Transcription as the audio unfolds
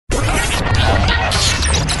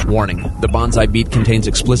Warning, the Bonsai Beat contains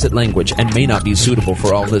explicit language and may not be suitable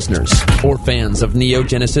for all listeners or fans of Neo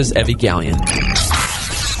Genesis Evangelion.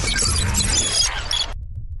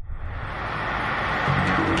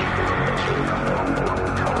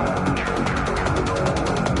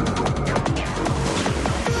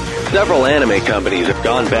 Several anime companies have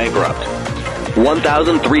gone bankrupt.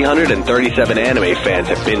 1,337 anime fans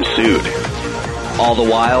have been sued. All the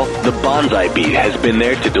while, the Bonsai Beat has been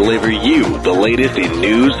there to deliver you the latest in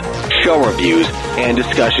news, show reviews, and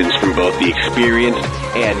discussions from both the experienced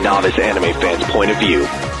and novice anime fans' point of view.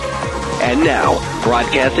 And now,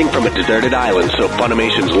 broadcasting from a deserted island so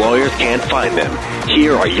Funimation's lawyers can't find them,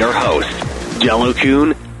 here are your hosts,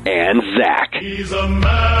 Jellokun and Zac. He's a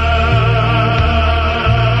man.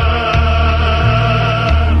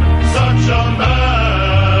 Such a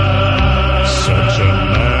man, such a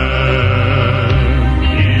man.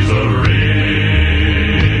 He's a real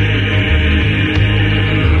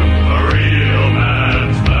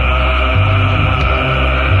man's man.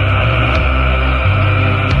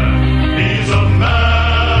 He's a man,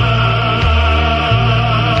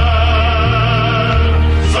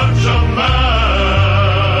 such a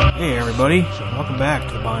man. Hey everybody, welcome back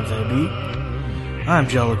to the Bonsai Beat. I'm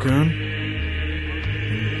Jellokun.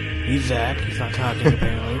 He's Zac. He's not talking,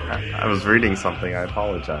 apparently. I was reading something. I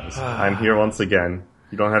apologize. I'm here once again.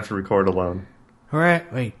 You don't have to record alone.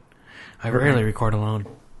 Alright, wait. I rarely record alone.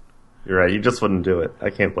 You're right. You just wouldn't do it. I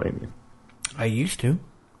can't blame you. I used to.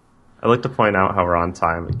 I'd like to point out how we're on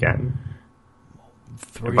time again.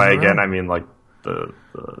 Three By in a again, row. I mean like the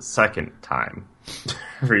second time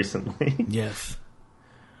recently. Yes.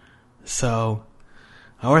 So,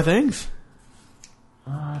 how are things?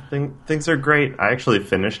 Things are great. I actually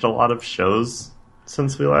finished a lot of shows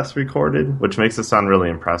since we last recorded, which makes it sound really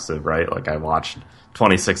impressive, right? Like I watched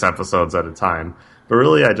 26 episodes at a time. But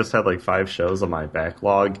really, I just had like 5 shows on my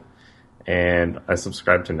backlog, and I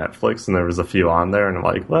subscribed to Netflix, and there was a few on there, and I'm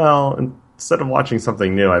like, well, instead of watching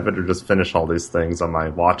something new, I better just finish all these things on my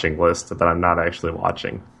watching list that I'm not actually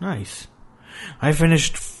watching. Nice. I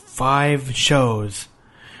finished 5 shows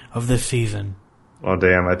of this season. Oh,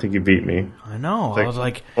 damn, I think you beat me. I know. I was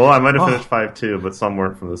like... Well, I might have finished 5 too, but some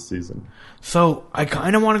weren't from this season. So, I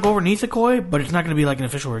kind of want to go over Nisekoi, but it's not going to be like an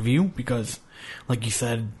official review because, like you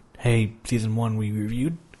said, hey, season 1 we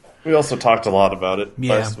reviewed. We also talked a lot about it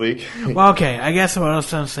Yeah. last week. Well, okay, I guess what I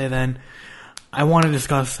was going to say then, I want to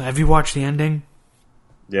discuss, have you watched the ending?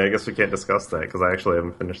 Yeah, I guess we can't discuss that because I actually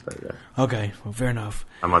haven't finished that yet. Okay, well, fair enough.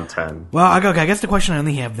 I'm on 10. Well, okay, I guess the question I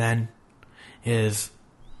only have then is,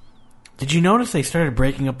 did you notice they started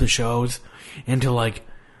breaking up the shows into like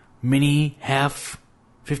mini half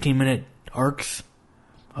 15-minute arcs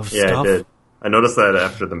of stuff? Yeah, I did. I noticed that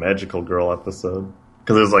after the Magical Girl episode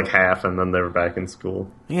because it was like half, and then they were back in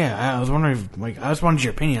school. Yeah, I was wondering, if, like, I just wanted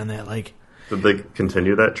your opinion on that. Like, Did they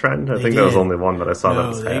continue that trend? I think did. that was only one that I saw that no,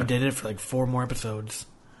 was they half. did it for like 4 more episodes.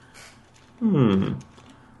 I don't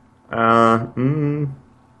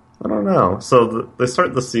know. So they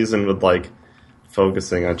start the season with like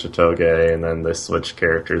focusing on Chitoge, and then they switch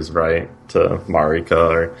characters right to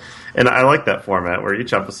Marika. And I like that format where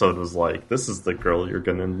each episode was like, this is the girl you're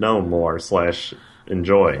going to know more /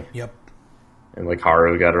 enjoy. Yep. And like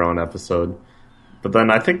Haru got her own episode. But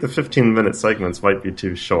then I think the 15-minute segments might be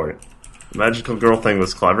too short. The Magical Girl thing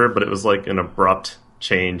was clever, but it was like an abrupt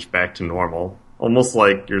change back to normal. Almost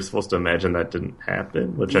like you're supposed to imagine that didn't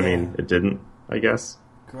happen, which I mean, it didn't, I guess.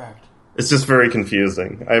 Correct. It's just very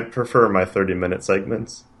confusing. I prefer my 30-minute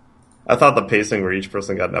segments. I thought the pacing where each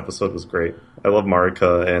person got an episode was great. I love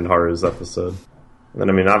Marika and Haru's episode. And then,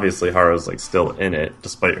 I mean, obviously Haru's like still in it,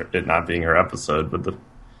 despite it not being her episode. But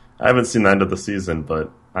I haven't seen the end of the season,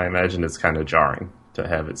 but I imagine it's kind of jarring to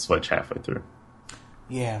have it switch halfway through.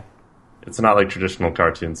 Yeah. It's not like traditional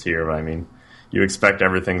cartoons here, but I mean, you expect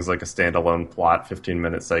everything's like a standalone plot,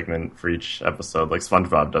 15-minute segment for each episode. Like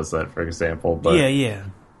SpongeBob does that, for example. But Yeah.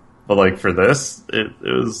 But like for this, it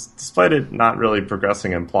was, despite it not really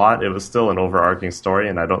progressing in plot, it was still an overarching story,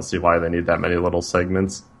 and I don't see why they need that many little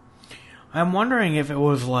segments. I'm wondering if it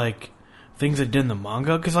was like things that did in the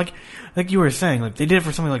manga, because like you were saying, like they did it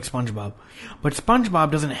for something like SpongeBob, but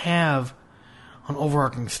SpongeBob doesn't have an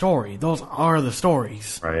overarching story. Those are the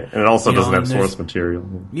stories, Right, and it also doesn't have and source material.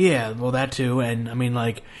 Yeah, well that too, and I mean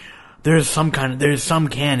like there's some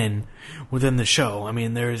canon within the show. I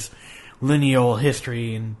mean there's lineal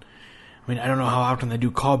history, and I mean I don't know how often they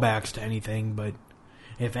do callbacks to anything, but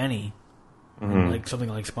if any, like something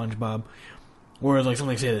like SpongeBob. Whereas, like,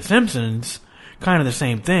 something like, say, The Simpsons, kind of the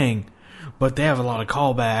same thing, but they have a lot of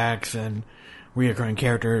callbacks and reoccurring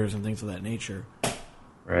characters and things of that nature.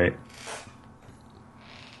 Right.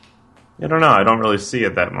 I don't know. I don't really see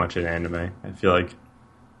it that much in anime. I feel like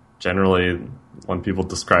generally when people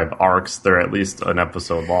describe arcs, they're at least an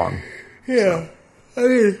episode long. Yeah. I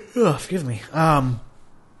mean, excuse me.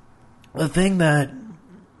 The thing that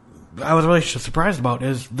I was really surprised about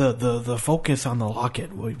is the focus on the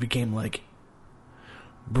locket. It became like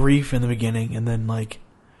brief in the beginning and then like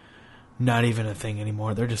not even a thing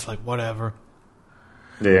anymore. They're just like, whatever.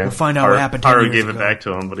 Yeah. We'll find out what happened 10 Haru years gave ago. it back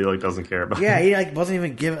to him, but he like doesn't care about Yeah, it. he like wasn't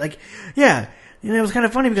even giving like yeah. And it was kind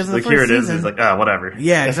of funny because in the Like, first here it is. season, He's like, whatever.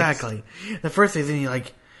 yeah, exactly. The first season, he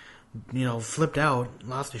like, flipped out,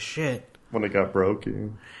 lost his shit, When it got broke. Yeah.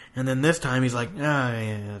 and then this time he's like,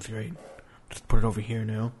 yeah, that's great. Just put it over here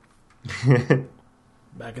now.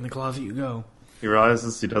 Back in the closet you go. He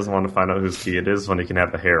realizes he doesn't want to find out whose key it is when he can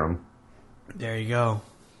have a harem. There you go.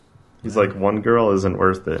 He's like, one girl isn't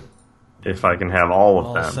worth it if I can have all of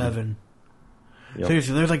All them. 7. Yep.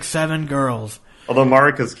 Seriously, there's like 7 girls. Although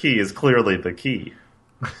Marika's key is clearly the key.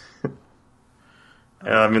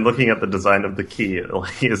 I mean, looking at the design of the key, it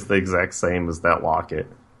is the exact same as that locket.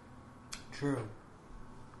 True.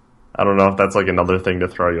 I don't know if that's like another thing to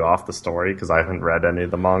throw you off the story, because I haven't read any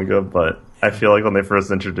of the manga, but I feel like when they first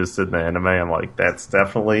introduced it in the anime, I'm like, that's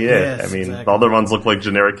definitely it. Yes, I mean, exactly. the other ones look like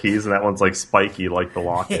generic keys, and that one's like spiky like the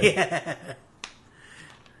locket. Yeah.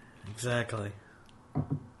 Exactly.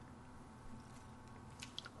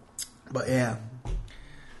 But yeah.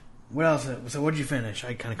 What else? So what'd you finish?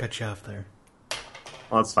 I kind of cut you off there.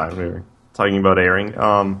 Well, that's fine. We were talking about airing.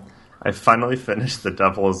 I finally finished The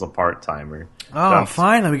Devil is a Part-Timer. Oh,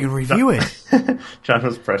 fine. Then we can review it. John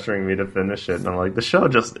was pressuring me to finish it, and I'm like, the show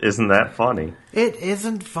just isn't that funny. It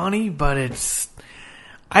isn't funny, but it's...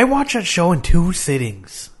 I watched that show in 2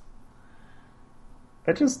 sittings.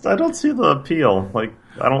 I don't see the appeal. Like,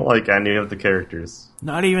 I don't like any of the characters.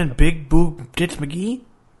 Not even Big Boob Tits McGee?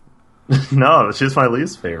 No, she's my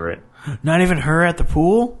least favorite. Not even her at the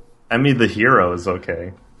pool? Emmy the hero is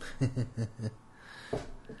okay.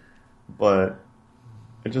 But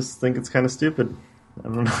I just think it's kind of stupid.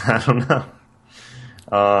 I don't know.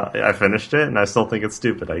 I finished it, and I still think it's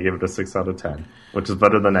stupid. I gave it a 6 out of 10, which is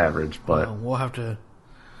better than average. But We'll have to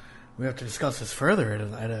discuss this further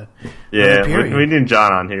at a yeah, period. we need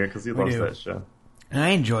John on here because he loves do. that show. And I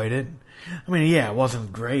enjoyed it. I mean, yeah, it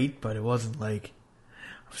wasn't great, but it wasn't like...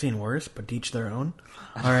 I've seen worse, but to each their own.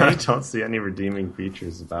 All I right. don't see any redeeming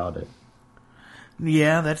features about it.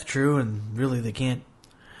 Yeah, that's true, and really they can't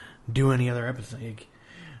do any other episode. Like,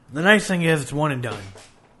 the nice thing is it's one and done.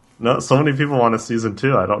 No, so many people want a season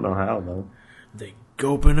 2. I don't know how though. They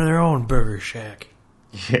go open their own burger shack.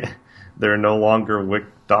 Yeah, they're no longer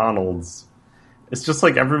McDonald's. It's just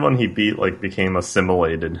like everyone he beat like became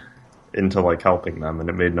assimilated into like helping them, and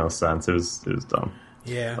it made no sense. It was dumb.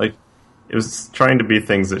 Yeah. Like it was trying to be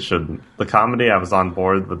things it shouldn't. The comedy, I was on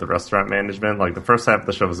board with the restaurant management. Like the first half of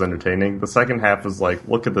the show was entertaining. The second half was like,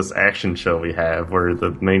 look at this action show we have where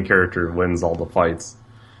the main character wins all the fights.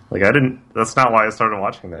 Like that's not why I started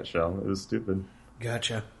watching that show. It was stupid.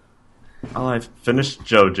 Gotcha. Well, I finished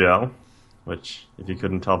Jojo, which, if you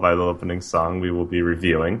couldn't tell by the opening song, we will be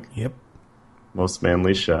reviewing. Yep. Most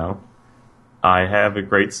manly show. I have a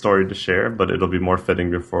great story to share, but it'll be more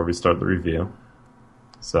fitting before we start the review.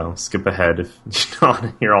 So skip ahead if you don't want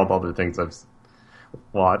to hear all the other things I've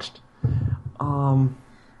watched. I'm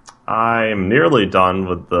nearly done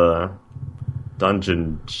with the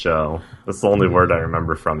dungeon show. That's the only word I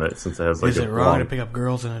remember from it, since it has like Is it wrong to pick up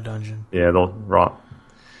girls in a dungeon? Yeah, wrong.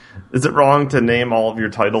 Is it wrong to name all of your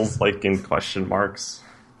titles like in question marks?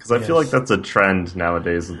 Because I feel like that's a trend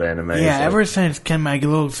nowadays with anime. Yeah, like, ever since Can My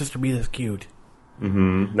Little Sister Be This Cute?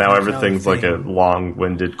 Mm-hmm. Now everything's like a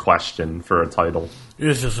long-winded question for a title.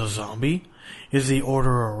 Is this a zombie? Is the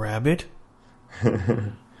order a rabbit?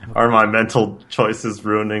 Are my mental choices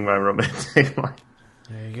ruining my romantic life?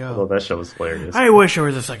 There you go. Well, that show was hilarious. I wish there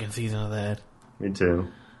was a second season of that. Me too.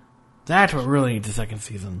 That's what really needs a second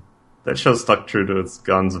season. That show stuck true to its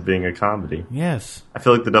guns of being a comedy. Yes. I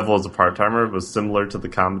feel like The Devil is a Part-Timer was similar to the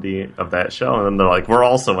comedy of that show, and then they're like, we're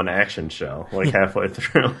also an action show, like halfway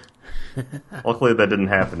through. Luckily that didn't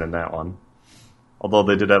happen in that one. Although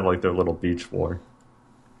they did have like their little beach war.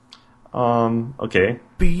 Okay.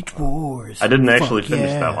 Beach Wars. I didn't actually Fuck finish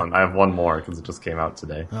yeah. that one. I have one more because it just came out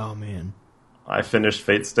today. Oh, man. I finished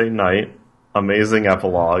Fate Stay Night. Amazing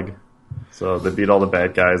epilogue. So they beat all the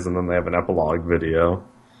bad guys and then they have an epilogue video.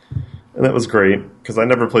 And that was great because I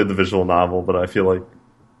never played the visual novel, but I feel like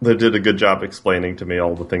they did a good job explaining to me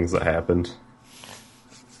all the things that happened.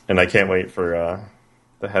 And I can't wait for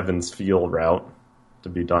the Heaven's Feel route to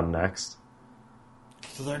be done next.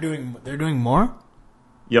 So they're doing more?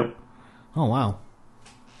 Yep. Oh, wow.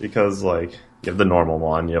 Because, like, You have the normal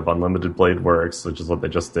one. You have Unlimited Blade Works, which is what they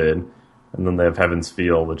just did. And then they have Heaven's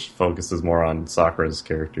Feel, which focuses more on Sakura's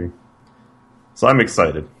character. So I'm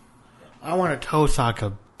excited. I want a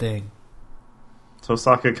Tosaka thing.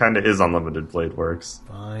 Tosaka kind of is Unlimited Blade Works.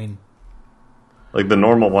 Fine. Like, the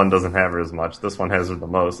normal one doesn't have her as much. This one has her the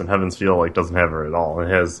most. And Heaven's Feel, like, doesn't have her at all. It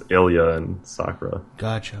has Ilya and Sakura.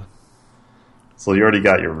 Gotcha. So you already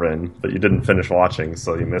got your Rin, but you didn't finish watching,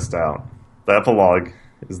 so you missed out. The epilogue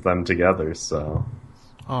is them together, so...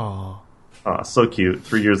 Oh. So cute.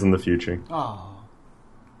 3 years in the future. Oh.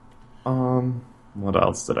 What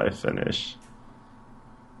else did I finish?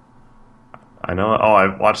 I know... Oh,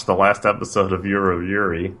 I watched the last episode of Euro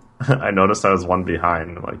Yuri. I noticed I was one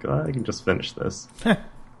behind. I'm like, I can just finish this.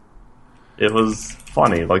 It was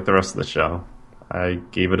funny, like the rest of the show. I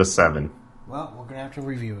gave it a 7. Well, we're going to have to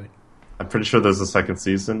review it. I'm pretty sure there's a second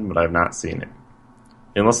season, but I've not seen it.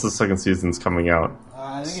 Unless the second season's coming out.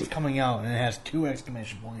 I think it's coming out, and it has 2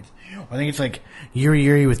 exclamation points. I think it's like Yuri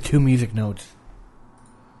Yuri with 2 music notes.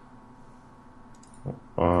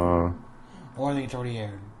 Or I think it's already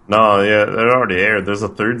aired. No, yeah, it already aired. There's a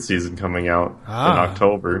 3rd season coming out in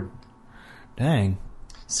October. Dang.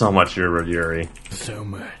 So much Yuri. So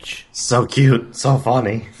much. So cute. So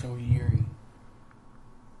funny. So Yuri.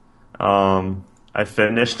 I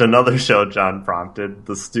finished another show John prompted,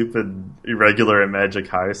 the stupid Irregular at Magic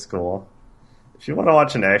High School. If you want to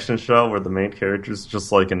watch an action show where the main character is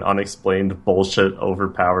just like an unexplained bullshit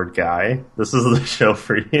overpowered guy, this is the show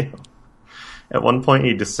for you. At one point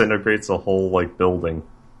he disintegrates a whole like building.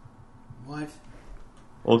 What?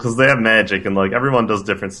 Well, because they have magic, and like everyone does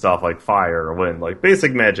different stuff, like fire or wind, like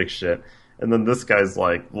basic magic shit. And then this guy's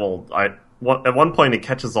like, well, at one point he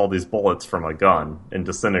catches all these bullets from a gun and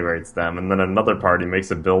disintegrates them, and then another part he makes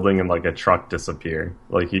a building and like a truck disappear.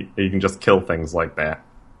 Like he can just kill things like that.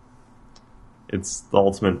 It's the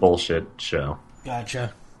ultimate bullshit show.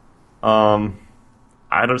 Gotcha.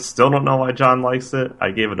 Still don't know why John likes it.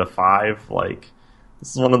 I gave it a 5. Like,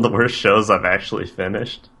 this is one of the worst shows I've actually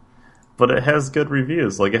finished. But it has good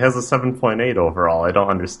reviews. Like, it has a 7.8 overall. I don't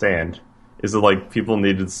understand. Is it like people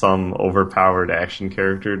needed some overpowered action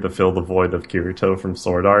character to fill the void of Kirito from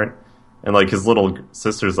Sword Art? And, like, his little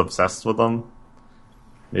sister's obsessed with him?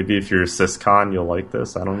 Maybe if you're Siscon, you'll like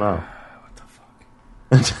this? I don't know.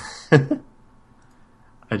 What the fuck?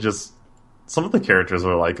 Some of the characters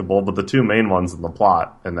were likable, but the 2 main ones in the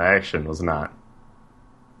plot and the action was not.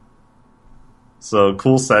 So,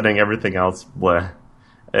 cool setting, everything else, bleh.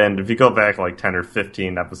 And if you go back like 10 or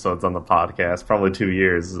 15 episodes on the podcast, probably 2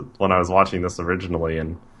 years, when I was watching this originally,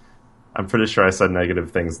 and I'm pretty sure I said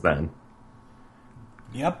negative things then.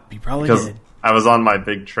 Yep, you probably because did. I was on my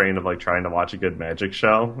big train of like trying to watch a good magic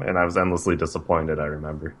show, and I was endlessly disappointed, I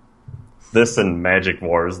remember. This and Magic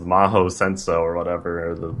Wars, the Maho Senso or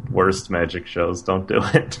whatever, are the worst magic shows. Don't do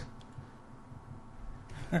it.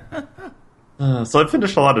 So I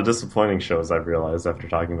finished a lot of disappointing shows, I've realized, after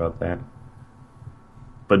talking about that.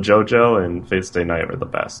 But Jojo and Fate Stay Night were the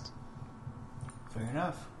best. Fair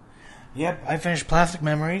enough. Yep, I finished Plastic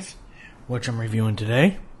Memories, which I'm reviewing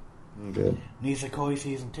today. Good. Nisekoi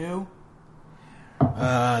Season 2.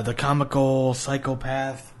 The Comical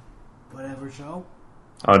Psychopath whatever show.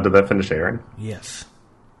 Oh, did that finish airing? Yes.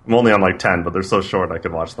 I'm only on like 10, but they're so short I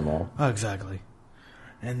could watch them all. Oh, exactly.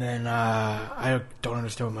 And then I don't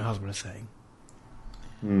understand what my husband is saying.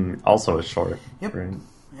 Also it's short. Yep. Right.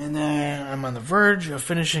 And then I'm on the verge of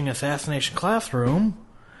finishing Assassination Classroom.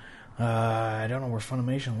 I don't know where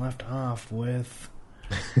Funimation left off with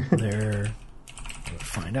their... Let's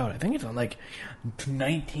find out. I think it's on like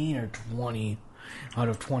 19 or 20 out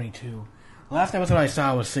of 22. The last episode I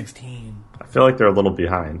saw was 16. I feel like they're a little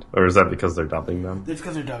behind. Or is that because they're dubbing them? It's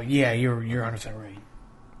because they're dubbing. Yeah, you're 100% right.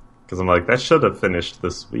 Because I'm like, that should have finished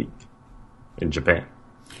this week in Japan.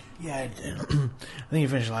 Yeah, I think it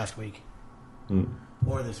finished last week.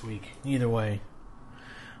 Or this week. Either way.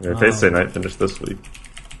 Yeah, Fate Stay Night finished this week.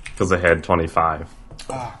 Because they had 25.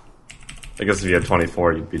 I guess if you had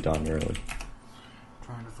 24, you'd be done early.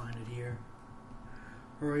 Trying to find it here.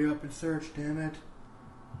 Hurry up and search, damn it.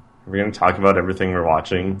 Are we going to talk about everything we're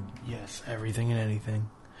watching? Yes, everything and anything.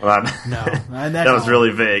 Well, No. that was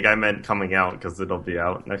really vague. I meant coming out because it'll be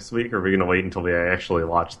out next week. Or are we going to wait until we actually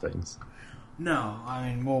watch things? No, I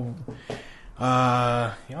mean, well...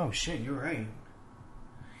 oh, shit, you're right.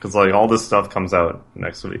 Because like all this stuff comes out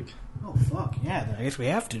next week. Oh, fuck, yeah, then I guess we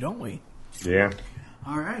have to, don't we? Yeah.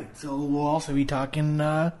 Alright, so we'll also be talking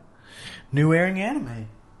new airing anime.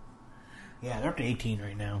 Yeah, they're up to 18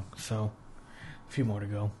 right now, so a few more to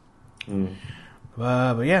go.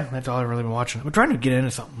 But yeah, that's all I've really been watching. I'm trying to get into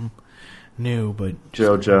something new, but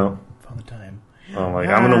Jojo. found the time. Oh my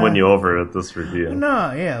god, I'm going to win you over at this review.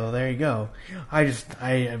 No, yeah, well, there you go.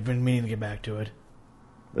 I've been meaning to get back to it.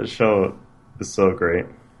 The show is so great.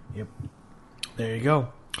 Yep. There you go.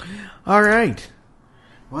 All right.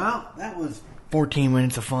 Well, that was 14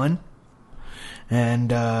 minutes of fun.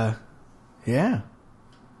 And, yeah.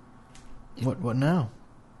 What now?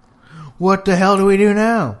 What the hell do we do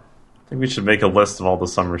now? I think we should make a list of all the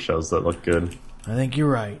summer shows that look good. I think you're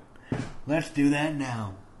right. Let's do that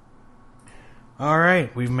now. All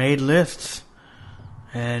right, we've made lists.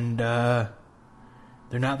 And, they're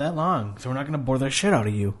not that long, so we're not going to bore the shit out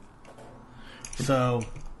of you. So,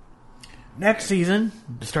 next season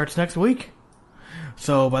starts next week.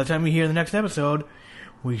 So, by the time you hear the next episode,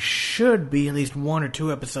 we should be at least 1 or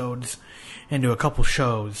 2 episodes into a couple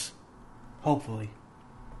shows. Hopefully.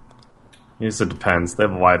 Yes, it depends. They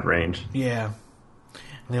have a wide range. Yeah.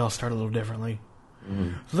 They all start a little differently.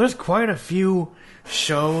 Mm-hmm. So there's quite a few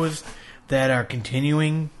shows that are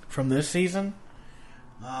continuing from this season.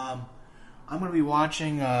 I'm going to be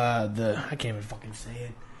watching I can't even fucking say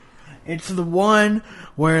it. It's the one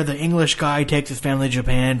where the English guy takes his family to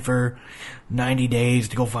Japan for 90 days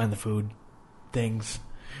to go find the food things.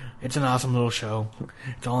 It's an awesome little show.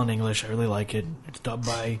 It's all in English. I really like it. It's dubbed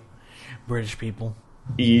by British people.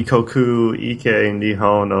 Ikoku Ike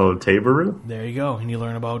Nihon no Taberu? There you go. And you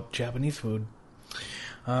learn about Japanese food.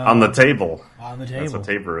 On the table. On the table. That's what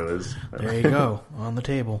Taberu is. There you go. On the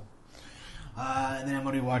table. And then I'm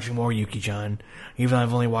going to be watching more Yuki-chan. Even though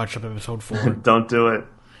I've only watched up episode 4. Don't do it.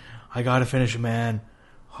 I got to finish it, man.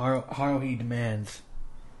 Haruhi demands.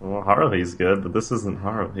 Well, Haruhi's good, but this isn't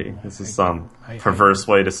Haruhi. This is some perverse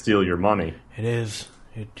way to steal your money. It is.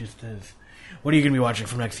 It just is. What are you going to be watching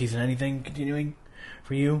from next season? Anything continuing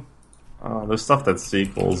for you? There's stuff that's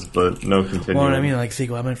sequels, but no continuing. Well, I mean, like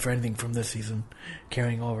sequel. I meant for anything from this season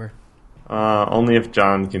carrying over. Only if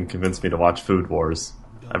John can convince me to watch Food Wars.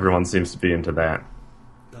 Gotcha. Everyone seems to be into that.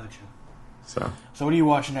 Gotcha. So what are you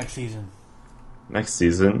watching next season? Next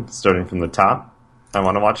season, starting from the top, I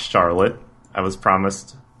want to watch Charlotte. I was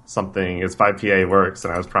promised something. It's by PA Works,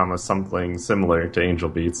 and I was promised something similar to Angel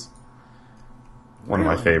Beats. One of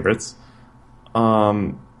my favorites.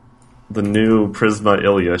 The new Prisma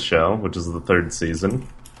Ilya show, which is the 3rd season.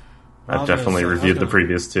 I've definitely reviewed the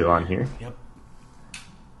previous 2 on here. Yep.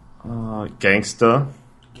 Gangsta.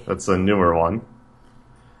 That's a newer one.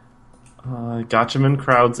 Gatchaman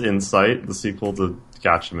Crowd's Insight, the sequel to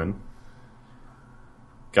Gatchaman.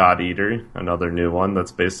 God Eater, another new one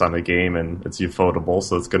that's based on a game and it's ufotable,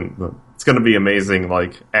 so it's gonna be amazing,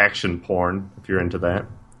 like action porn if you're into that.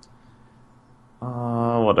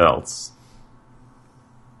 What else?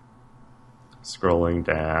 Scrolling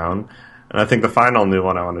down, and I think the final new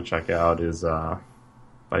one I want to check out is by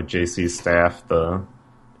JC Staff, the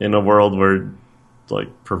In a World Where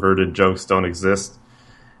like perverted jokes don't exist,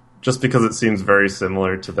 just because it seems very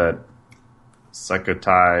similar to that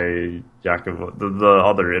Sekotai Yakubo, the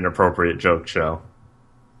other inappropriate joke show.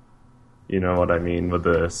 You know what I mean, with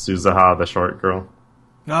the Suzuha, the short girl.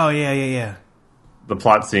 Oh, yeah. The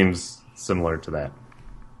plot seems similar to that.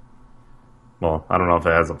 Well, I don't know if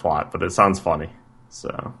it has a plot, but it sounds funny.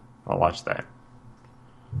 So, I'll watch that.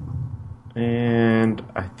 And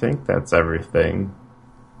I think that's everything.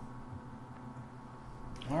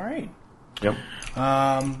 All right. Yep.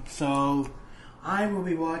 So, I will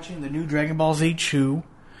be watching the new Dragon Ball Z Chu.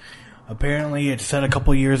 Apparently, it's set a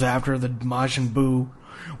couple years after the Majin Buu,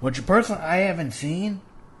 which personally I haven't seen.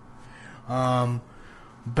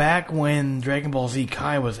 Back when Dragon Ball Z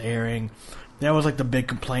Kai was airing, that was like the big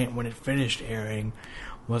complaint when it finished airing,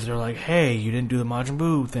 was they're like, hey, you didn't do the Majin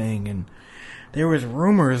Buu thing, and there was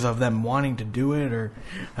rumors of them wanting to do it, or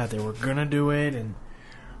that they were gonna do it, and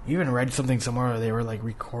even read something somewhere where they were like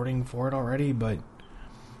recording for it already, but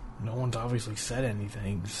no one's obviously said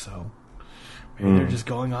anything, so maybe they're just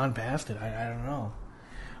going on past it. I don't know.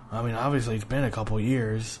 I mean, obviously it's been a couple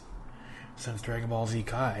years since Dragon Ball Z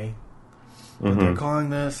Kai. But they're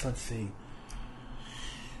calling this, let's see.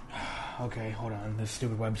 Okay, hold on. This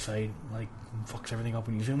stupid website, like, fucks everything up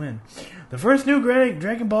when you zoom in. The first new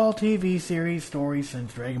Dragon Ball TV series story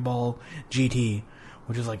since Dragon Ball GT,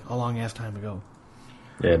 which is like a long-ass time ago.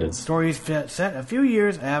 Yeah, it is. The story is set a few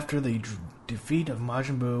years after the defeat of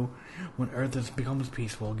Majin Buu, when Earth becomes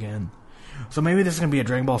peaceful again. So maybe this is going to be a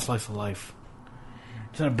Dragon Ball slice of life.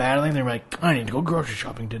 Instead of battling, they're like, I need to go grocery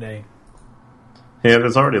shopping today. Yeah,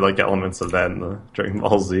 there's already like elements of that in the Dragon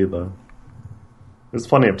Ball Z, though. There's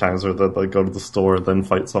plenty of times where they'll like, go to the store and then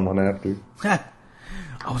fight someone after. I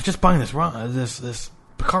was just buying this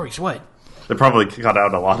Picari Sweat. They probably cut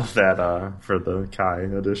out a lot of that for the Kai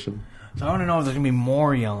edition. So I want to know if there's going to be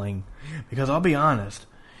more yelling. Because I'll be honest,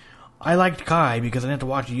 I liked Kai because I didn't have to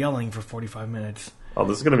watch yelling for 45 minutes. Oh,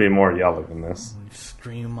 there's going to be more yelling than this.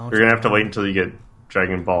 Stream You're going to have to wait until you get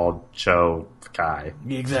Dragon Ball Cho Kai.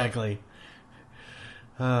 Exactly.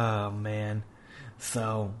 Oh, man.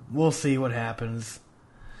 So, we'll see what happens.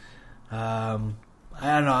 I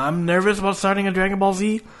don't know. I'm nervous about starting a Dragon Ball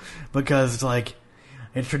Z because it's like,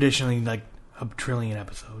 it's traditionally like a trillion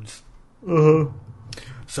episodes. Uh-huh.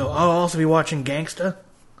 So, I'll also be watching Gangsta.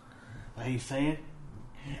 How you say it?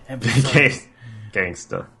 Emphasis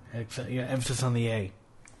Gangsta. Emphasis on the A.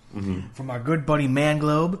 Mm-hmm. From our good buddy Man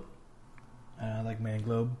Globe. I like Man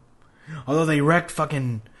Globe. Although they wrecked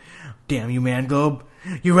fucking... Damn you, Man Globe.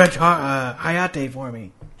 You wrecked Hayate for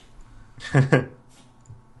me.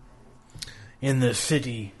 In the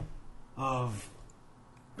city of...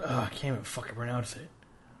 I can't even fucking pronounce it.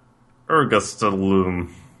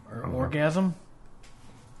 Urgastalum. Orgasm?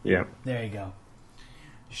 Yeah. There you go.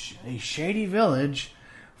 A shady village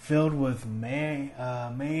filled with made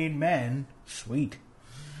men. Sweet.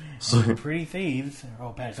 Pretty thieves.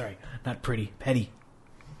 Oh, sorry. Not pretty. Petty.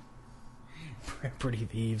 Pretty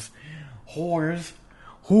thieves. Whores.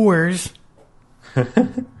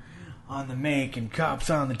 On the make and cops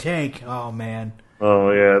on the take. Oh, man.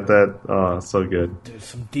 Oh, yeah. So good. There's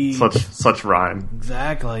some deeds. Such rhyme.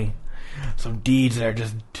 Exactly. Some deeds that are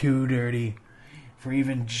just too dirty for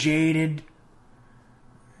even jaded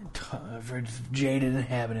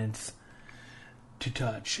inhabitants to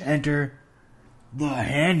touch. Enter the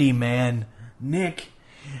handyman, Nick,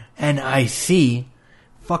 and I see.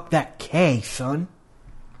 Fuck that K, son.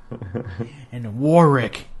 And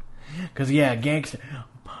Warwick. Because, yeah, gangster.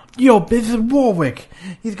 Yo, this is Warwick.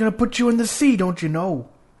 He's going to put you in the sea, don't you know?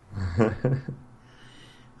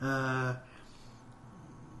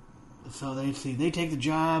 So they take the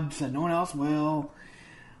jobs that no one else will.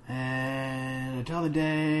 And until the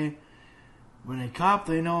day when a cop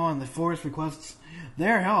they know on the force requests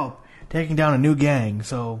their help taking down a new gang.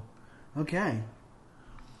 So, okay.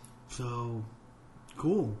 So,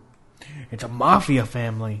 cool. It's a mafia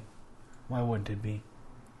family. Why wouldn't it be?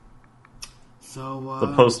 So,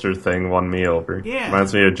 the poster thing won me over. Yeah.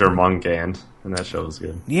 Reminds me of Jellokun, and that show was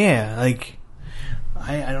good. Yeah, like,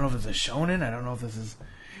 I don't know if it's a shonen. I don't know if this is...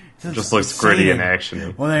 It just looks gritty and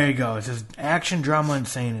actiony. Well, there you go. It says action, drama, and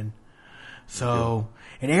seinen. So,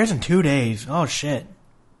 it airs in 2 days. Oh, shit.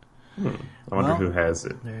 I wonder who has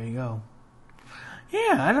it. There you go.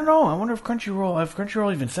 Yeah, I don't know. I wonder if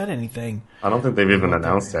Crunchyroll even said anything. I don't think they've even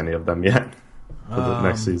announced any of them yet for the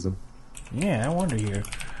next season. Yeah, I wonder here.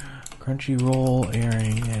 Crunchyroll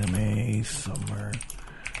airing anime summer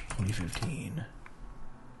 2015.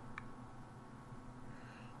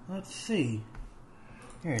 Let's see.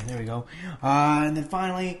 Here, there we go. And then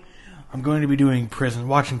finally, I'm going to be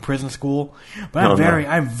watching Prison School, but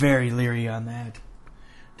I'm very leery on that,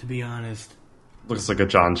 to be honest. Looks like a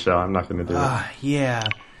John show. I'm not going to do it. Yeah.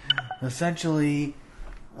 Essentially,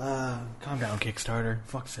 calm down, Kickstarter.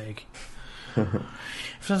 Fuck's sake.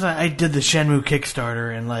 Since I did the Shenmue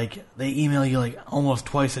Kickstarter, and like they email you like almost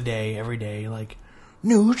twice a day, every day, like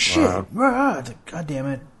new shit. Wow. It's like, God damn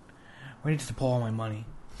it, ready to pull all my money.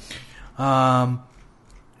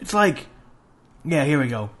 It's like, yeah, here we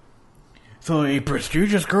go. So a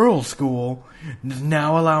prestigious girls' school is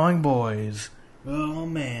now allowing boys. Oh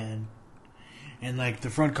man. And like the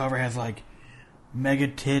front cover has like mega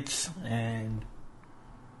tits, and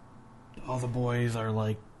all the boys are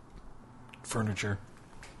like furniture.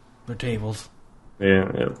 They're tables.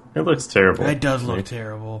 Yeah, it looks terrible. It does look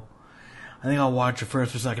terrible. I think I'll watch the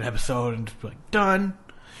first or second episode and just be like, done.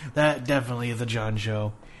 That definitely is a John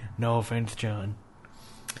show. No offense, John.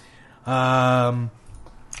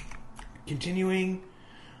 Continuing,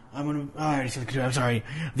 I'm sorry.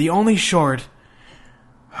 The only short.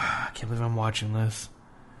 I can't believe I'm watching this.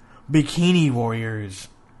 Bikini Warriors.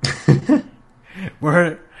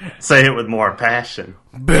 Say it with more passion.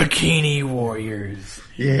 Bikini Warriors.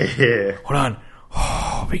 Yeah. Hold on.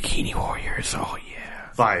 Oh, Bikini Warriors. Oh yeah.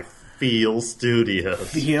 By Feel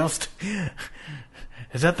Studios. Is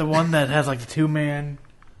that the one that has like the 2-man?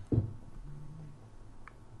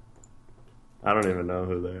 I don't even know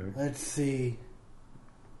who they are. Let's see.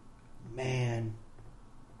 Man.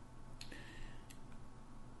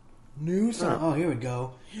 News? Oh, here we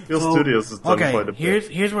go. Feel Studios has done quite a bit.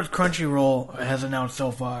 Here's what Crunchyroll has announced so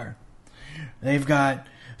far. They got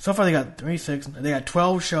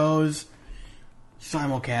 12 shows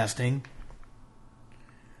simulcasting.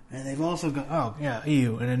 And they've also got,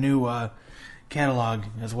 EU, and a new catalog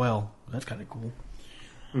as well. That's kind of cool.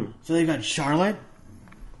 So they've got Charlotte,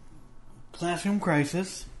 Classroom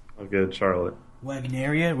Crisis. Oh, good, Charlotte.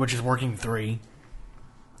 Wagneria, which is working 3.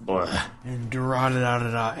 But And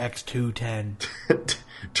Durada X210.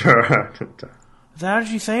 Is that how did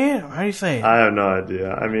you say it? Or how do you say it? I have no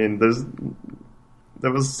idea. I mean,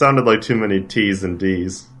 sounded like too many T's and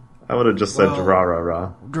D's. I would have just said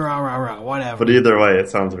Dra-ra-ra. Dra-ra-ra, whatever. But either way, it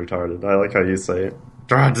sounds retarded. I like how you say it.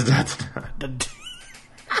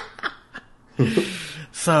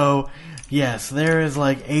 So, yes, there is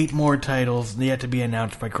like 8 more titles yet to be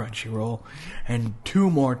announced by Crunchyroll, and 2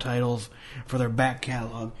 more titles for their back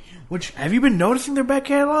catalog. Which, have you been noticing their back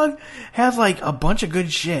catalog has like a bunch of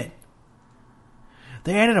good shit?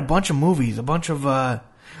 They added a bunch of movies, a bunch of what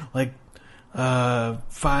the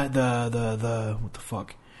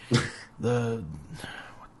fuck, the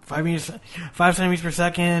 5 centimeters per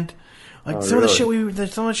second, like some of the shit we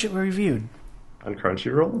reviewed on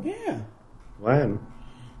Crunchyroll. Yeah. When?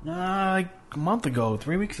 Like a month ago,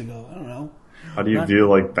 3 weeks ago. I don't know. How do you view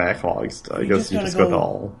like backlogs? I guess you just go to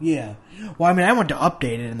all. Yeah. Well, I mean, I went to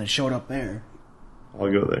update it and it showed up there.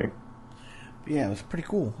 I'll go there. But yeah, it was pretty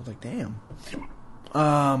cool. I was like, damn.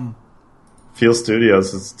 Feel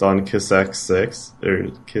Studios has done Kiss X6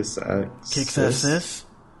 or Kiss X6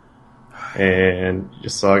 and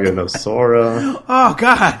Yasaga no Sora. Oh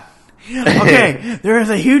God. Okay, there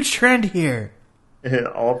is a huge trend here.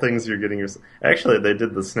 All things you're getting yourself. Actually, they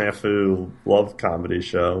did the Snafu love comedy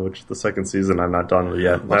show, which the second season I'm not done with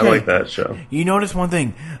yet. Okay. I like that show. You notice one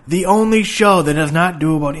thing: the only show that does not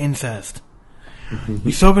do about incest,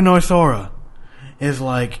 Yasaga no Sora, is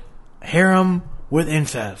like harem with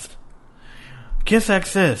incest. Kiss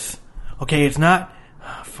X6. Okay, it's not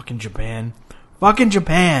fucking Japan. Fucking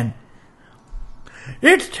Japan.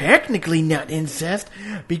 It's technically not incest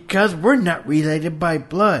because we're not related by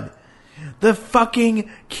blood. The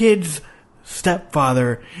fucking kid's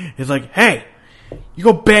stepfather is like, hey, you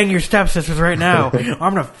go bang your stepsisters right now, or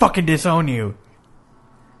I'm gonna fucking disown you.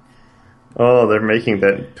 Oh, they're making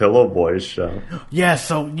that Pillow Boys show. Yeah,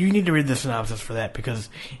 so you need to read the synopsis for that, because,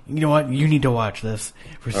 you know what, you need to watch this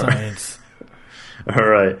for science.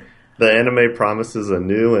 Alright. The anime promises a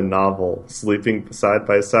new and novel, sleeping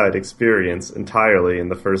side-by-side experience entirely in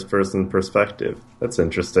the first-person perspective. That's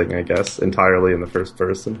interesting, I guess. Entirely in the first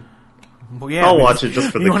person. Well, yeah, I'll watch it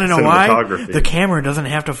just for the cinematography. Why? The camera doesn't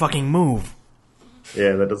have to fucking move.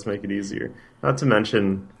 Yeah, that does make it easier. Not to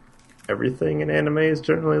mention, everything in anime is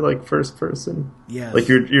generally like first person. Yeah, like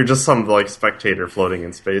you're just some like spectator floating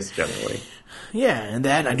in space generally. Yeah, and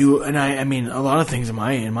that I do, and I mean a lot of things in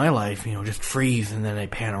my life, you know, just freeze and then I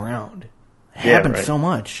pan around. It happens so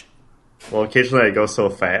much. Well, occasionally I go so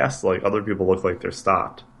fast, like other people look like they're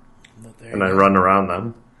stopped, and I run around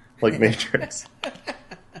them like Matrix.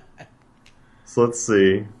 So let's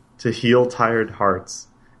see. To heal tired hearts.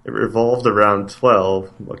 It revolved around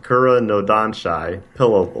 12 Makura no Danshai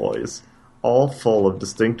Pillow Boys, all full of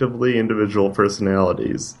distinctively individual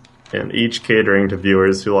personalities, and each catering to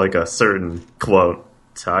viewers who like a certain, quote,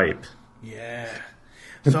 type. Yeah.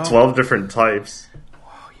 So, 12 different types.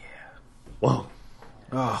 Oh, yeah. Whoa.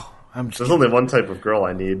 Oh, There's only one type of girl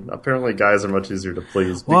I need. Apparently guys are much easier to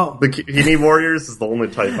please. Well, Bikini Warriors is the only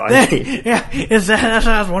type I need. Yeah, that's what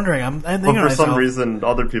I was wondering. I'm thinking for some reason,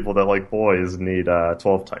 other people that like boys need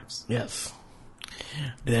 12 types. Yes.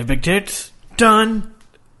 Do they have big tits? Done.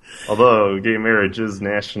 Although gay marriage is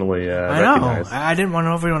nationally recognized. I didn't want to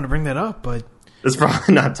know if we wanted to bring that up, but... It's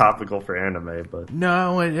probably not topical for anime, but...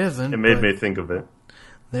 No, it isn't. It made me think of it.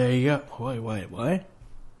 There you go. Wait, what? What?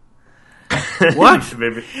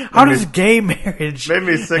 How does gay marriage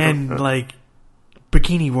and like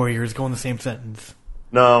bikini warriors go in the same sentence?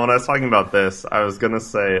 No, when I was talking about this, I was gonna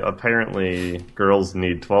say apparently girls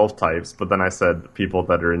need 12 types, but then I said people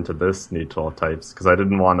that are into this need 12 types because I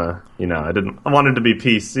didn't want to, I wanted to be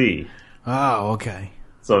PC. Oh, okay.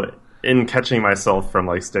 So in catching myself from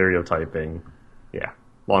like stereotyping, yeah,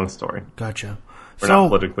 long story. Gotcha. We're not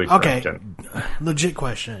politically correct. Okay, legit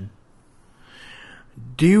question.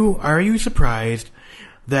 Are you surprised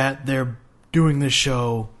that they're doing this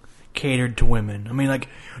show catered to women? I mean, like,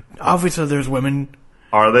 obviously there's women.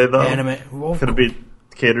 Are they, though? Well, could it be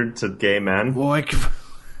catered to gay men? Well, because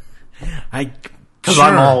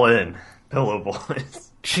I'm all in. Pillow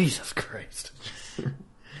Boys. Jesus Christ.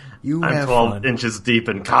 I'm 12 inches deep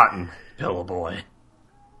in cotton. Pillow Boy.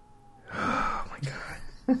 Oh, my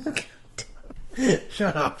God.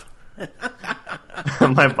 Shut up.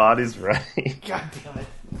 My body's ready. God damn it.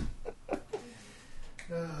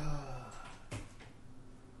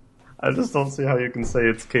 I just don't see how you can say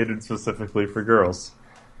it's catered specifically for girls.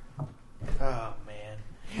 Oh, man.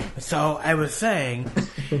 So, I was saying,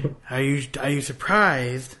 are you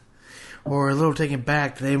surprised or a little taken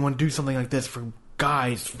back that they want to do something like this for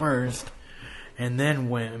guys first and then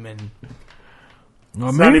women? Well,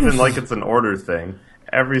 It's not even like it's an order thing.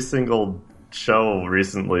 Every single show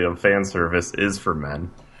recently of fan service is for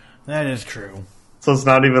men. That is true. So it's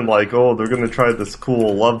not even like, oh, they're going to try this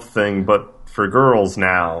cool love thing, but for girls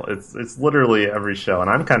now. It's literally every show, and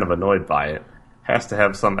I'm kind of annoyed by it. Has to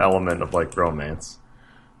have some element of, like, romance.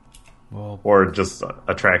 Well, or just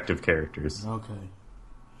attractive characters. Okay.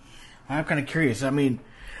 I'm kind of curious. I mean,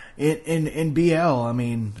 in BL, I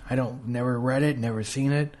mean, never read it, never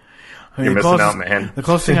seen it. I mean, You're missing out, man. The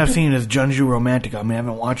closest thing I've seen is Junju Romantica. I mean, I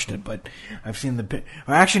haven't watched it, but I've seen the...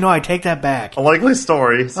 Actually, no, I take that back. A likely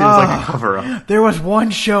story. Seems like a cover-up. There was one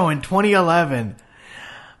show in 2011.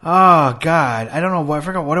 Oh, God. I don't know. I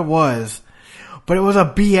forgot what it was. But it was a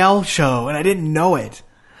BL show, and I didn't know it.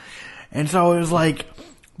 And so it was like...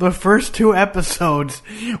 The first 2 episodes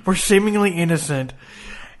were seemingly innocent.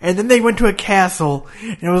 And then they went to a castle,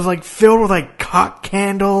 and it was, like, filled with, like, cock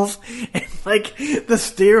candles, and, like, the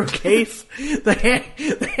staircase, the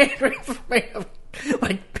handrails were made of,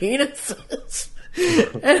 like, penises.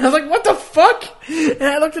 And I was like, what the fuck? And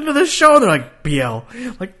I looked into the show, and they're like, BL.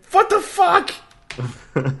 Like, what the fuck?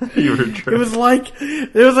 You were true. It was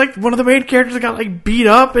like one of the main characters got, like, beat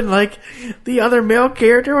up, and, like, the other male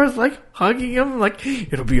character was, like, hugging him, like,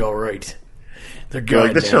 it'll be alright. They're good.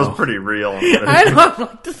 Like, this now. show's pretty real. I know. I'm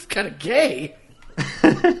like, this is kind of gay.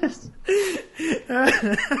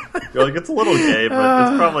 You're like, it's a little gay, but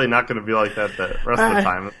it's probably not going to be like that the rest of the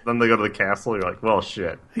time. Then they go to the castle, you're like, well,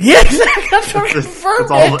 shit. Yeah, exactly. That's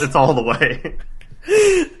what It's all the way.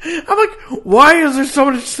 I'm like, why is there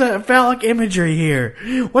so much phallic imagery here?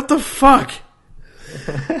 What the fuck?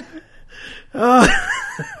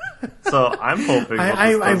 So I'm hoping.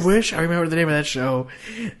 I wish I remember the name of that show.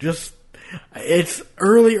 Just, it's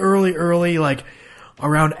early, like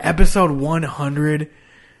around episode 100.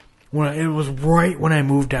 When it was right when I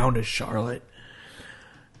moved down to Charlotte.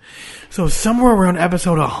 So somewhere around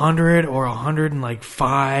episode 100 or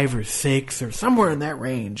 105 or 6 or somewhere in that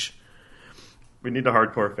range. We need a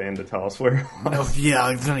hardcore fan to tell us where. No, yeah,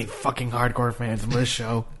 there's any fucking hardcore fans in this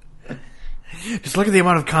show. Just look at the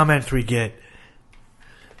amount of comments we get.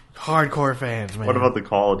 Hardcore fans, man. What about the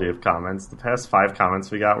quality of comments? The past 5 comments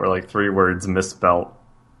we got were like 3 words misspelt.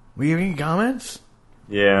 Were you getting comments?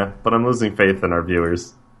 Yeah, but I'm losing faith in our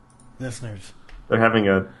viewers. Listeners. They're having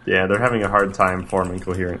a hard time forming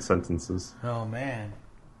coherent sentences. Oh, man.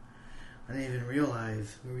 I didn't even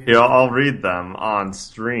realize. I'll read them on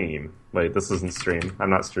stream. Wait, this isn't stream. I'm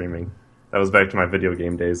not streaming. That was back to my video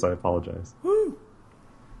game days. I apologize. Woo!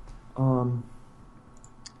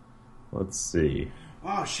 Let's see.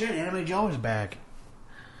 Oh, shit, Anime Joe is back.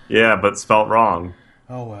 Yeah, but spelt wrong.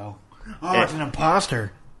 Oh, well. Oh, it's an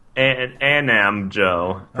imposter. Anam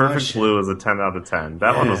Joe. Perfect Blue is a 10 out of 10.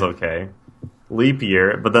 That one was okay. Leap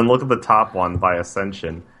Year, but then look at the top one by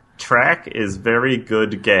Ascension. Track is very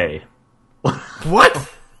good gay.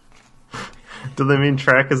 What? Do they mean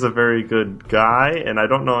Track is a very good guy? And I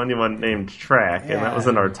don't know anyone named Track, and that was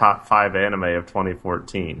in our top 5 anime of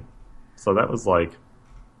 2014. So that was like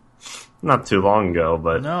not too long ago,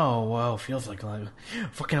 but No, well, feels like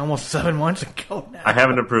fucking almost 7 months ago now. I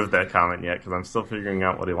haven't approved that comment yet because I'm still figuring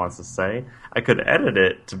out what he wants to say. I could edit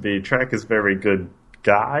it to be Track is very good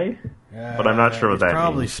guy, but I'm not sure what that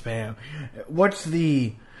probably means. Spam. What's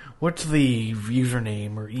the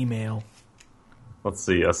username or email? Let's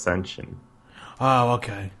see, Ascension. Oh,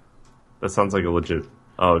 okay. That sounds like a legit...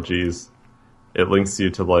 Oh, geez. It links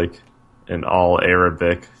you to, like, an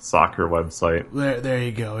all-Arabic soccer website. There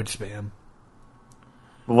you go. It's spam.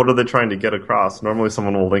 But what are they trying to get across? Normally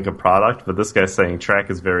someone will link a product, but this guy's saying Track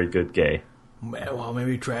is very good gay. Well,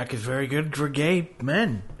 maybe Track is very good for gay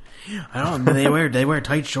men. I don't know. They wear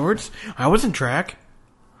tight shorts. I wasn't Track.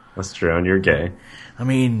 That's true, and you're gay. I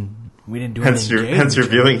mean, we didn't do anything gay. Hence your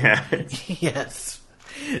viewing habits. Yes.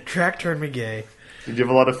 Track turned me gay. Did you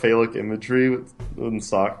have a lot of phallic imagery in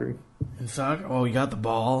soccer? In soccer? Oh, you got the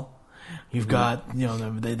ball. You've got,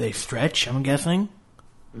 they stretch, I'm guessing.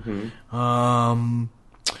 Mm-hmm.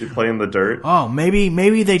 You play in the dirt? Oh, maybe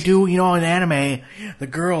they do, in anime, the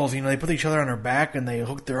girls, they put each other on their back and they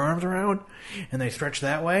hook their arms around and they stretch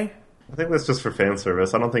that way. I think that's just for fan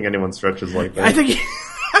service. I don't think anyone stretches like that. I think...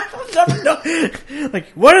 Like,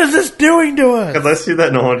 what is this doing to us? Because I see that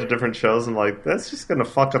in a bunch of different shows, and like, that's just going to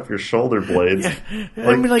fuck up your shoulder blades. Yeah.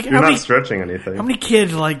 You're not stretching anything. How many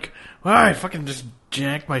kids, I fucking just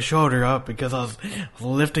jacked my shoulder up because I was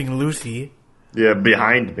lifting Lucy. Yeah,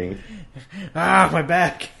 behind me. My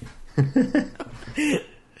back.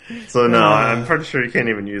 So no, I'm pretty sure you can't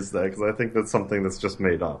even use that, because I think that's something that's just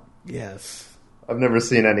made up. Yes. I've never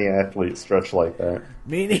seen any athlete stretch like that.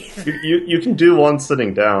 Me neither. You can do one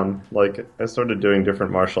sitting down. Like, I started doing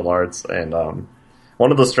different martial arts, and One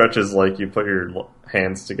of the stretches, like, you put your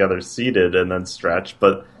hands together seated and then stretch,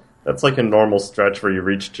 but that's like a normal stretch where you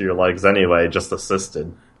reach to your legs anyway, just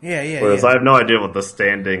assisted. Yeah. Whereas I have no idea what the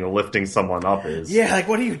standing, lifting someone up is. Yeah, like,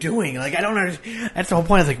 what are you doing? Like, I don't understand. That's the whole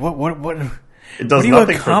point. It's like, what? It does what are you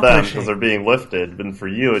nothing for them accomplishing? because they're being lifted, and for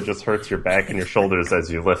you, it just hurts your back and your shoulders as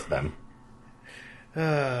you lift them.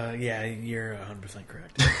 Yeah, you're 100%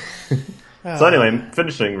 correct. So anyway,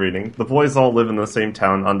 finishing reading. The boys all live in the same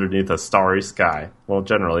town underneath a starry sky. Well,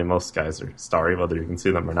 generally, most skies are starry, whether you can see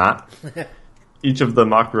them or not. Each of the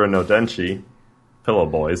Makura no Denshi, Pillow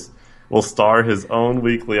Boys, will star his own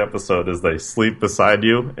weekly episode as they sleep beside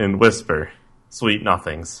you and whisper sweet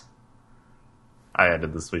nothings. I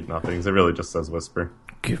added the sweet nothings. It really just says whisper.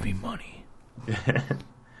 Give me money.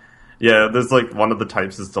 Yeah, there's like one of the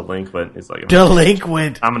types is delinquent. He's like,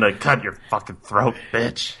 Delinquent. I'm gonna cut your fucking throat,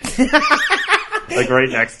 bitch. Like right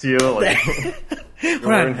next to you, like you're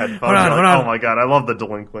wearing headphones. Hold on. Oh my god, I love the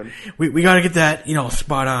delinquent. We gotta get that,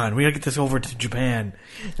 spot on. We gotta get this over to Japan.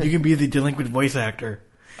 You can be the delinquent voice actor.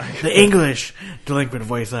 The English delinquent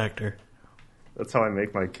voice actor. That's how I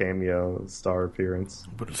make my cameo star appearance.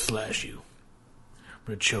 I'm gonna slash you. I'm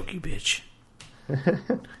gonna choke you, bitch.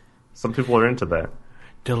 Some people are into that.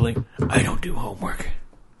 I don't do homework.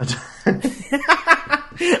 What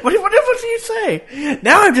do you say?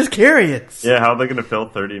 Now I'm just curious. Yeah, how are they going to fill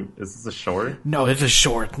 30? Is this a short? No, it's a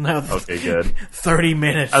short. No, Okay, good. 30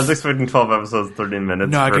 minutes. I was expecting 12 episodes, 30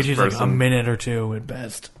 minutes. No, I could first use like a person. minute or two at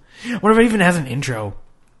best. What if it even has an intro?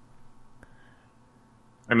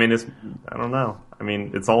 I mean, I don't know. I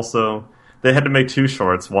mean, it's also... They had to make 2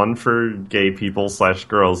 shorts, one for gay people /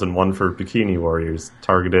 girls, and one for bikini warriors,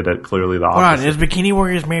 targeted at clearly the Hold opposite. on, is Bikini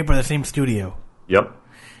Warriors made by the same studio? Yep.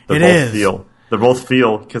 It is. They both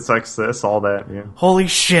feel Kiss X Sis, all that, yeah. Holy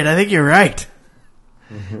shit, I think you're right.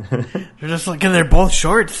 They're just like, and they're both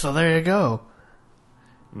shorts, so there you go.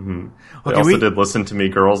 Mm-hmm. They Okay, also did Listen to Me,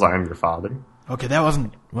 Girls, I Am Your Father. Okay, that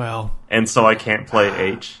wasn't, well... And So I Can't Play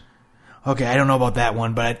H. Okay, I don't know about that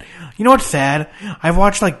one, but you know what's sad? I've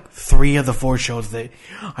watched like 3 of the 4 shows that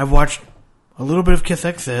I've watched a little bit of Kiss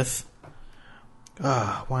X Sis.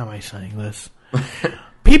 Why am I saying this?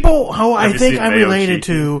 People who I think I'm related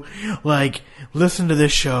to, like, listen to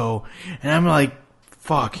this show, and I'm like,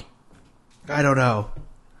 fuck. I don't know.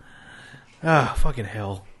 Fucking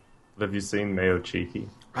hell. Have you seen Mayo Cheeky?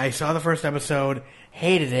 I saw the first episode,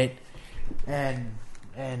 hated it, and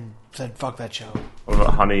said, fuck that show. What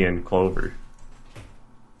about Honey and Clover?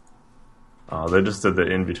 They just did the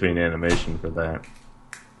in-between animation for that.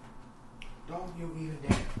 Don't you even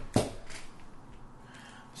dare.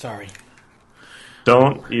 Sorry.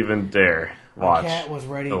 Don't even dare watch. My cat was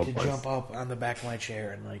ready to Place. jump up on the back of my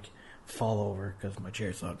chair and, like, fall over because my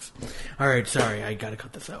chair sucks. Alright, sorry, I gotta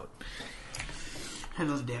cut this out. Had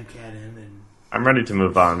those damn cat in and... I'm ready to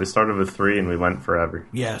move on. We started with 3 and we went forever.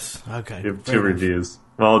 Yes, okay. We have 2 reviews.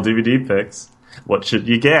 Well, DVD picks. What should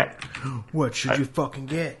you get? What should you fucking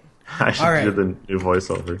get? I should Alright. do the new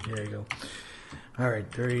voiceover. There you go. Alright,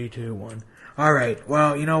 3, 2, 1. Alright,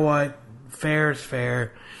 well, you know what? Fair is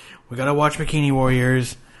fair. We gotta watch Bikini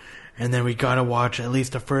Warriors, and then we gotta watch at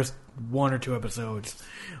least the first 1 or 2 episodes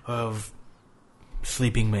of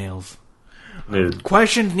Sleeping Males. Dude,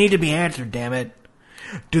 Questions need to be answered, damn it.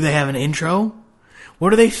 Do they have an intro?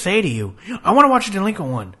 What do they say to you? I want to watch a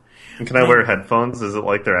delinquent one. can I wear headphones? Is it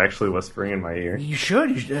like they're actually whispering in my ear? You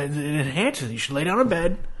should. It enhances. You should lay down in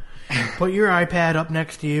bed, put your iPad up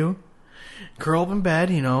next to you, curl up in bed,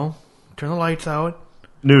 turn the lights out.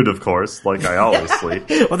 Nude, of course, like I always sleep.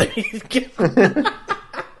 Well, there you go.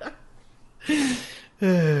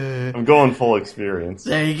 I'm going full experience.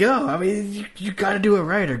 There you go. I mean, you got to do it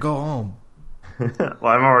right or go home. Well,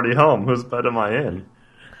 I'm already home. Whose bed am I in?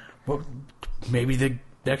 Well, maybe the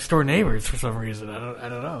next door neighbors for some reason. I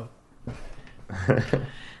don't know.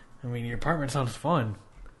 I mean, your apartment sounds fun.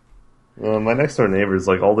 Well, my next door neighbors,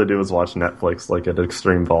 like, all they do is watch Netflix, like, at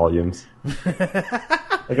extreme volumes.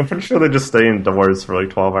 Like, I'm pretty sure they just stay indoors for, like,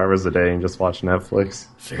 12 hours a day and just watch Netflix.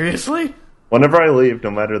 Seriously? Whenever I leave, no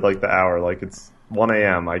matter, like, the hour, like, it's 1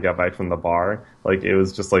 a.m., I got back from the bar, like, it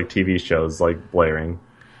was just, like, TV shows, like, blaring.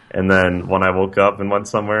 And then when I woke up and went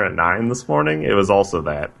somewhere at 9 this morning, it was also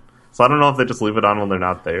that. So I don't know if they just leave it on when they're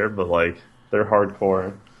not there, but, like, they're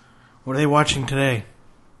hardcore. What are they watching today?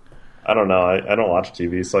 I don't know. I don't watch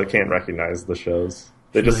TV, so I can't recognize the shows.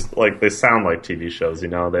 They just, like, they sound like TV shows, They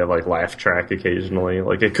have, like, laugh track occasionally.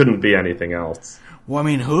 Like, it couldn't be anything else. Well, I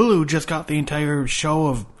mean, Hulu just got the entire show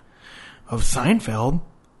of Seinfeld.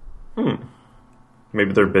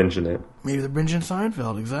 Maybe they're binging it. Maybe they're binging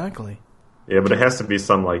Seinfeld, exactly. Yeah, but it has to be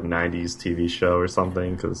some, like, 90s TV show or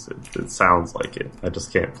something, because it sounds like it. I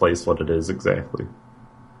just can't place what it is exactly.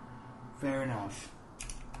 Fair enough.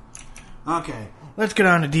 Okay, let's get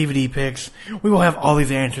on to DVD picks. We will have all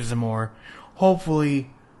these answers and more,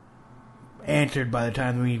 hopefully answered by the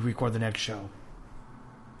time we record the next show.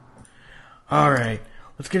 Alright,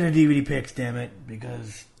 let's get into DVD picks, damn it,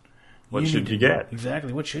 because... What should you get?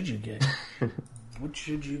 Exactly, what should you get? What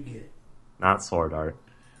should you get? Not Sword Art,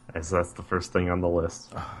 as that's the first thing on the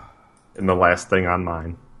list. And the last thing on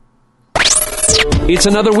mine. It's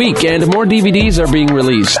another week and more DVDs are being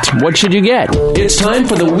released. What should you get? It's time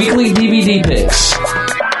for the weekly DVD picks.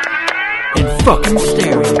 In fucking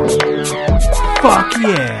stereo. Fuck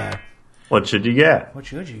yeah. What should you get? What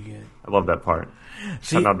should you get? I love that part.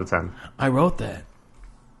 See, 10 out of 10. I wrote that.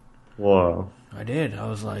 Whoa. I did. I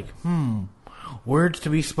was like, words to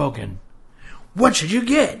be spoken. What should you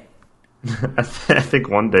get? I think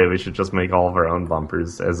one day we should just make all of our own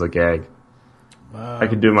bumpers as a gag. I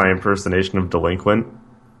could do my impersonation of Delinquent.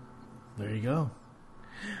 There you go.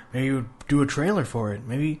 Maybe you would do a trailer for it.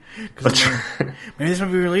 Maybe maybe this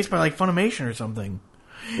might be released by like Funimation or something.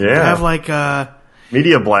 Yeah. Have like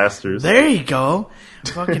Media Blasters. there you go.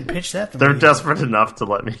 Fucking pitch that to They're me. desperate enough to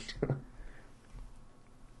let me.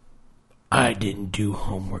 I didn't do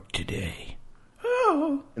homework today.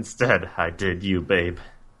 Oh. Instead, I did you, babe.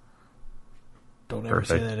 Don't ever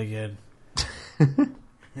say Perfect. that again.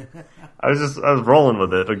 I was rolling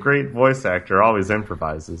with it. A great voice actor always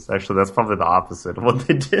improvises. Actually, that's probably the opposite of what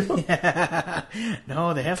they do.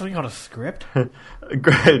 No, they have something called a script.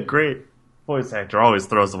 A great voice actor always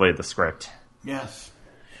throws away the script. Yes.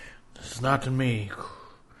 This is not to me.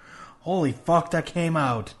 Holy fuck, that came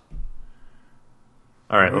out.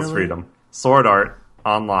 All right, let's Really? read them. Sword Art,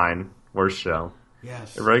 online, worst show.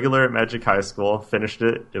 Yes. Irregular at Magic High School, finished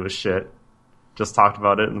it, it was shit. Just talked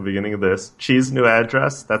about it in the beginning of this. Cheese New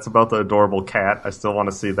Address, that's about the adorable cat. I still want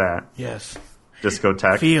to see that. Yes.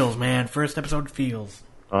 Discotheque. Feels, man. First episode feels.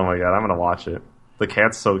 Oh my god, I'm going to watch it. The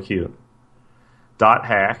cat's so cute. Dot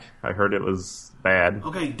Hack, I heard it was bad.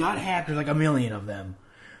 Okay, Dot Hack, there's like a million of them.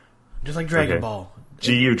 Just like Dragon Okay. Ball.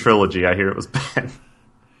 GU Trilogy, I hear it was bad.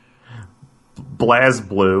 Blaz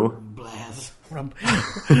Blue. Blaz.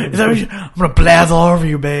 Is that what I'm gonna blaz all over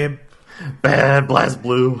you, babe. Bad Blaz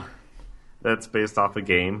Blue. That's based off a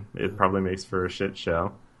game. It probably makes for a shit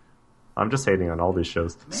show. I'm just hating on all these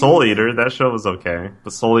shows. Soul Eater, that show was okay.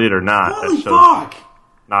 But Soul Eater not. Holy that show's fuck!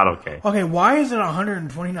 not okay. Okay, why is it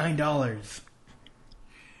 $129?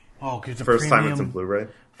 Oh, because the First premium. time it's in Blu-ray,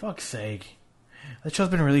 Fuck's sake. That show's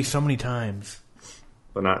been released so many times.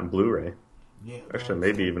 but not in Blu-ray. Yeah. Actually,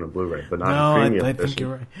 maybe even a Blu-ray, but not No, in premium I edition. think you're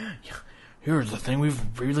right. Yeah. Here's the thing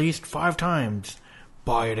we've released 5 times.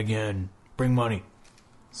 Buy it again. Bring money.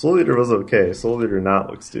 Soul Eater was okay. Soul Eater not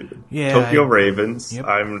looks stupid. Yeah, Tokyo Ravens. Yep.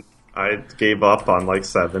 I gave up on like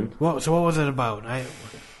 7. So what was it about?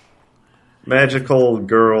 Magical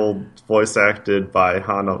girl voice acted by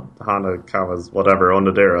Hanakawa's whatever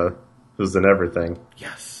Onodera, who's in everything.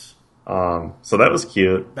 Yes. So that was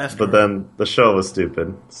cute. Best but girl. then the show was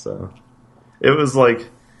stupid. So it was like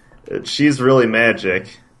she's really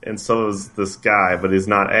magic, and so is this guy, but he's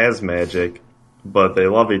not as magic. But they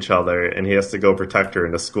love each other, and he has to go protect her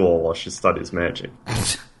in a school while she studies magic.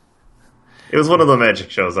 It was one of the magic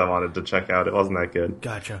shows I wanted to check out. It wasn't that good.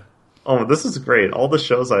 Gotcha. Oh, this is great. All the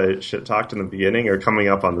shows I shit talked in the beginning are coming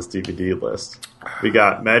up on this DVD list. We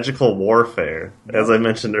got Magical Warfare. As I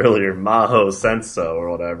mentioned earlier, Maho Senso or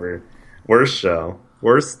whatever. Worst show.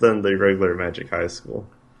 Worse than the regular Magic High School.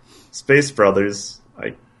 Space Brothers.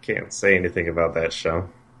 I can't say anything about that show.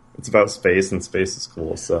 It's about space, and space is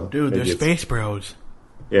cool, so... Dude, they're maybe it's- space bros.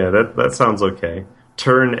 Yeah, that sounds okay.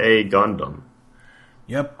 Turn A Gundam.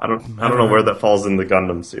 Yep. I don't know where that falls in the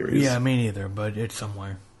Gundam series. Yeah, me neither, but it's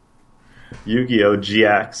somewhere. Yu-Gi-Oh!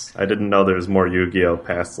 GX. I didn't know there was more Yu-Gi-Oh!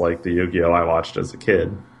 Past like the Yu-Gi-Oh! I watched as a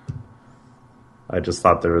kid. I just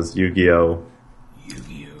thought there was Yu-Gi-Oh!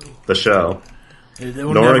 The show. It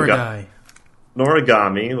will never die.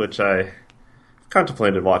 Noragami, which I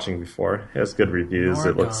contemplated watching before. It has good reviews.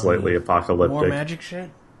 It looks Noragami. slightly apocalyptic. More magic shit?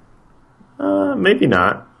 Maybe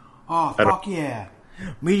not. Oh, I don't- fuck yeah.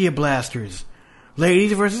 Media Blasters.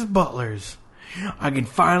 Ladies versus Butlers. I can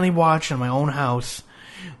finally watch in my own house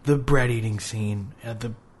the bread eating scene at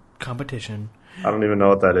the competition. I don't even know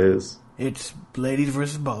what that is. It's Ladies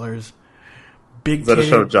versus Butlers. Big Is that a titty-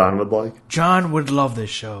 show John would like? John would love this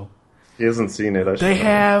show. He hasn't seen it. I should They know.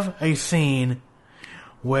 have a scene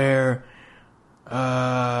where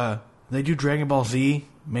they do Dragon Ball Z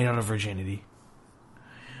made out of virginity.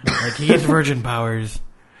 Like, he gets virgin powers,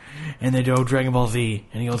 and they do Dragon Ball Z,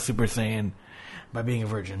 and he goes Super Saiyan by being a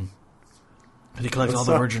virgin. And he collects all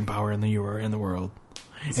the virgin power in the world.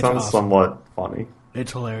 It's Sounds awesome. somewhat funny.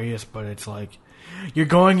 It's hilarious, but it's like, You're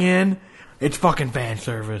going in, it's fucking fan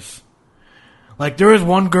service. Like, there is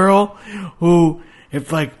one girl who,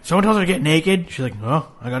 if, like, someone tells her to get naked, she's like,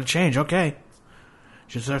 oh, I gotta change, okay.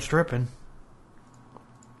 She starts stripping.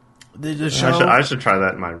 The show... I should try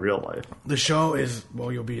that in my real life. The show is,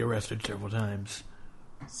 well, you'll be arrested several times.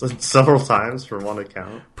 So several times for one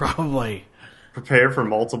account? Probably. Prepare for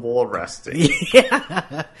multiple arresting.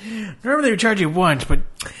 Yeah. Normally they would charge you once, but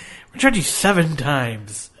we charge you 7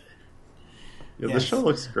 times. Yeah, Yes. The show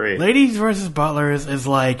looks great. Ladies versus Butlers is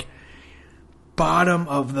like bottom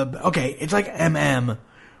of the... Okay, it's like MM.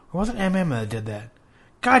 Or was it MM that did that?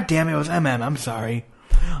 God damn it, it was MM. I'm sorry.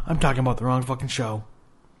 I'm talking about the wrong fucking show.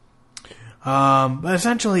 But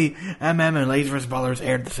essentially, MM and Ladies vs. Butlers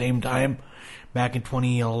aired at the same time back in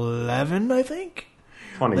 2011, I think?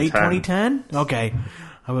 2010. Late 2010? Okay.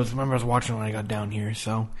 I was watching it when I got down here,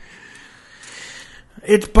 so...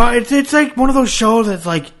 It's like one of those shows that's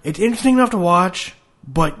like, it's interesting enough to watch,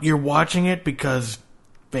 but you're watching it because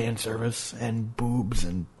fan service and boobs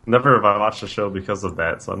and... Never have I watched a show because of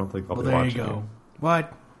that, so I don't think I'll be There watching you go. it.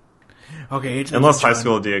 What? Okay, it's... Unless it's High fun.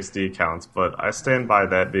 School DxD counts, but I stand by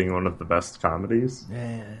that being one of the best comedies,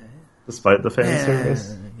 Eh. despite the fan Yeah.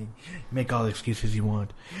 service. Make all the excuses you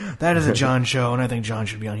want. That is a John show, and I think John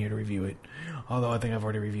should be on here to review it. Although I think I've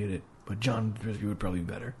already reviewed it, but John's review would probably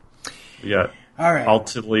be better. We got All right.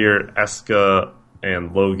 Altilir, Eska,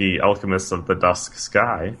 and Logi, Alchemists of the Dusk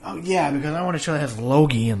Sky. Oh yeah, because I want a show that has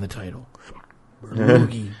Logi in the title. Or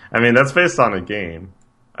Logi. I mean, that's based on a game.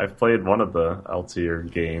 I've played one of the Altier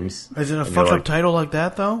games. Is it a And fucked you're up title like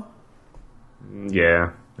that though?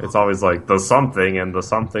 Yeah. It's always like the something and the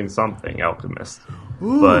something something alchemist.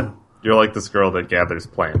 Ooh. But you're like this girl that gathers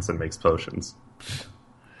plants and makes potions.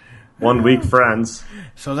 1 week friends.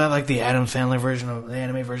 So is that like the Adam Sandler version of the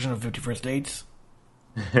anime version of 50 First Dates?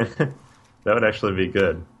 That would actually be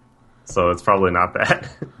good. So it's probably not that.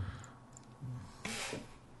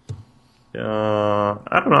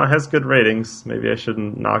 I don't know. It has good ratings. Maybe I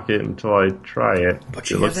shouldn't knock it until I try it. But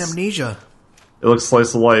she It has looks- amnesia. It looks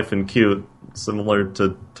slice of life and cute, similar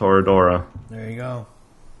to Toradora. There you go.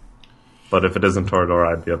 But if it isn't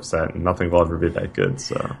Toradora, I'd be upset, and nothing will ever be that good.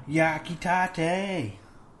 So, Yakitate.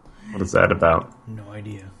 what is that about? No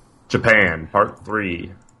idea. Japan, Part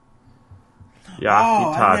 3. Oh,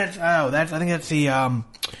 I Yakitate. think that's the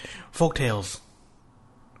folktales.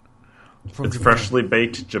 From It's Japan. freshly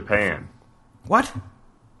baked Japan. What?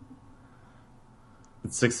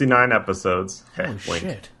 It's 69 episodes. Holy Wink.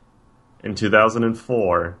 shit! In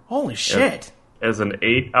 2004. Holy shit! As an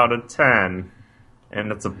 8 out of 10,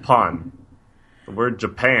 and it's a pun. The word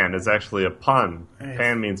Japan is actually a pun. Nice.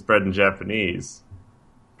 Japan means bread in Japanese.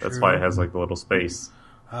 That's why it has like the little space.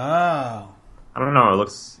 Oh, I don't know. It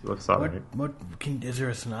looks alright. is there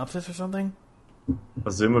a synopsis or something?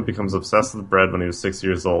 Azuma becomes obsessed with bread when he was 6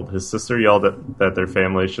 years old. His sister yelled that their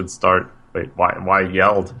family should start. Wait, why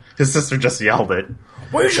yelled? His sister just yelled it.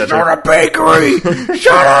 We should start a bakery.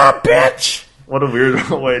 Shut up, bitch. What a weird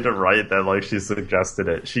way to write that. Like she suggested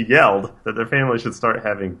it. She yelled that their family should start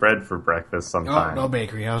having bread for breakfast Oh, sometime. no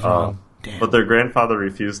bakery. I was wrong. Damn. But their grandfather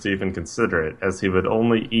refused to even consider it, as he would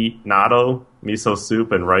only eat natto, miso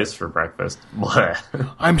soup, and rice for breakfast. Bleh.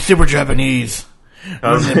 I'm super Japanese.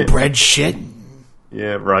 Was it bread shit?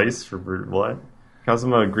 Yeah, rice for what?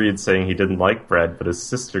 Kazuma agreed, saying he didn't like bread, but his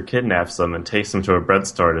sister kidnaps him and takes him to a bread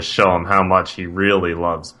store to show him how much he really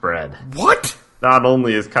loves bread. What? Not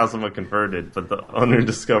only is Kazuma converted, but the owner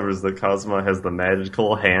discovers that Kazuma has the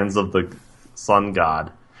magical hands of the sun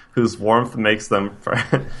god, whose warmth makes them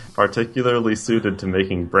particularly suited to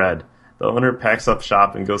making bread. The owner packs up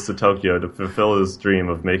shop and goes to Tokyo to fulfill his dream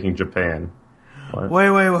of making Japan. What?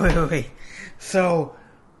 Wait. So,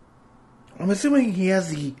 I'm assuming he has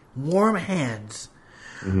the warm hands.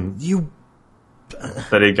 Mm-hmm. You...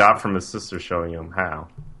 That he got from his sister showing him how.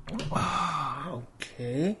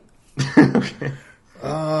 Okay. Okay.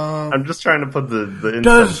 I'm just trying to put the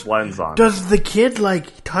intense lens on. Does the kid,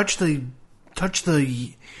 like, touch the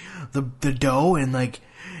dough and, like,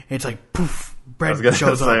 it's like, poof, bread I was gonna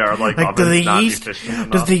shows say, up? are, like, does ovens the not yeast, efficient enough?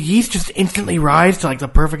 does the yeast just instantly rise to, like, the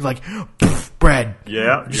perfect, like, poof, bread?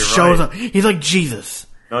 Yeah, Just you're shows right. up. He's like Jesus.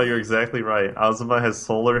 No, you're exactly right. Azuma has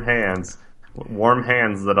solar hands, warm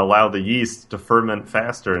hands that allow the yeast to ferment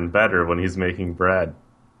faster and better when he's making bread.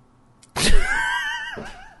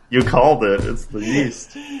 You called it. It's the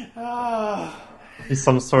yeast. He's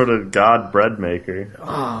some sort of god bread maker.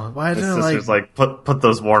 Oh, why His isn't it sister's like, put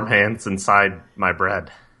those warm hands inside my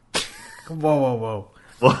bread. Whoa.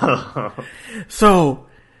 Whoa. So,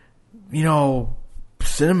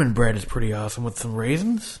 cinnamon bread is pretty awesome with some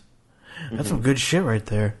raisins. That's some good shit right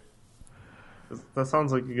there. That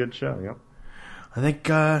sounds like a good show, yep. I think,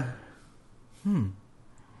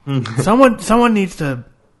 someone needs to,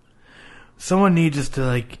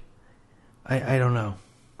 like, I don't know.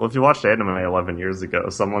 Well, if you watched anime 11 years ago,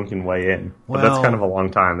 someone can weigh in. But Well, that's kind of a long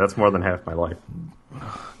time. That's more than half my life. God,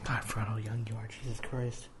 I forgot how young you are. Jesus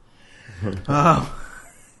Christ.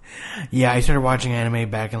 Yeah, I started watching anime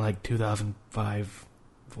back in, like, 2005,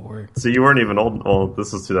 4. So you weren't even old. Well,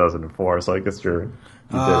 this is 2004, so I guess you did.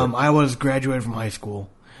 I was graduated from high school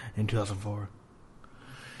in 2004.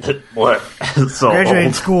 What? So Graduated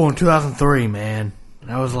old. school in 2003, man.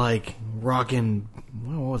 I was, like, rocking...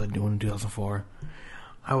 What was I doing in 2004?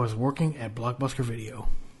 I was working at Blockbuster Video.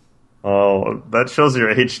 Oh, that shows your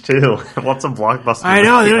age, too. What's a Blockbuster? I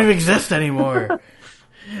know, they don't even exist anymore.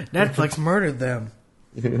 Netflix murdered them.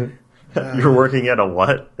 You're working at a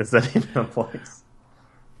what? Is that even a place?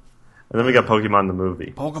 And then we got Pokemon the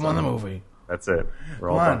movie. Pokemon the movie. That's it. We're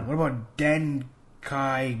Come all on, done. what about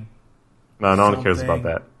Denkai? No one cares about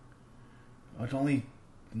something? that. Oh, it's only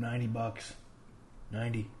 $90.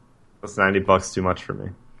 90. That's $90 too much for me.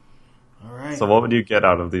 All right. So what would you get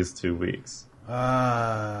out of these 2 weeks? It's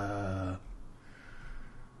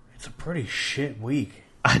a pretty shit week.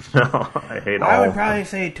 I know. I hate all I would of probably them.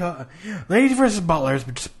 say Ladies versus Butlers,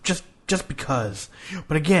 but just because.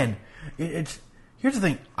 But again, it's here's the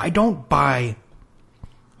thing: I don't buy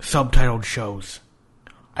subtitled shows.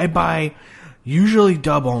 I buy usually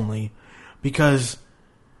dub only because.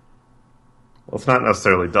 Well, it's not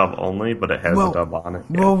necessarily dub only, but it has a dub on it.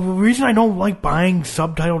 Yeah. Well, the reason I don't like buying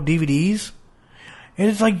subtitled DVDs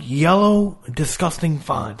is it's like yellow, disgusting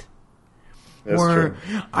font. That's where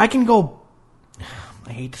true. I can go.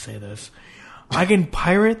 I hate to say this. I can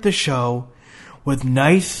pirate the show with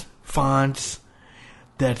nice fonts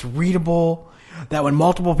that's readable, that when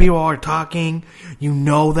multiple people are talking, you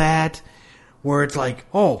know that. Where it's like,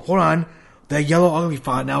 oh, hold on, that yellow ugly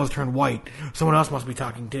font now is turned white. Someone else must be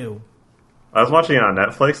talking too. I was watching it on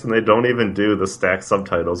Netflix, and they don't even do the stacked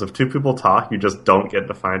subtitles. If two people talk, you just don't get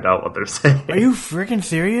to find out what they're saying. Are you freaking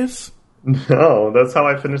serious? No, that's how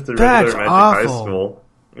I finished the That's regular Magic High awful. School.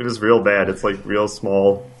 It was real bad. It's like real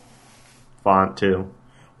small font, too.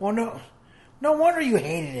 Well, no wonder you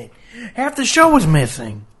hated it. Half the show was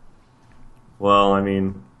missing. Well, I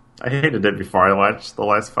mean, I hated it before I watched the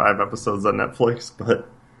last 5 episodes on Netflix, but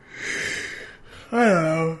I don't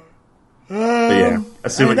know. yeah, I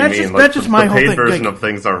see what you that's mean. just- Like, that's just my the whole paid thing, version like- of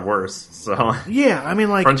things are worse. So Yeah, I mean,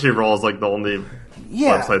 like, Crunchyroll is like the only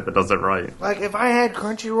yeah, website that does it right. like if I had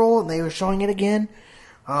Crunchyroll and they were showing it again,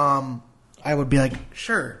 I would be like,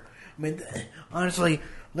 sure. I mean, honestly,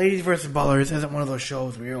 Ladies vs. Ballers isn't one of those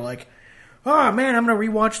shows where you're like, oh man, I'm gonna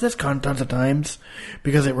rewatch this tons of times,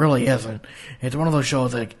 because it really isn't. It's one of those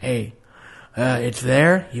shows like, hey, it's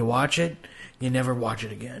there, you watch it, you never watch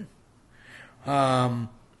it again.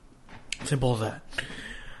 Simple as that.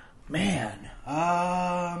 Man,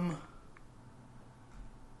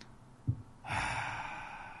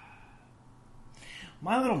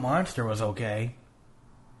 My Little Monster was okay.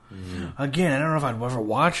 Again, I don't know if I'd ever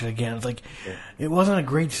watch it again. It's like, it wasn't a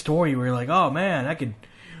great story where you're like, oh man, I could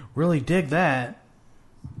really dig that.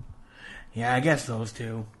 Yeah, I guess those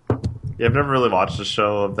two. Yeah, I've never really watched a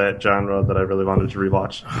show of that genre that I really wanted to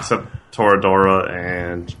rewatch, except Toradora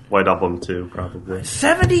and White Album 2, probably.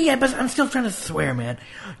 70 episodes. I'm still trying to swear, man.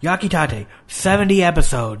 Yakitate. 70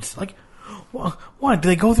 episodes. Like, what? Do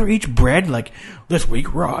they go through each bread? Like, this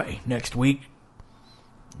week, rye. Next week,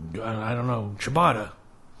 I don't know, ciabatta.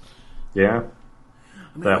 Yeah.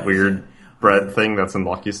 That weird bread thing that's in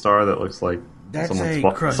Lucky Star that looks like That's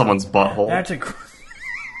someone's butthole. That's a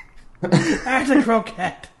that's a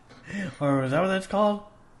croquette. Or is that what that's called?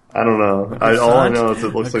 I don't know. A All I croissant? know is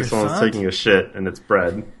it looks A like someone's croissant? taking a shit and it's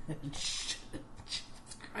bread. Jesus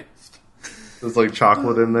Christ. There's like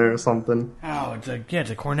chocolate in there or something. Oh, it's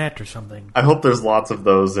a cornet or something. I hope there's lots of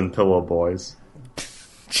those in Pillow Boys.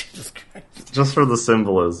 Jesus Christ. Just for the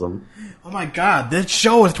symbolism. Oh my god, this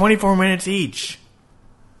show is 24 minutes each.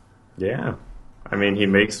 Yeah. I mean, he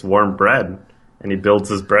makes warm bread and he builds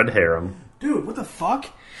his bread harem. Dude, what the fuck?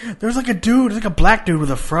 There's like a black dude with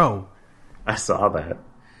a fro. I saw that.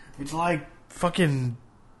 It's like fucking...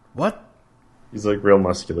 What? He's like real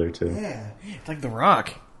muscular too. Yeah, it's like The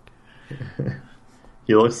Rock.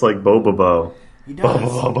 He looks like Bobobo. He does.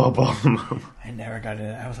 Bobobo. I never got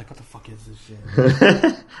it. I was like, what the fuck is this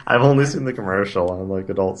shit? I've only seen the commercial on like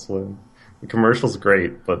Adult Swim. The commercial's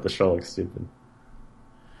great, but the show looks stupid.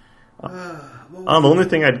 The only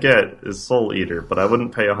thing I'd get is Soul Eater, but I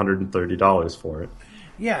wouldn't pay $130 for it.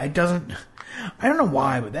 Yeah, it doesn't... I don't know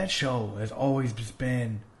why, but that show has always just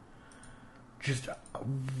been just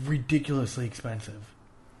ridiculously expensive.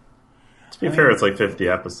 To be fair, it's like 50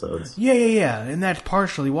 episodes. Yeah. And that's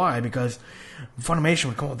partially why, because Funimation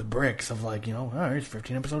would come up with the bricks of like, it's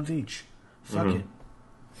 15 episodes each. Fuck it.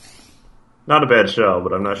 Not a bad show,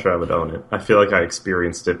 but I'm not sure I would own it. I feel like I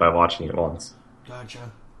experienced it by watching it once.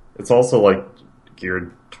 Gotcha. It's also like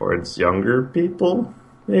geared towards younger people,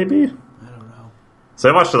 maybe? I don't know. So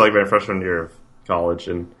I watched it like my freshman year of college,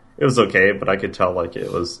 and it was okay, but I could tell like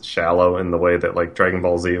it was shallow in the way that like Dragon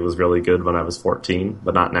Ball Z was really good when I was 14,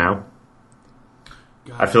 but not now.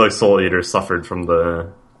 Gotcha. I feel like Soul Eater suffered from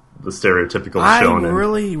the stereotypical shonen. I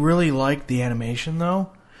really, really like the animation though.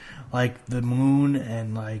 Like the moon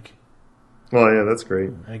and like... Well, yeah, that's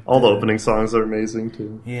great. Like all the opening songs are amazing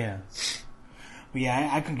too. Yeah. But yeah,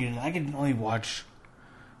 I couldn't get it. I could only watch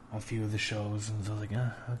a few of the shows, and so I was like,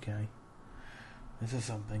 okay. This is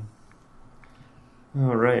something.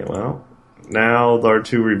 Alright, well, now our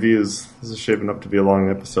 2 reviews. This is shaping up to be a long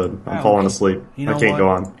episode. I'm falling asleep. I can't go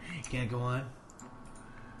on. You can't go on?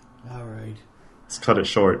 Alright. Let's cut it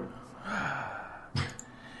short.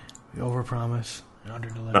 We overpromise and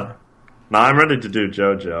underdeliver. No, I'm ready to do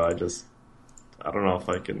Jojo. I don't know if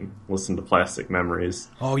I can listen to Plastic Memories.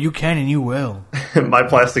 Oh, you can and you will. My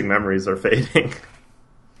plastic memories are fading.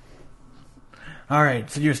 Alright,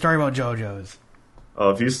 so you're starting about JoJo's. Oh,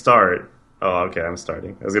 if you start... Oh, okay, I'm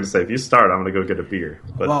starting. I was going to say, if you start, I'm going to go get a beer.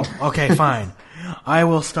 But... Well, okay, fine. I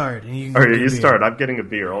will start. And you can you start. I'm getting a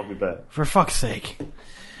beer. I'll be back. For fuck's sake.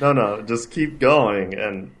 No, just keep going,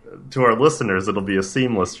 and to our listeners, it'll be a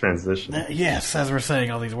seamless transition. Yes, as we're saying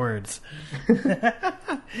all these words.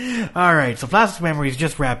 Alright, so Plastic Memories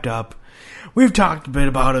just wrapped up. We've talked a bit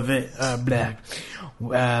about it.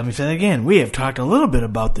 Let me say that again. We have talked a little bit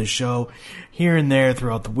about this show here and there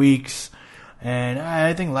throughout the weeks, and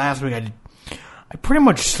I think last week I pretty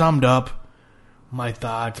much summed up my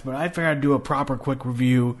thoughts, but I figured I'd do a proper quick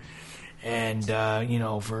review, and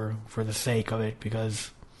for the sake of it, because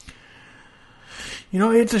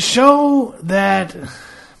it's a show that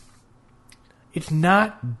it's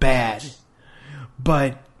not bad,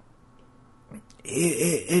 but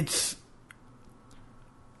it's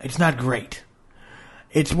not great.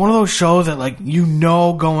 It's one of those shows that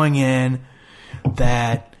going in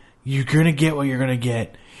that you're gonna get what you're gonna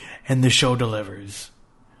get, and the show delivers.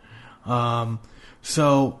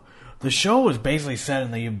 So the show is basically set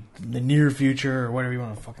in the near future, or whatever you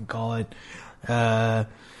want to fucking call it.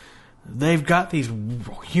 They've got these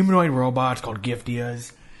humanoid robots called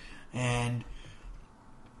Giftias, and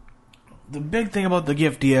the big thing about the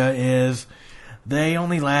Giftia is they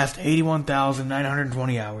only last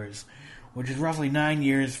 81,920 hours, which is roughly 9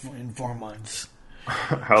 years and 4 months.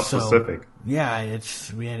 How specific. Yeah, it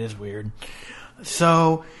is weird.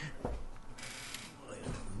 So,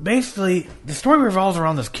 basically, the story revolves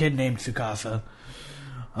around this kid named Tsukasa.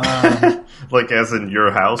 Like as in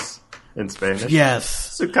your house in Spanish?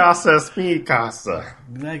 Yes. Tsukasa es mi casa.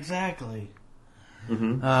 Exactly.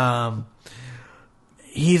 Mm-hmm.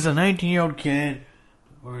 He's a 19-year-old kid,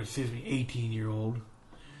 or 18-year-old.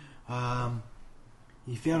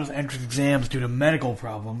 He failed his entrance exams due to medical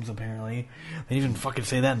problems, apparently. They didn't even fucking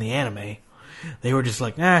say that in the anime. They were just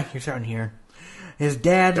like, you're starting here. His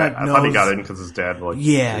dad, I thought he got in because his dad,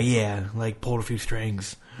 pulled a few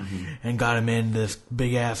strings and got him in this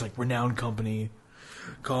big-ass, renowned company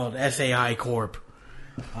called SAI Corp.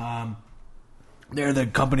 They're the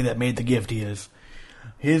company that made the Giftias.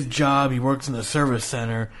 His job, he works in the service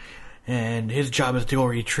center, and his job is to go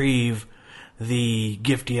retrieve the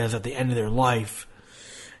Giftias at the end of their life.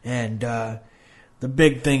 And the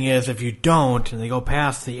big thing is, if you don't, and they go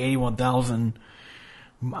past the 81,000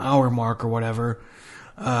 hour mark or whatever,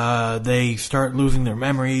 they start losing their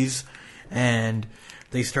memories, and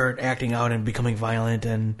they start acting out and becoming violent,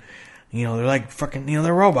 and they're like fucking,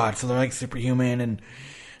 they're robots, so they're like superhuman and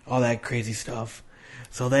all that crazy stuff.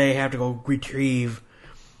 So they have to go retrieve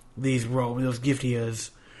those Giftias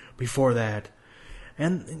before that.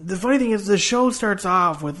 And the funny thing is, the show starts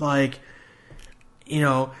off with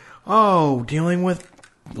dealing with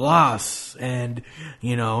loss, and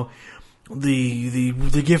the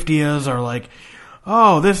Giftias are like,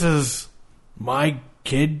 oh, this is my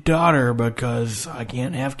daughter because I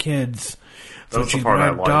can't have kids. So she's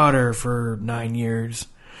my daughter for 9 years.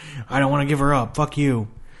 I don't want to give her up. Fuck you.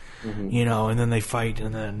 Mm-hmm. And then they fight,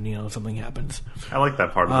 and then, something happens. I like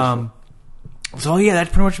that part of the show. So, yeah, that's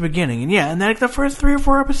pretty much the beginning. And, and then the first 3 or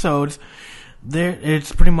 4 episodes,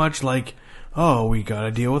 it's pretty much like, oh, we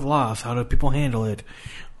gotta deal with loss. How do people handle it?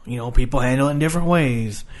 People handle it in different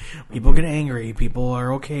ways. People get angry. People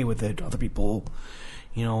are okay with it. Other people,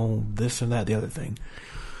 this and that, the other thing.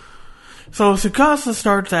 So Tsukasa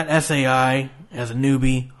starts at SAI as a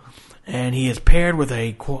newbie, and he is paired with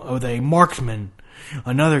a marksman,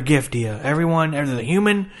 another Giftia. There's a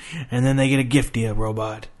human, and then they get a Giftia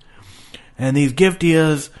robot. And these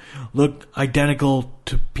Giftias look identical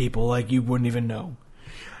to people, like you wouldn't even know.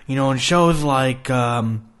 You know, in shows like,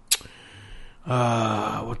 what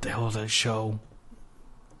the hell is that show?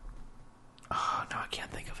 Oh, no, I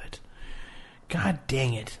can't think of it. God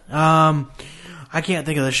dang it. I can't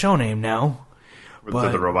think of the show name now. But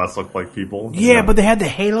did the robots look like people? Yeah, but they had the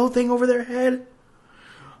halo thing over their head.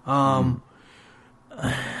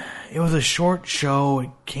 It was a short show. It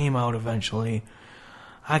came out eventually.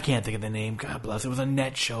 I can't think of the name. God bless. It was a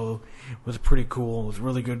net show. It was pretty cool. It was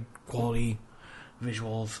really good quality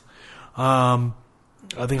visuals. I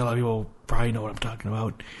think a lot of people probably know what I'm talking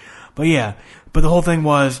about. But yeah, but the whole thing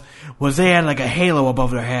was they had like a halo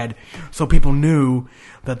above their head, so people knew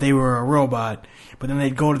that they were a robot. But then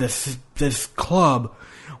they'd go to this club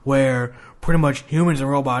where pretty much humans and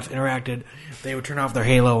robots interacted. They would turn off their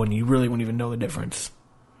halo, and you really wouldn't even know the difference.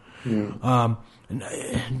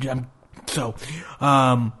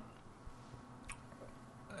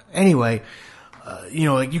 Anyway, you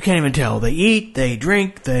know, like you can't even tell. They eat, they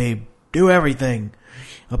drink, they do everything,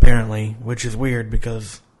 apparently, which is weird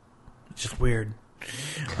because it's just weird.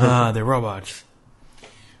 They're robots.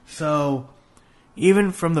 So,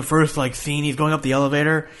 even from the first like scene, he's going up the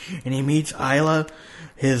elevator and he meets Isla,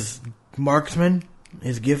 his marksman,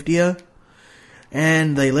 his Giftia,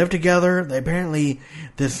 and they live together. They apparently,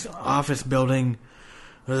 this office building,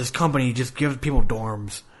 or this company just gives people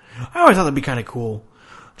dorms. I always thought that'd be kind of cool.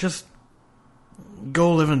 Just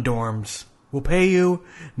go live in dorms. We'll pay you,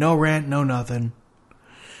 no rent, no nothing.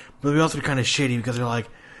 But it'd also be kind of shitty because they're like,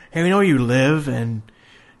 hey, we know where you live, and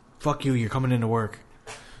fuck you, you're coming into work.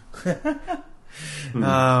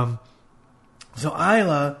 So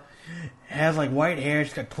Isla has like white hair,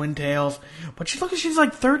 she's got twin tails, but she's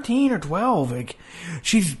like 13 or 12. Like,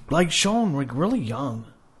 she's like shown like really young.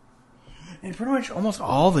 And pretty much almost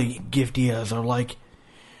all the Giftias are like,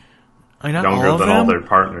 not younger all of than them. all their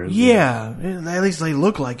partners. Yeah, at least they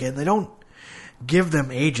look like it. They don't give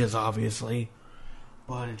them ages, obviously,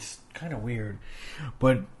 but it's kind of weird.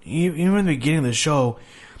 But even in the beginning of the show,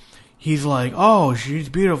 he's like, "Oh, she's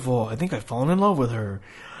beautiful. I think I've fallen in love with her,"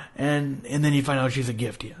 and then you find out she's a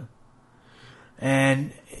Giftia,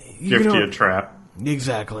 and Giftia trap.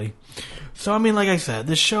 Exactly. So I mean, like I said,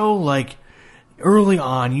 the show, like early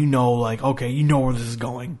on, you know, like okay, you know where this is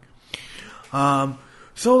going.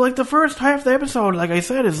 So like the first half of the episode, like I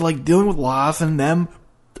said, is like dealing with loss and them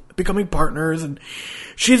becoming partners, and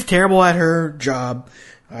she's terrible at her job.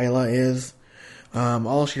 Isla is.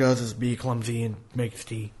 All she does is be clumsy and makes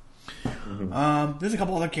tea. There's a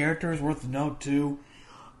couple other characters worth a note too.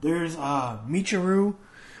 There's Michiru,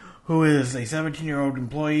 who is a 17-year-old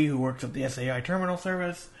employee who works at the SAI terminal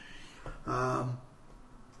service.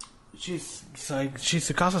 She's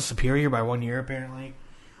Tsukasa's superior by 1 year apparently,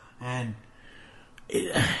 and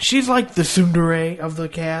she's like the tsundere of the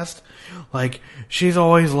cast. Like, she's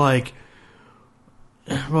always like,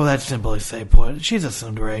 well, that's simply say put. She's a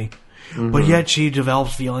tsundere. But yet she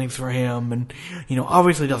develops feelings for him, and, you know,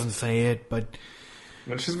 obviously doesn't say it, but...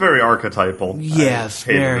 She's very archiptypal. Yes,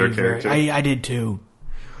 very. I did too.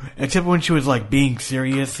 Except when she was, like, being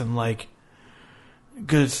serious and, like...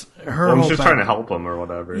 Because her whole... she's trying to help him or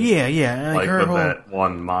whatever. Yeah. Like her that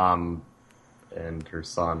one mom and her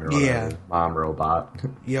son or whatever. Yeah. Mom robot.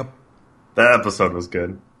 Yep. That episode was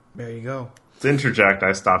good. There you go. To interject,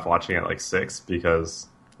 I stopped watching at like 6 because,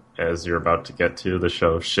 as you're about to get to, the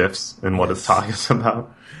show shifts in what it's talking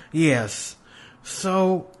about. Yes.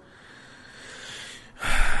 So,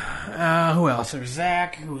 who else? There's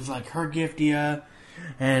Zac, who's like her Giftia,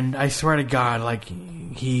 and I swear to God, like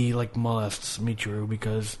he like molests Michiru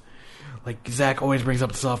because like Zac always brings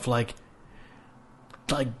up stuff like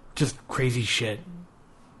just crazy shit,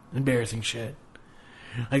 embarrassing shit.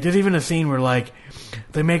 Like there's even a scene where like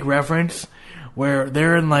they make reference where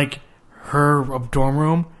they're in like her dorm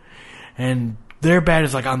room, and their bed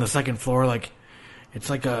is like on the second floor, like it's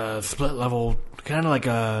like a split level, kind of like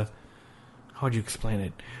a, how would you explain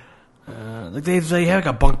it? Like they have like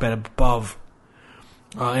a bunk bed above,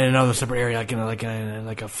 in another separate area, like in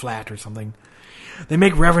a flat or something. They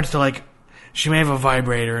make reference to like she may have a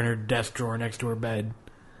vibrator in her desk drawer next to her bed.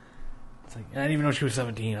 It's like I didn't even know she was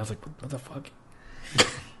 17. I was like, what the fuck?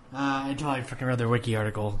 Until I fucking read their wiki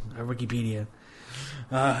article, or Wikipedia.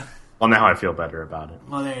 Well, now I feel better about it.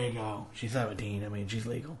 Well, there you go. She's 17. I mean, she's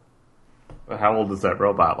legal. But how old is that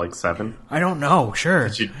robot? Like 7? I don't know. Sure.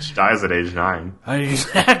 She dies at age 9.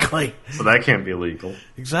 Exactly. So that can't be legal.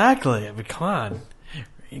 Exactly. I mean, come on.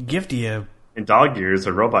 Giftia. In dog years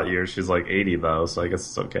or robot years, she's like 80 though, so I guess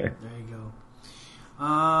it's okay. There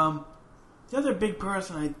The other big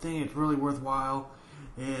person I think it's really worthwhile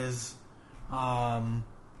is Kazuki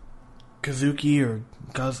or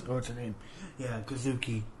what's her name? Yeah,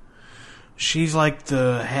 Kazuki. She's like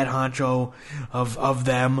the head honcho of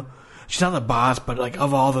them. She's not the boss, but like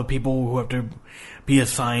of all the people who have to be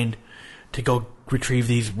assigned to go retrieve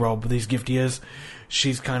these Giftias,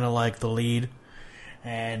 she's kind of like the lead.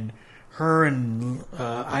 And her and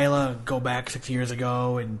Isla go back 6 years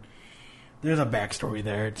ago, and there's a backstory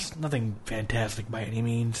there. It's nothing fantastic by any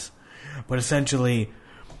means, but essentially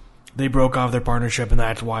they broke off their partnership, and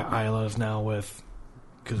that's why Isla is now with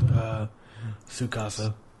Tsukasa.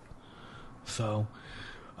 So,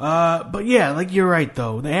 but yeah, like you're right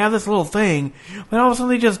though. They have this little thing, but all of a sudden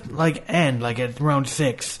they just like end like at round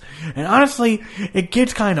 6, and honestly, it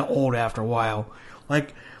gets kind of old after a while.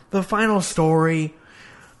 Like the final story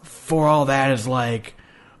for all that is like,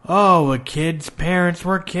 oh, a kid's parents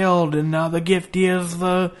were killed, and now the Giftia is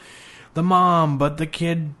the mom, but the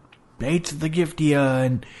kid hates the Giftia,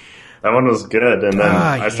 and that one was good. And then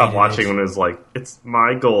I stopped watching when it was like, it's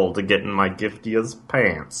my goal to get in my Giftia's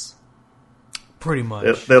pants. Pretty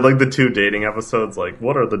much. They're like the 2 dating episodes, like,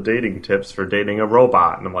 what are the dating tips for dating a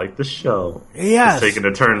robot? And I'm like, this show is taking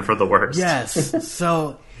a turn for the worst. Yes.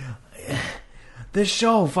 So, this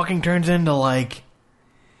show fucking turns into, like,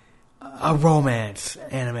 a romance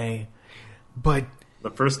anime. But the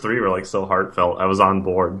first 3 were, like, so heartfelt. I was on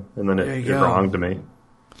board. And then it wronged me.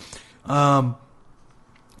 Yeah,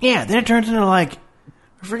 then it turns into, like,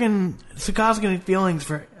 freaking Tsukasa getting feelings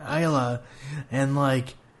for Isla. And,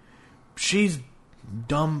 like, she's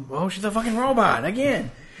dumb. Oh, she's a fucking robot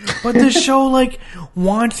again. But this show like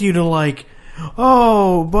wants you to like,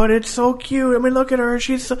 oh, but it's so cute. I mean, look at her.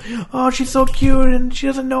 She's so cute, and she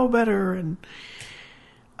doesn't know better. And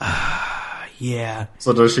yeah.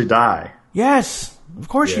 So does she die? Yes, of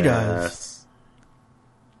course she does.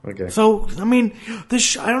 Okay. So I mean,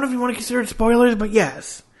 this. I don't know if you want to consider it spoilers, but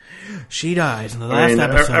yes, she dies in the last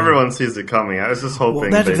episode. Everyone sees it coming. I was just hoping.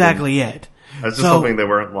 Well, that's exactly it. I was just hoping they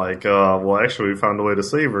weren't like, well, actually, we found a way to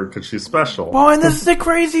save her because she's special. Well, and this is the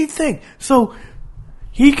crazy thing. So,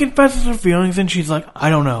 he confesses her feelings, and she's like, I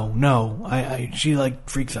don't know. No. She, like,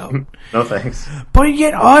 freaks out. No thanks. But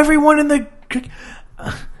yet, everyone in the...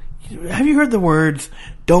 have you heard the words,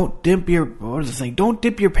 don't dip your... What is it saying? Don't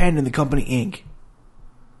dip your pen in the company ink.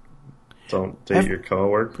 Don't date your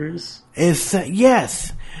coworkers?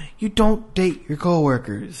 Yes. You don't date your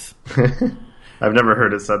coworkers. I've never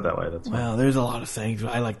heard it said that way. That's well, there's a lot of sayings.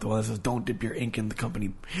 I like the one that says, "Don't dip your ink in the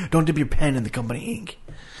company. Don't dip your pen in the company ink."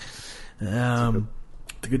 It's a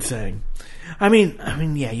good saying. I mean,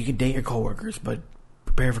 yeah, you can date your coworkers, but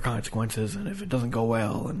prepare for consequences. And if it doesn't go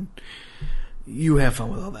well, and you have fun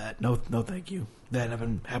with all that, no, thank you. That I've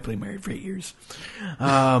been happily married for 8 years.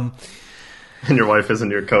 And your wife isn't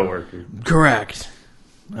your coworker. Correct.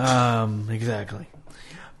 Exactly.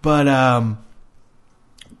 But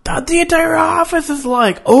the entire office is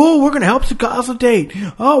like, oh, we're going to help Tsukasa date.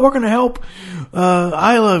 Oh, we're going to help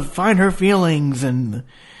Isla find her feelings.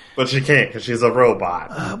 But she can't because she's a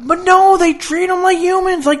robot. But no, they treat them like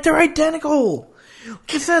humans, like they're identical.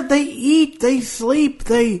 Like I said, they eat, they sleep,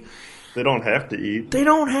 they don't have to eat. They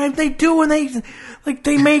do, and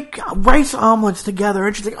they make rice omelets together.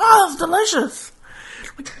 And she's like, oh, it's delicious.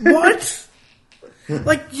 Like, what?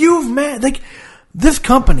 Like, you've met, like, this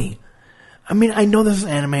company. I mean, I know this is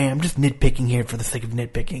anime. I'm just nitpicking here for the sake of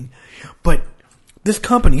nitpicking. But this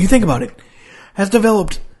company, you think about it, has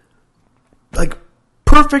developed, like,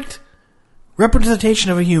 perfect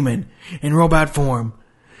representation of a human in robot form.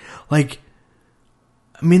 Like,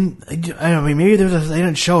 I mean, maybe they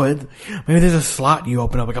didn't show it. Maybe there's a slot you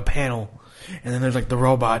open up, like a panel, and then there's, like, the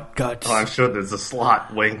robot guts. Oh, I'm sure there's a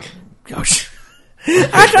slot, wink. Oh, that's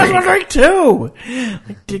what I was wondering, too.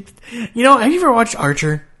 Have you ever watched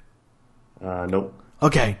Archer? Nope.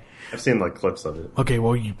 Okay. I've seen like clips of it. Okay,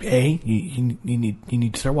 well, you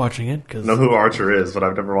need to start watching it. Cause I know who Archer is, but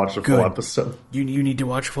I've never watched a full episode. You need to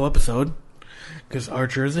watch a full episode because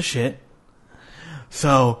Archer is a shit.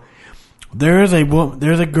 So there's a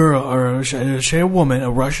girl or a woman,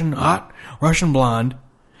 a hot Russian blonde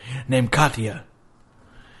named Katya,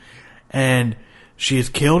 and she is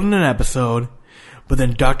killed in an episode. But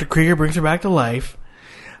then Dr. Krieger brings her back to life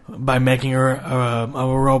by making her a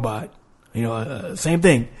robot. Same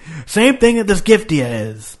thing. Same thing that this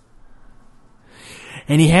Giftia is.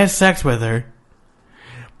 And he has sex with her,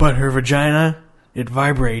 but her vagina, it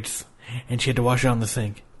vibrates, and she had to wash it on the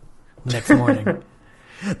sink the next morning.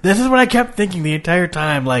 This is what I kept thinking the entire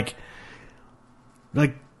time, like,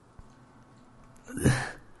 I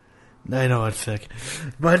know it's sick.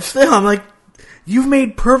 But still, I'm like, You've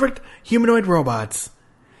made perfect humanoid robots,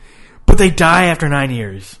 but they die after 9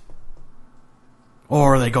 years.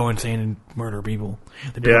 Or they go insane and murder people.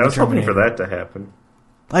 Yeah, I was hoping for that to happen.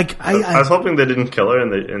 Like I was hoping they didn't kill her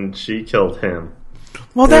and she killed him.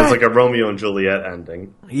 Well, it was like a Romeo and Juliet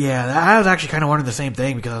ending. Yeah, I was actually kind of wondering the same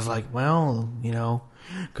thing because I was like, well,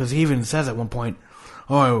 because he even says at one point,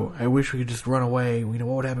 "Oh, I wish we could just run away. You know,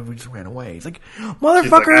 what would happen if we just ran away?" It's like, motherfucker,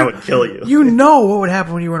 She's like, I would kill you. You know what would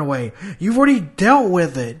happen when you run away. You've already dealt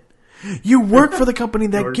with it. You work for the company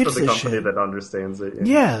that gets this shit. For the company that understands it. Yeah.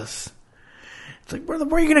 Yes. It's like, where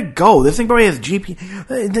are you gonna go? This thing probably has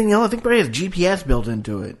GPS built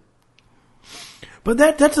into it. But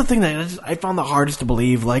that's the thing that I found the hardest to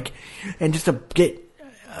believe, like, and just to get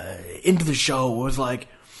into the show was like,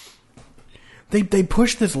 they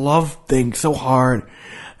push this love thing so hard,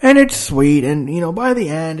 and it's sweet, and by the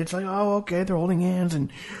end it's like, oh, okay, they're holding hands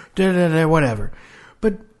and whatever.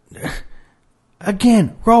 But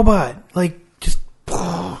again, robot, like, just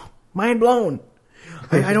mind blown.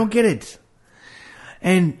 I don't get it.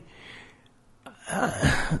 And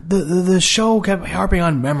the show kept harping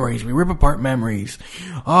on memories. We rip apart memories.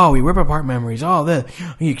 Oh, we rip apart memories. Oh,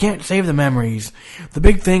 you can't save the memories. The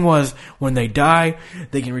big thing was when they die,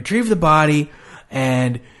 they can retrieve the body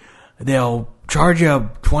and they'll charge you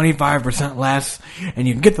 25% less and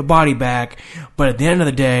you can get the body back. But at the end of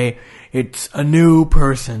the day, it's a new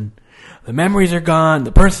person. The memories are gone.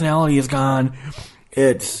 The personality is gone.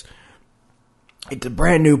 It's a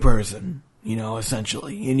brand new person.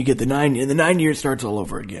 Essentially. And you get the 9 years starts all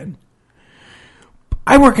over again.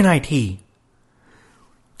 I work in IT. You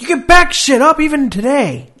can back shit up even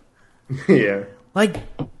today. Yeah. Like,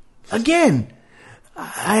 again,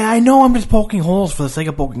 I know I'm just poking holes for the sake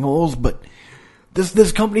of poking holes, but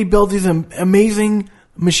this company builds these amazing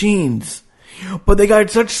machines. But they got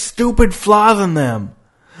such stupid flaws in them.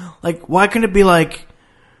 Like, why couldn't it be like,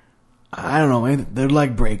 I don't know, maybe their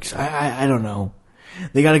leg breaks. I don't know.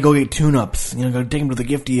 They gotta go get tune-ups. Go take them to the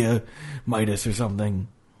Giftia Midas or something.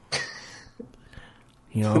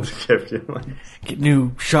 Get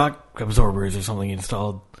new shock absorbers or something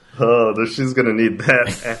installed. Oh, she's gonna need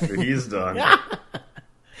that after he's done.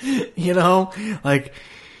 Like...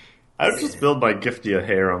 I would just build my Giftia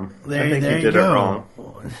harem. I think he did it wrong.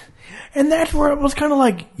 And that's where it was kind of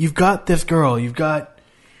like, you've got this girl, you've got...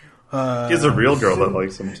 He's a real girl that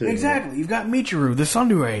likes him too. Exactly. You've got Michiru, the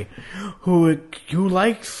tsundere, who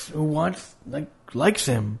likes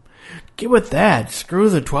him. Get with that. Screw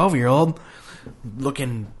the 12-year-old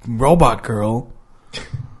looking robot girl.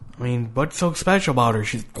 I mean, what's so special about her?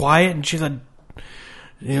 She's quiet and she's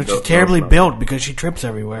she's terribly built because she trips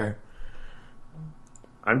everywhere.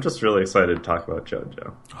 I'm just really excited to talk about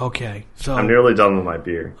Jojo. Okay, so I'm nearly done with my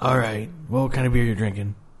beer. All right, what kind of beer are you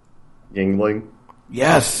drinking? Yingling.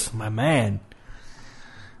 Yes, my man.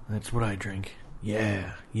 That's what I drink.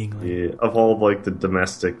 Yeah, Yingling. Yeah, of all the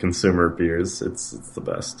domestic consumer beers, it's the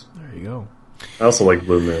best. There you go. I also like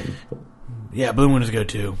Blue Moon. Yeah, Blue Moon is good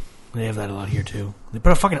too. They have that a lot here too. They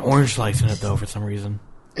put a fucking orange slice in it though for some reason.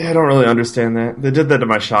 Yeah, I don't really understand that. They did that to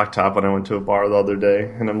my shock top when I went to a bar the other day,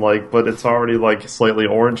 and I'm like, but it's already slightly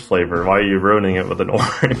orange flavor. Why are you ruining it with an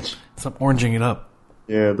orange? Stop oranging it up.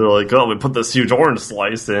 Yeah, they're like, oh, we put this huge orange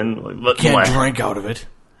slice in. Can't drink out of it.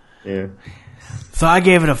 Yeah. So I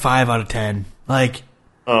gave it a 5 out of 10.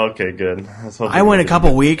 Oh, okay, good. I went a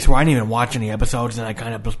couple weeks where I didn't even watch any episodes, and I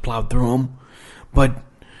kind of just plowed through them. But,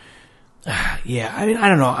 yeah, I mean, I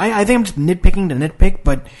don't know. I think I'm just nitpicking to nitpick,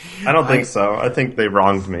 but... I don't think so. I think they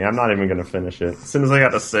wronged me. I'm not even going to finish it. As soon as I got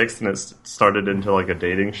to 6 and it started into, a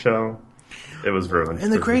dating show, it was ruined.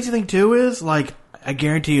 And the crazy thing, too, is, I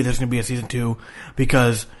guarantee you there's going to be a season 2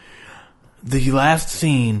 because the last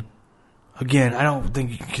scene, again, I don't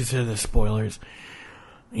think you can consider this spoilers.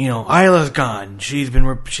 Isla's gone. She's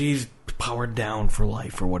powered down for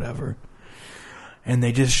life or whatever. And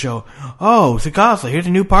they just show, oh, Tsukasa, here's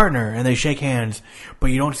a new partner. And they shake hands,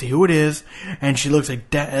 but you don't see who it is. And she looks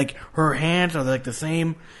like her hands are the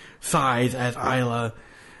same size as Isla.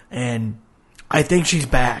 And I think she's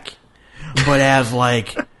back. But as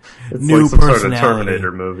it's new some personality. Sort of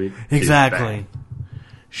Terminator movie. Exactly.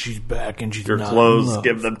 She's back and she's your not clothes, in love.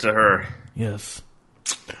 give them to her. Yes.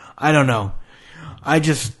 I don't know.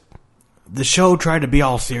 The show tried to be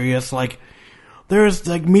all serious. There's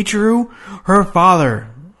Michiru, her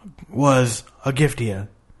father was a Giftia.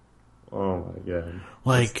 Oh my god.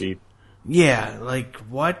 That's deep. Yeah,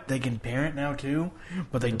 what? They can parent now too,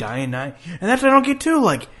 but they die in night. And that's what I don't get too.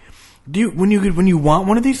 When you want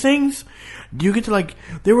one of these things, do you get to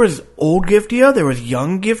there was old Giftia, there was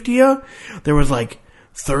young Giftia, there was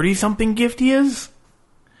 30-something Giftias.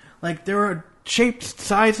 Like, there are shapes,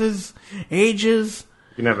 sizes, ages.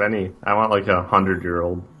 You can have any. I want like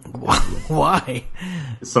 100-year-old. Why?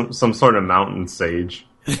 Some sort of mountain sage.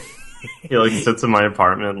 He like sits in my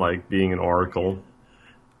apartment like being an oracle.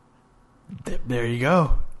 There you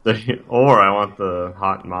go. Or I want the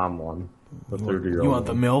hot mom one. The 30-year-old. You want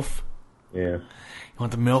the MILF? Yeah. You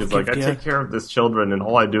want the MILF? She's like, I take care of this children and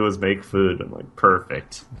all I do is make food. I'm like,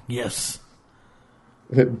 perfect. Yes.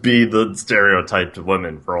 Be the stereotyped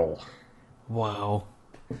women role. Wow.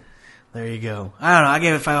 There you go. I don't know. I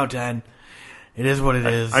gave it 5 out of 10. It is what it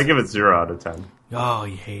is. I give it 0 out of 10. Oh,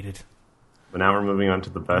 you hate it. But now we're moving on to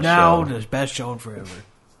the best Now, show the best show in forever.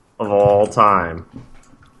 of all time.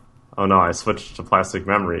 Oh no, I switched to Plastic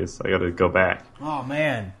Memories. I gotta go back. Oh,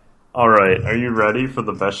 man. Alright, are you ready for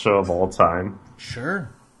the best show of all time? Sure.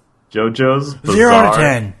 Jojo's Bizarre. 0 out of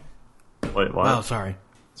 10. Wait, what? Oh, sorry.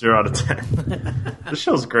 0 out of 10. This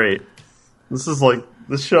show's great.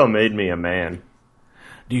 This show made me a man.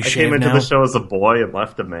 Do you I shave came into now? the show as a boy and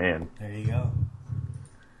left a man. There you go.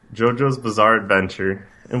 Jojo's Bizarre Adventure.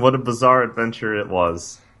 And what a bizarre adventure it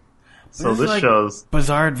was. So this like show's...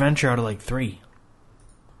 Bizarre Adventure out of like 3.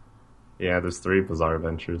 Yeah, there's 3 Bizarre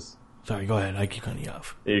Adventures. Sorry, go ahead. I keep cutting you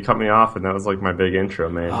off. You cut me off and that was like my big intro,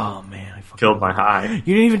 man. Oh, man. I fucking... Killed my high. You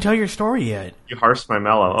didn't even tell your story yet. You harshed my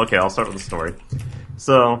mellow. Okay, I'll start with the story.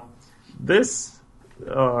 So, this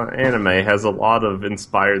anime has a lot of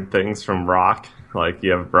inspired things from rock. Like,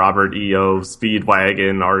 you have Robert E.O.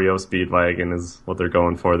 Speedwagon, REO Speedwagon is what they're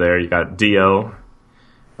going for there. You got Dio.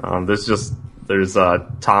 There's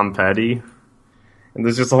Tom Petty. And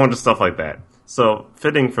there's just a bunch of stuff like that. So,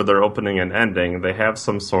 fitting for their opening and ending, they have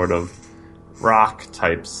some sort of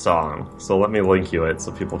rock-type song. So let me link you it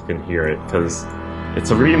so people can hear it, because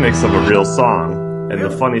it's a remix of a real song. And the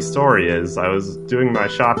funny story is, I was doing my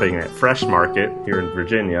shopping at Fresh Market here in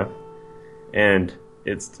Virginia, and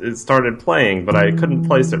it started playing, but I couldn't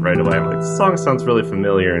place it right away. I'm like, the song sounds really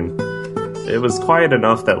familiar, and it was quiet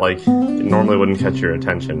enough that, like, it normally wouldn't catch your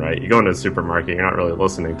attention, right? You go into a supermarket, you're not really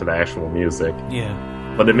listening to the actual music. Yeah.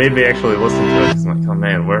 But it made me actually listen to it, because I'm like, oh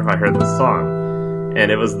man, where have I heard this song?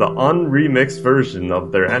 And it was the unremixed version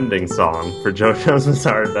of their ending song for JoJo's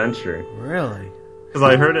Bizarre Adventure. Really? Because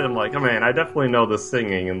I heard it, and I'm like, oh man, I definitely know this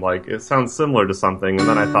singing, and like, it sounds similar to something, and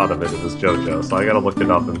then I thought of it, it was JoJo, so I gotta look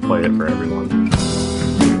it up and play it for everyone.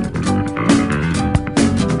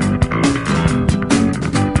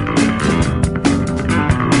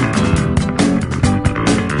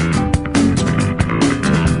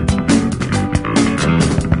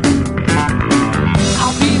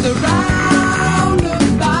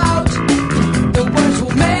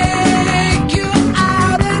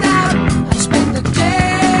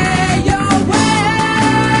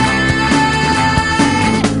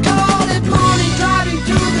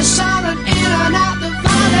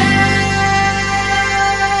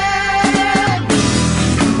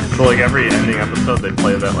 So like every ending episode, they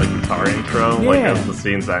play that like guitar intro, like as the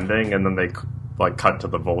scene's ending, and then they like cut to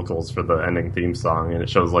the vocals for the ending theme song, and it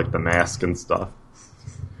shows like the mask and stuff.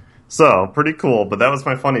 So pretty cool. But that was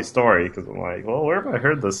my funny story, because I'm like, well, where have I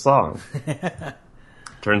heard this song?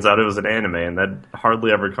 Turns out it was an anime, and that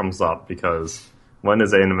hardly ever comes up, because when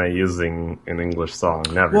is anime using an English song?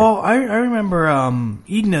 Never. Well, I remember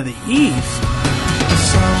Eden of the East.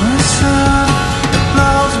 Summer sun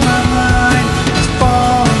blows my mind. It's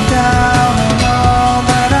falling down on all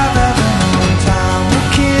that I've ever known. Time to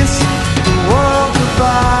kiss the world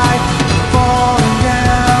goodbye. Falling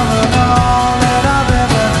down on all that I've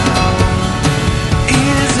ever known.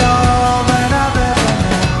 It is all that I've ever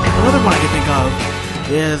known. Another one I can think of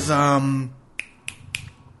is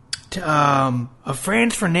a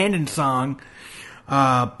Franz Ferdinand song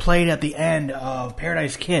played at the end of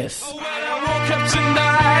Paradise Kiss. When I woke up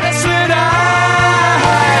tonight, I said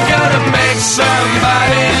I'm gonna make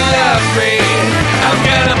somebody love me. I'm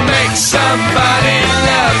gonna make somebody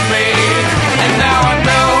love me. And now I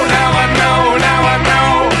know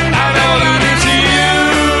that it's you.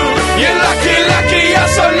 You're lucky,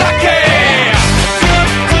 you're so lucky.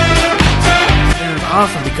 And it was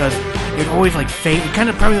awesome because it always like fade, kind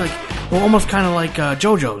of probably like, well, almost kind of like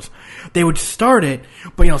JoJo's. They would start it,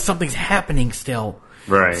 but something's happening still.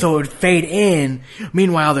 Right. So it would fade in.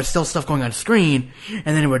 Meanwhile, there's still stuff going on screen, and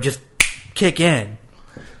then it would just kick in.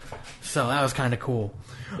 So that was kind of cool.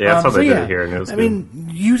 Yeah, that's how they did it here, and it was good.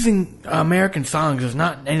 Using American songs is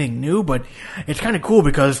not anything new, but it's kind of cool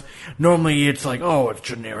because normally it's like, oh, it's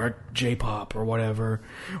generic J-pop or whatever,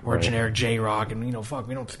 or generic J-rock, and we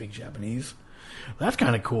don't speak Japanese. That's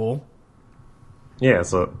kind of cool. Yeah,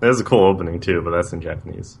 so it was a cool opening too, but that's in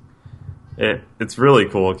Japanese. It's really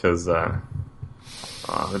cool because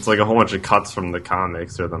It's like a whole bunch of cuts from the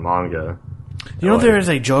comics or the manga. You know there is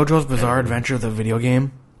a JoJo's Bizarre Adventure, the video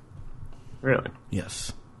game? Really?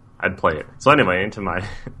 Yes. I'd play it. So anyway, into my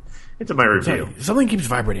review. Sorry, something keeps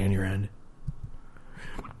vibrating on your end.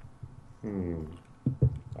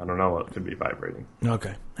 I don't know what could be vibrating.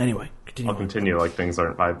 Okay. Anyway, continue. I'll continue like things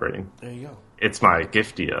aren't vibrating. There you go. It's my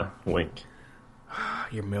Giftia wink.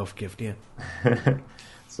 Your MILF gift, yeah.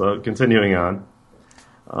 So continuing on.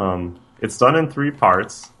 It's done in 3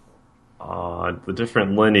 parts. The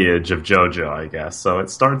different lineage of JoJo, I guess. So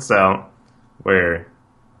it starts out where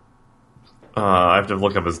I have to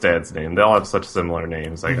look up his dad's name. They all have such similar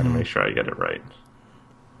names. I gotta make sure I get it right.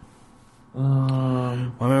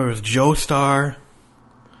 I remember it was Joestar.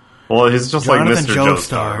 Well, he's just Jonathan like Mr. Joestar,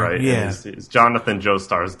 Joestar, right? yeah. He's Jonathan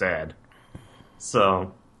Joestar's dad.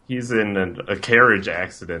 So he's in a carriage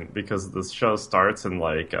accident because the show starts in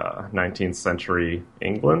like 19th century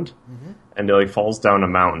England, and he like falls down a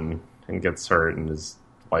mountain and gets hurt, and his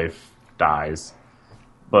wife dies.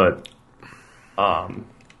 But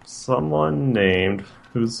someone named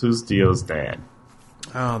who's Dio's dad?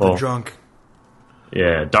 Oh, the drunk.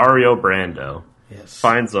 Yeah, Dario Brando. Yes.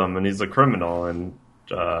 Finds him, and he's a criminal, and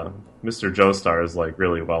Mr. Joestar is like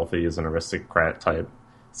really wealthy. He's an aristocrat type,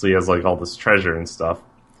 so he has like all this treasure and stuff.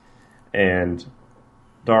 And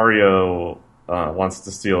Dario wants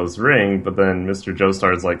to steal his ring, but then Mr.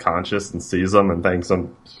 Joestar is like conscious and sees him and thanks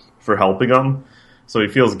him for helping him. So he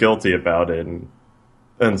feels guilty about it and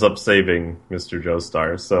ends up saving Mr.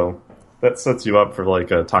 Joestar. So that sets you up for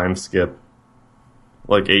like a time skip,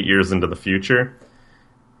 like 8 years into the future.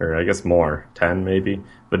 Or I guess more, 10 maybe.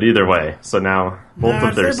 But either way, so now both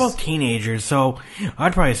of their... They're both teenagers, so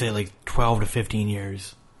I'd probably say like 12 to 15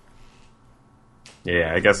 years.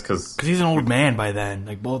 Yeah, I guess because... Because he's an old man by then,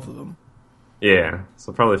 like both of them. Yeah,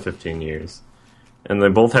 so probably 15 years. And they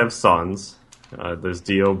both have sons. There's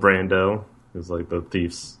Dio Brando, who's like the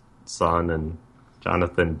thief's son, and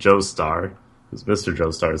Jonathan Joestar, who's Mr.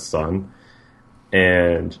 Joestar's son.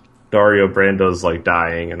 And Dario Brando's like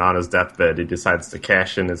dying, and on his deathbed, he decides to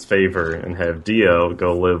cash in his favor and have Dio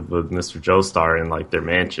go live with Mr. Joestar in like their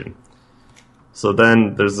mansion. So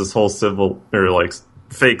then there's this whole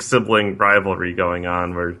fake sibling rivalry going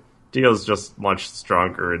on where Dio's just much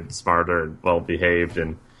stronger and smarter and well behaved,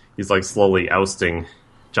 and he's like slowly ousting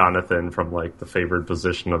Jonathan from like the favored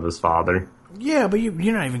position of his father. Yeah, but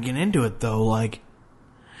you're not even getting into it though. Like,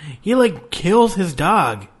 he like kills his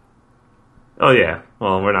dog. Oh yeah,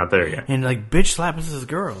 well we're not there yet. And like bitch slaps his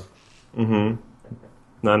girl. No,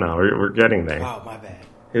 we're getting there. Oh, my bad.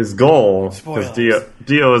 His goal, because Spoilers.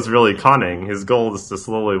 Dio is really cunning, his goal is to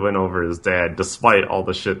slowly win over his dad, despite all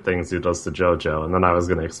the shit things he does to JoJo. And then I was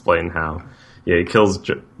going to explain how, yeah, he kills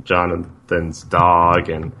Jonathan's dog,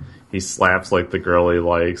 and he slaps, like, the girl he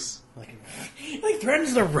likes. He like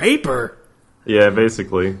threatens to rape her. Yeah,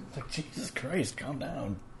 basically. Like, Jesus Christ, calm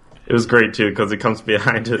down. It was great, too, because he comes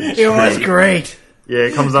behind a tree. It was great. Yeah,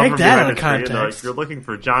 it comes up Take from that behind out a of tree, and they're like, context. you're looking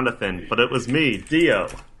for Jonathan, but it was me, Dio.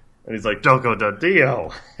 And he's like, Joko da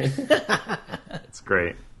Dio. It's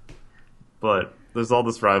great. But there's all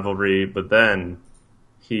this rivalry, but then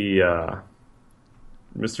Mr.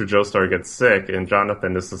 Joestar gets sick, and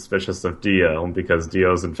Jonathan is suspicious of Dio because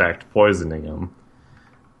Dio's in fact poisoning him.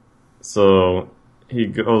 So he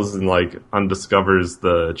goes and like undiscovers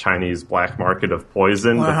the Chinese black market of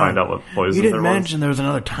poison to find out what poison You didn't there mention was. there was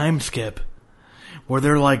another time skip where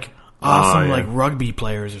they're like awesome like rugby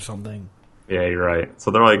players or something. Yeah, you're right.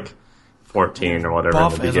 So they're like 14 or whatever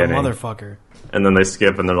Buff in the as a beginning. motherfucker. And then they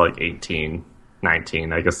skip and they're like 18,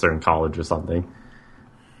 19. I guess they're in college or something.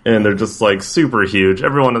 And they're just like super huge.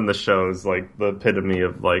 Everyone in the show is like the epitome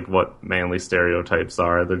of like what manly stereotypes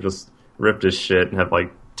are. They're just ripped as shit and have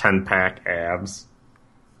like 10-pack abs.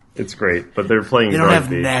 It's great, but they're playing They don't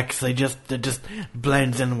rugby. have necks. It just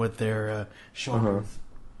blends in with their shoulders.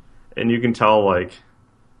 And you can tell like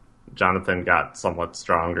Jonathan got somewhat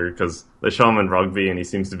stronger because they show him in rugby and he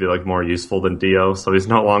seems to be like more useful than Dio, so he's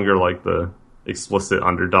no longer like the explicit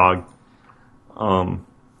underdog.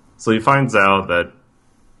 So he finds out that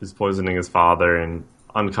he's poisoning his father and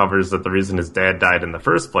uncovers that the reason his dad died in the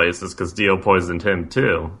first place is because Dio poisoned him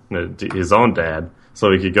too, his own dad,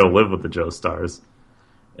 so he could go live with the Joestars.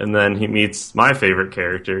 And then he meets my favorite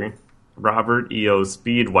character, Robert E.O.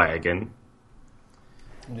 Speedwagon.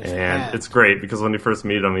 And it's great because when you first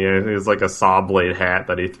meet him, he has like a saw blade hat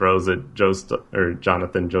that he throws at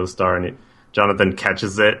Jonathan Joestar, and Jonathan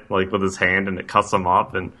catches it like with his hand, and it cuts him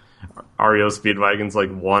up. And REO Speedwagon's like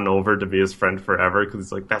won over to be his friend forever because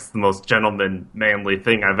he's like, that's the most gentleman manly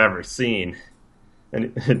thing I've ever seen.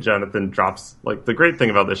 And Jonathan drops like the great thing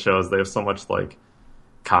about this show is they have so much like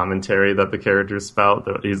commentary that the characters spout.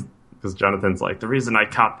 Because Jonathan's like, the reason I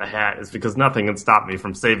caught the hat is because nothing can stop me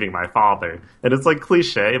from saving my father. And it's like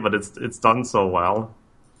cliche, but it's done so well.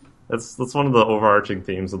 That's one of the overarching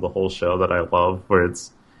themes of the whole show that I love, where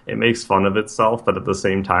it makes fun of itself, but at the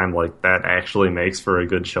same time, like, that actually makes for a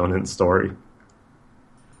good shonen story.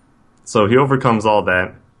 So he overcomes all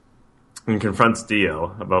that and confronts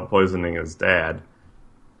Dio about poisoning his dad.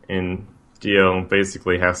 And Dio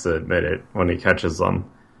basically has to admit it when he catches them.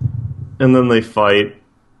 And then they fight,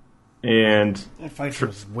 and... That fight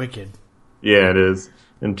was wicked. Yeah, it is.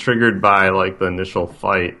 And triggered by, like, the initial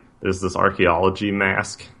fight, there's this archaeology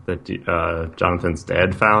mask that Jonathan's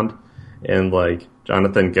dad found. And, like,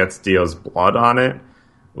 Jonathan gets Dio's blood on it,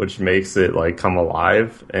 which makes it, like, come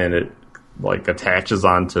alive. And it, like, attaches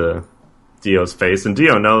onto Dio's face. And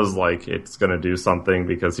Dio knows, like, it's going to do something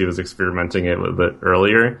because he was experimenting with it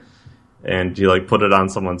earlier. And he, like, put it on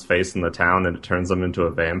someone's face in the town, and it turns them into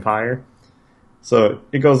a vampire. So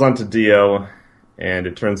it goes on to Dio, and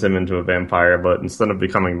it turns him into a vampire, but instead of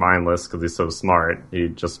becoming mindless because he's so smart, he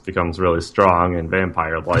just becomes really strong and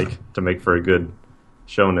vampire-like to make for a good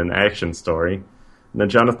shonen action story. And then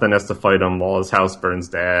Jonathan has to fight him while his house burns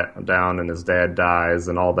down and his dad dies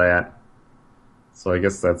and all that. So I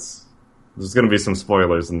guess there's going to be some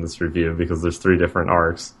spoilers in this review because there's 3 different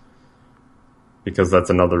arcs. Because that's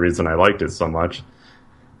another reason I liked it so much.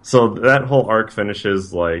 So that whole arc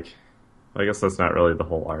finishes, like... I guess that's not really the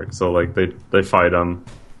whole arc. So, like, they fight him,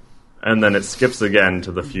 and then it skips again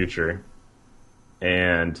to the future.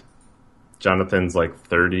 And Jonathan's, like,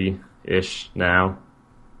 30-ish now.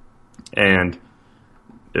 And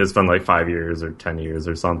it's been, like, 5 years or 10 years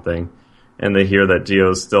or something. And they hear that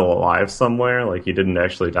Dio's still alive somewhere. Like, he didn't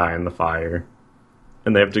actually die in the fire.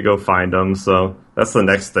 And they have to go find him. So that's the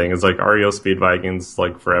next thing. Is, like, REO Speedwagon's,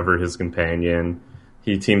 like, forever his companion.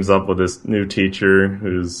 He teams up with this new teacher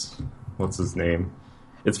who's... What's his name?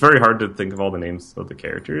 It's very hard to think of all the names of the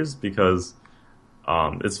characters because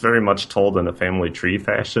it's very much told in a family tree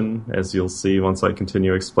fashion, as you'll see once I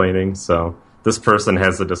continue explaining. So this person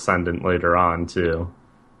has a descendant later on, too.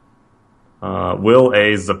 Will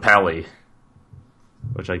A. Zappelli,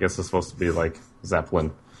 which I guess is supposed to be like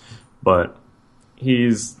Zeppelin. But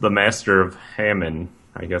he's the master of Hammon.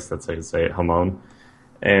 I guess that's how you say it, Hamon.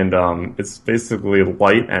 And it's basically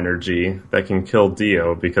light energy that can kill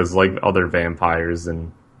Dio because, like other vampires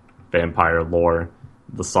in vampire lore,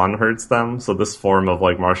 the sun hurts them. So this form of,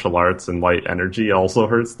 like, martial arts and light energy also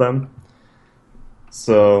hurts them.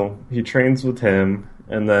 So he trains with him,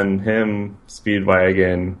 and then him,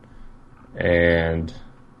 Speedwagon, and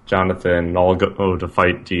Jonathan all go to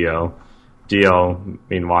fight Dio. Dio,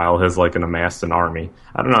 meanwhile, has, like, amassed an army.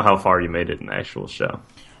 I don't know how far you made it in the actual show.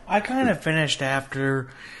 I kind of finished after...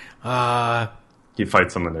 He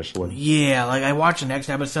fights him initially. Yeah, like, I watched the next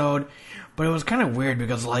episode, but it was kind of weird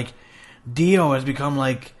because, like, Dio has become,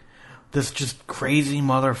 like, this just crazy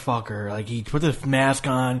motherfucker. Like, he put this mask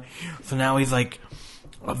on, so now he's, like,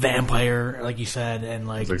 a vampire, like you said, and,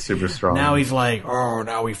 like... He's, like, super strong. Now he's like, oh,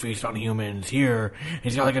 now we feast on humans here. And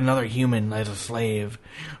he's got, like, another human as a slave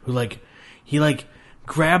who, like... He, like...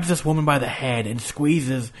 grabs this woman by the head and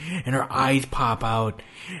squeezes, and her eyes pop out.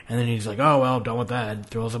 And then he's like, oh, well, done with that, and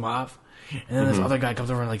throws him off. And then this other guy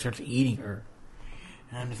comes over and, like, starts eating her.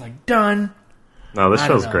 And I'm just like, done. No, this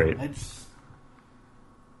show's great.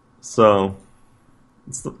 So,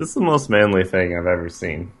 it's the most manly thing I've ever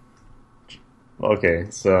seen. Okay,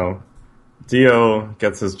 so, Dio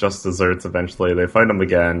gets his just desserts eventually. They fight him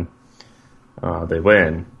again. They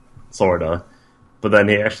win, sorta. But then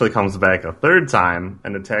he actually comes back a third time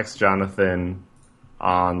and attacks Jonathan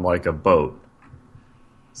on, like, a boat.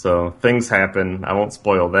 So things happen. I won't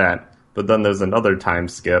spoil that. But then there's another time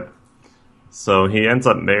skip. So he ends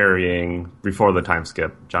up marrying, before the time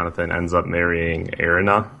skip, Jonathan ends up marrying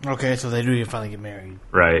Erina. Okay, so they do finally get married.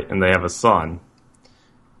 Right, and they have a son.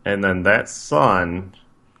 And then that son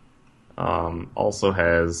also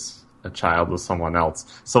has a child with someone else.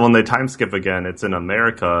 So when they time skip again, it's in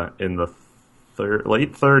America in the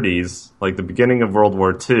late 30s, like the beginning of World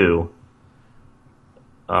War II,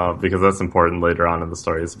 because that's important later on in the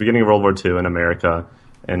story. It's the beginning of World War II in America,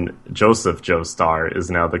 and Joseph Joestar is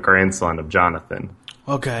now the grandson of Jonathan.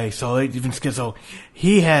 Okay, so it even skips. So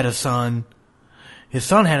he had a son, his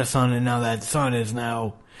son had a son, and now that son is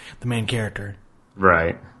now the main character.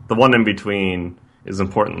 Right. The one in between is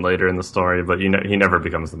important later in the story, but he never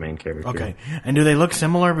becomes the main character. Okay. And do they look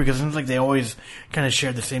similar? Because it seems like they always kind of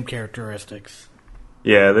share the same characteristics.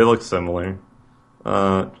 Yeah, they look similar.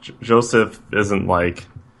 Joseph isn't like...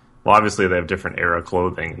 Well, obviously they have different era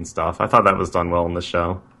clothing and stuff. I thought that was done well in the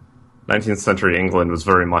show. 19th century England was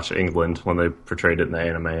very much England when they portrayed it in the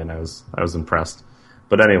anime, and I was impressed.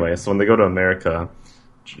 But anyway, so when they go to America,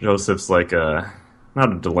 Joseph's like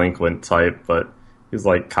not a delinquent type, but he's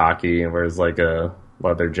like cocky and wears like a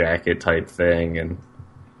leather jacket type thing, and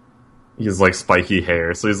he's like spiky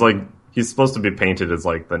hair. So he's supposed to be painted as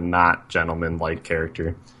like the not gentleman-like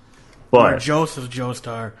character. Where But Joseph's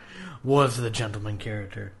Joestar was the gentleman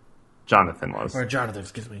character. Jonathan was. Or Jonathan,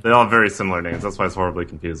 excuse me. They all have very similar names, that's why it's horribly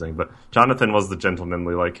confusing. But Jonathan was the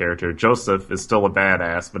gentlemanly-like character. Joseph is still a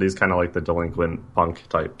badass, but he's kind of like the delinquent punk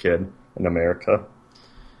type kid in America.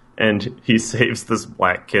 And he saves this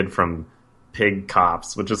black kid from pig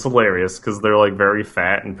cops, which is hilarious because they're like very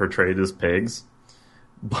fat and portrayed as pigs.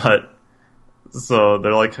 But so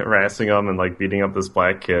they're like harassing him and like beating up this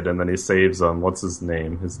black kid, and then he saves him. What's his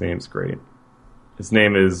name? His name's great. His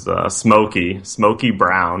name is Smokey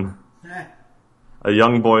Brown. A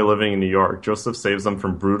young boy living in New York. Joseph saves him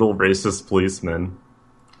from brutal racist policemen.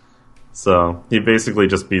 So he basically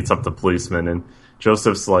just beats up the policeman, and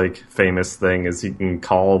Joseph's like famous thing is he can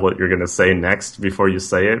call what you're going to say next before you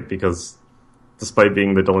say it, because despite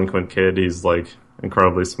being the delinquent kid, he's like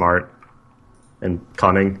incredibly smart and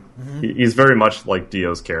cunning. Mm-hmm. He's very much like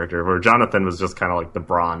Dio's character, where Jonathan was just kind of like the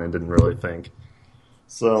brawn and didn't really think.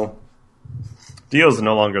 So Dio's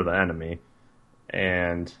no longer the enemy,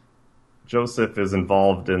 and Joseph is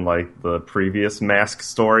involved in like the previous Mask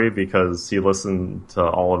story because he listened to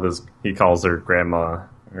all of his. He calls her Grandma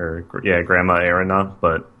Erina,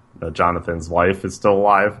 but Jonathan's wife is still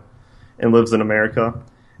alive and lives in America,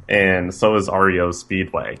 and so is Ario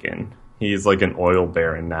Speedwagon. He's like an oil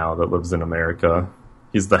baron now that lives in America.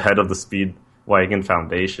 He's the head of the Speedwagon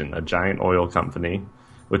Foundation, a giant oil company,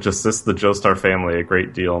 which assists the Joestar family a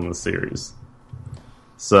great deal in the series.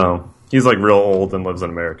 So he's like real old and lives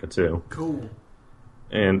in America too. Cool.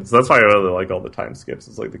 And so that's why I really like all the time skips.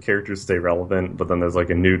 It's like the characters stay relevant, but then there's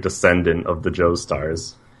like a new descendant of the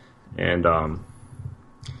Joestars. And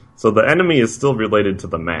so the enemy is still related to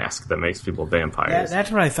the mask that makes people vampires.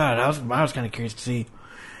 That's what I thought. I was kind of curious to see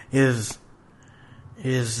is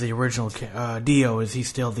the original Dio, is he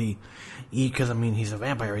still the because I mean he's a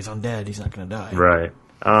vampire, he's undead, he's not going to die. Right.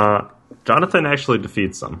 Jonathan actually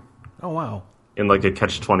defeats him. Oh wow. In like a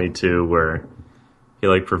catch-22 where he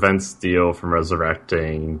like prevents Dio from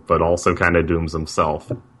resurrecting, but also kind of dooms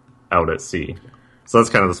himself out at sea. So that's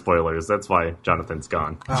kind of the spoilers. That's why Jonathan's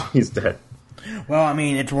gone. Oh. He's dead. Well, I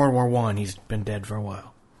mean, it's World War I. He's been dead for a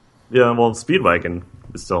while. Yeah, well, Speedwagon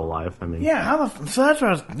is still alive. I mean, Yeah, so that's what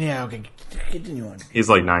I was... Yeah, okay, continue on. he's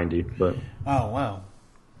like 90, but Oh, wow.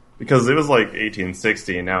 because it was like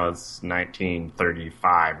 1860 and now it's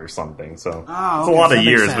 1935 or something. So Oh, it's okay, a lot so of that makes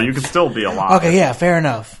years, but you sense. can still be alive. Okay, yeah, fair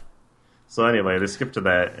enough. So anyway, they skip to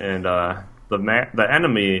that, and the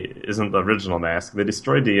enemy isn't the original mask. They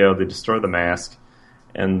destroy Dio, they destroy the mask,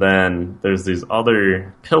 and then there's these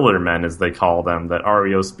other pillar men, as they call them, that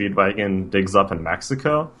Ario Speedwagon digs up in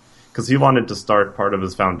Mexico, because he wanted to start part of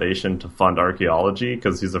his foundation to fund archaeology,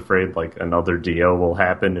 because he's afraid like another Dio will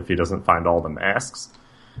happen if he doesn't find all the masks.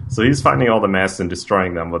 So he's finding all the masks and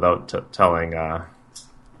destroying them without telling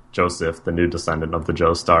Joseph, the new descendant of the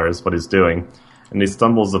Joestars, what he's doing. And he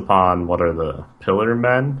stumbles upon what are the Pillar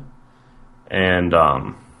Men, and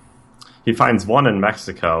he finds one in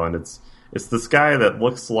Mexico, and it's this guy that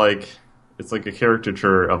looks like it's like a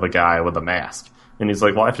caricature of a guy with a mask. And he's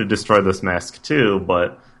like, well, I have to destroy this mask too,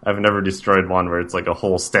 but I've never destroyed one where it's like a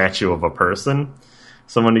whole statue of a person.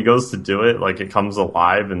 So when he goes to do it, like it comes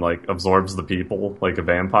alive and like absorbs the people like a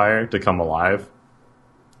vampire to come alive.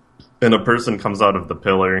 And a person comes out of the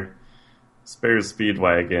pillar, spares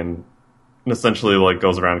Speedwagon, and essentially like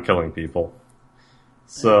goes around killing people.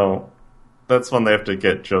 So that's when they have to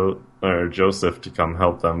get Joseph to come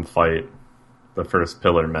help them fight the first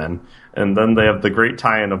Pillar Men. And then they have the great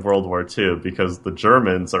tie-in of World War II, because the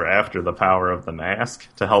Germans are after the power of the mask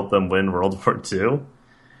to help them win World War II.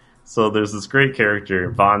 So there's this great character,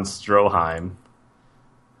 von Stroheim,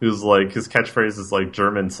 who's like, his catchphrase is like,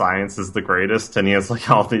 German science is the greatest, and he has like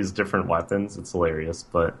all these different weapons. It's hilarious,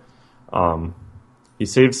 but he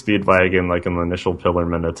saves Speedwagon like an initial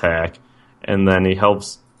Pillarman attack, and then he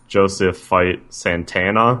helps Joseph fight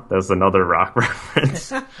Santana. That's another rock reference.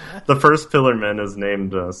 The first Pillarman is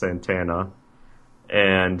named Santana,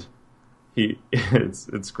 and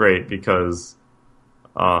it's great because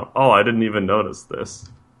I didn't even notice this.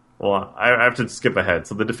 Well, I have to skip ahead.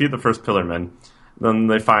 So they defeat the first Pillarman. Then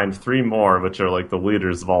they find 3 more, which are like the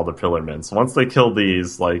leaders of all the Pillarmen. So once they kill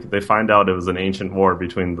these, like they find out it was an ancient war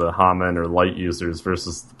between the Hamen or light users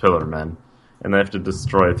versus the Pillarmen, and they have to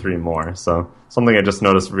destroy 3 more. So something I just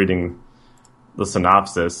noticed reading the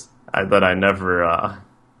synopsis that I never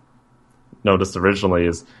noticed originally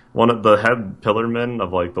is one of the head pillarmen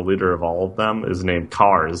of like the leader of all of them is named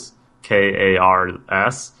Kars,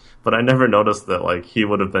 Kars, but I never noticed that like he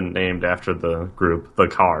would have been named after the group, the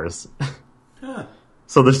Cars. Huh.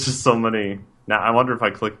 So there's just so many. Now I wonder if I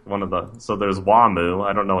click one of the. So there's Wamu.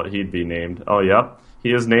 I don't know what he'd be named. Oh, yep.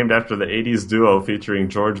 He is named after the 80s duo featuring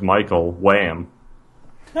George Michael, Wham.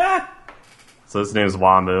 So his name's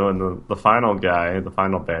Wamu, and the final guy, the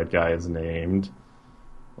final bad guy is named,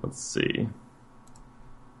 let's see,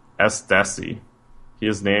 S. Desi. He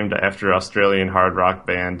is named after Australian hard rock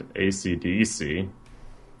band AC/DC.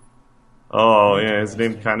 Oh, yeah, his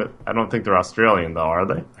name kind of, I don't think they're Australian, though, are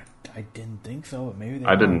they? I didn't think so, but maybe they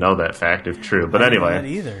I didn't know that fact, if true. But I didn't know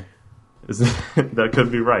anyway. that either. That could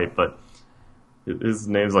be right, but his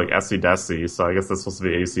name's like Essie Desi, so I guess that's supposed to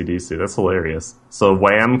be AC/DC. That's hilarious. So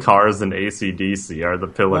Wham, Cars, and AC/DC are the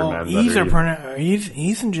pillar men.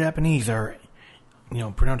 E's in Japanese are,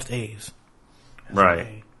 pronounced A's. That's right.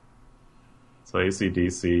 okay. So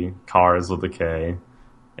AC/DC, Cars with a K,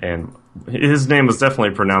 and his name is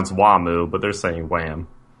definitely pronounced Wamu, but they're saying Wham.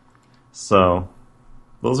 So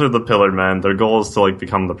those are the pillar men. Their goal is to like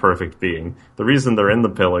become the perfect being. The reason they're in the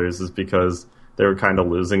pillars is because they were kind of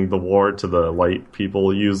losing the war to the light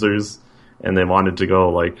people users, and they wanted to go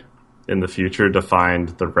like in the future to find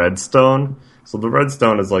the redstone. So the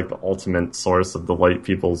redstone is like the ultimate source of the light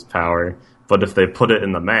people's power, but if they put it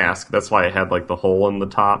in the mask, that's why it had like the hole in the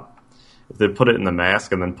top. If they put it in the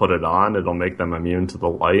mask and then put it on, it'll make them immune to the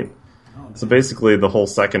light. So basically the whole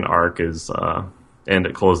second arc is and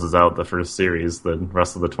it closes out the first series, the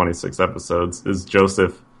rest of the 26 episodes, is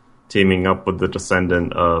Joseph teaming up with the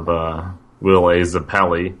descendant of Will A.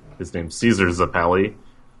 Zappelli. His name's Caesar Zappelli.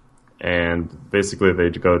 And basically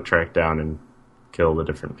they go track down and kill the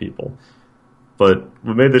different people. But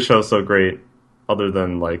what made the show so great, other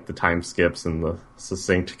than like the time skips and the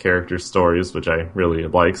succinct character stories, which I really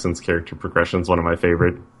like since character progression is one of my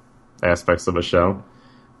favorite aspects of a show,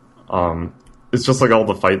 it's just like all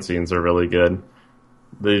the fight scenes are really good.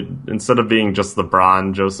 Instead of being just the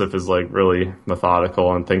brawn, Joseph is like really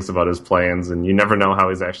methodical and thinks about his plans, and you never know how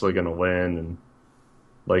he's actually going to win, and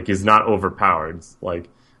like he's not overpowered. Like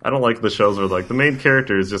I don't like the shows where like the main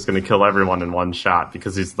character is just going to kill everyone in one shot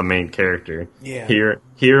because he's the main character. Yeah.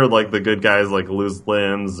 Here like the good guys like lose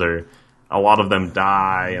limbs or a lot of them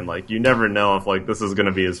die, and like you never know if like this is going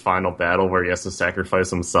to be his final battle where he has to sacrifice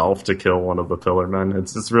himself to kill one of the pillar men.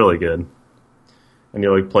 It's really good. And he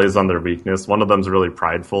like plays on their weakness. One of them's really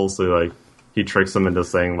prideful, so like he tricks them into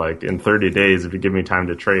saying like, in 30 days, if you give me time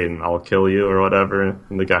to train, I'll kill you or whatever.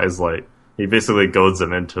 And the guy's like, he basically goads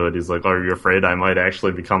him into it. He's like, "Oh, are you afraid I might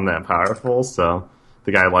actually become that powerful?" So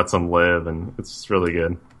the guy lets him live, and it's just really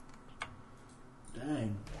good.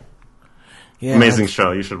 Dang. Yeah, Amazing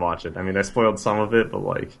show. You should watch it. I mean, I spoiled some of it, but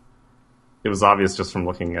like it was obvious just from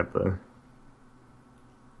looking at the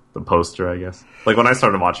poster, I guess. Like, when I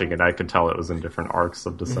started watching it, I could tell it was in different arcs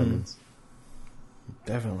of Descendants.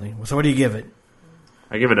 Definitely. So what do you give it?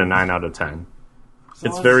 I give it a 9 out of 10. So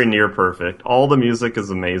it's very near perfect. All the music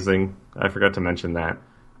is amazing. I forgot to mention that.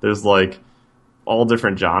 There's, like, all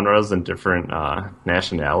different genres and different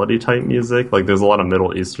nationality type music. Like, there's a lot of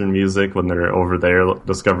Middle Eastern music when they're over there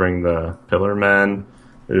discovering the Pillar Men.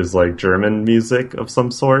 There's, like, German music of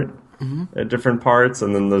some sort. At different parts,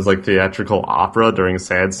 and then there's like theatrical opera during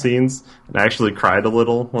sad scenes. And I actually cried a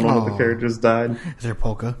little when one of the characters died. Is there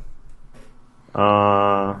polka?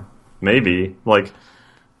 Maybe. Like,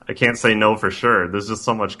 I can't say no for sure. There's just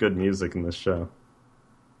so much good music in this show,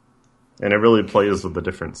 and it really plays with the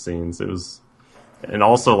different scenes. And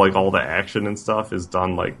also like all the action and stuff is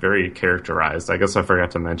done like very characterized. I guess I forgot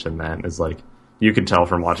to mention that. Is like, you could tell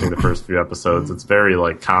from watching the first few episodes, it's very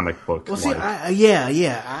like comic book. Well, see, and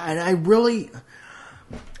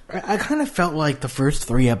I kind of felt like the first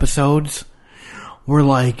 3 episodes were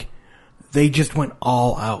like they just went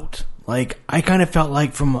all out. Like I kind of felt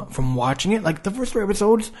like from watching it, like the first 3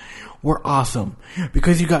 episodes were awesome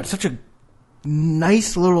because you got such a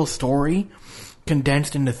nice little story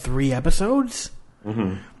condensed into 3 episodes.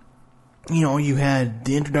 Mm-hmm. You had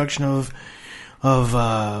the introduction of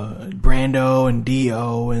Brando and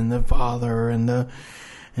Dio and the father and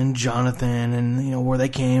Jonathan and where they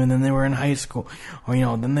came, and then they were in high school, or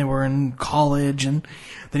then they were in college, and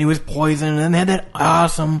then he was poisoned, and then they had that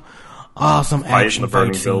awesome action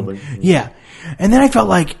fight scene. Building. Yeah, and then I felt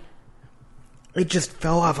like it just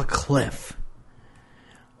fell off a cliff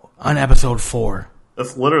on episode 4.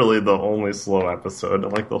 That's literally the only slow episode in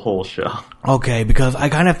like the whole show. Okay, because I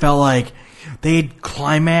kind of felt like they had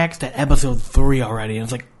climaxed at episode 3 already, and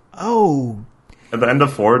it's like, oh, At the end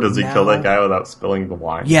of 4, does he kill that guy without spilling the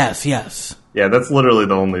wine? Yes, yes. Yeah, that's literally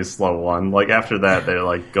the only slow one. Like, after that, they,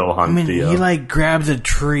 like, go hunt Dio. He, like, grabs a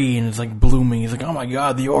tree and it's, like, blooming. He's like, oh my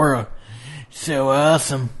god, the aura. So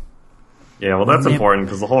awesome. Yeah, well, that's important,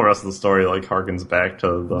 because the whole rest of the story, like, harkens back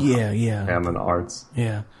to the Hammond arts.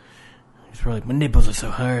 Yeah. He's probably like, my nipples are so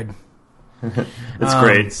hard. It's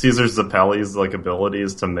great. Caesar Zappelli's, like, ability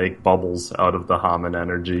is to make bubbles out of the Hammond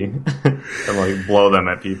energy and, like, blow them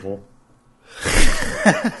at people.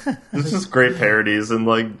 It's just great parodies, and,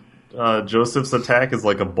 like, Joseph's attack is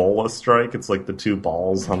like a bola strike. It's like the 2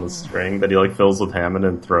 balls on the string that he like fills with Hammond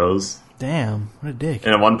and throws. Damn, what a dick.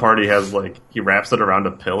 And at one part he wraps it around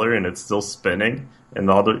a pillar and it's still spinning, and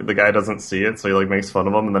the guy doesn't see it, so he like makes fun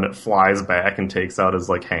of him, and then it flies back and takes out his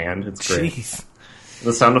like hand. It's great. Jeez.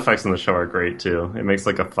 The sound effects in the show are great too. It makes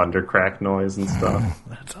like a thunder crack noise and stuff.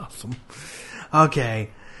 That's awesome. Okay.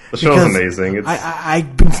 The show is amazing.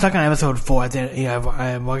 I've been stuck on episode 4. I've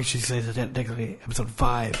actually say technically episode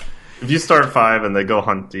 5. If you start 5 and they go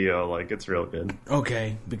hunt Dio, like, it's real good.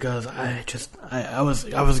 Okay, because I was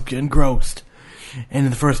engrossed. And in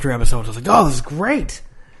the first 3 episodes, I was like, oh, this is great.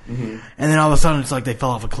 Mm-hmm. And then all of a sudden, it's like they fell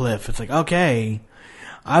off a cliff. It's like, okay,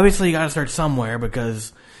 obviously you got to start somewhere,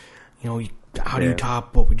 because, you know, how do you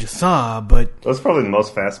top what we just saw? But that's probably the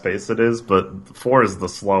most fast-paced it is, but 4 is the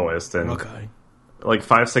slowest. And okay. Like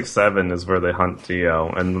 5, 6, 7 is where they hunt Dio,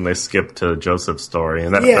 and then they skip to Joseph's story.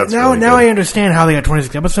 And that's now really good. I understand how they got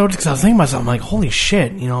 26 episodes, because I was thinking to myself, I'm like, holy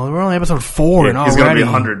shit, you know, we're only episode 4 and already. He's going to be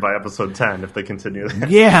 100 by episode 10 if they continue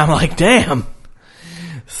that. Yeah, I'm like, damn.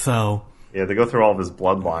 So. Yeah, they go through all of his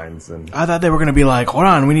bloodlines. And I thought they were going to be like, hold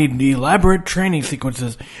on, we need elaborate training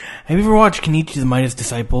sequences. Have you ever watched Kenichi the Midas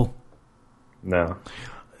Disciple? No.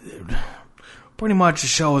 Pretty much the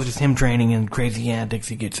show is just him training and crazy antics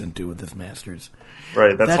he gets into with his masters.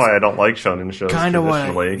 Right, that's why I don't like shonen shows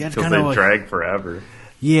traditionally, because they drag forever.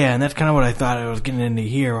 Yeah, and that's kind of what I thought I was getting into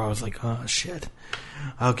here. I was like, oh, shit.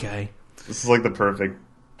 Okay. This is like the perfect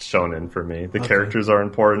shonen for me. The characters are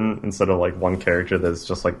important instead of like one character that's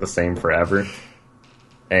just like the same forever.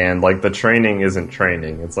 And like the training isn't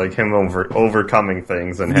training. It's like him overcoming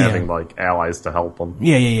things and having like allies to help him.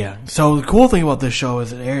 Yeah. So the cool thing about this show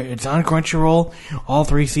is it's on Crunchyroll, all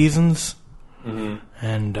 3 seasons. Mm-hmm.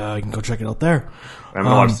 And you can go check it out there. I'm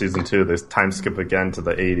going to watch season 2. They time skip again to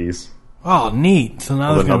the 80s. Oh, neat. So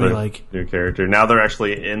now there's going to be like new character. Now they're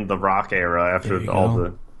actually in the rock era after all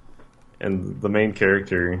the... And the main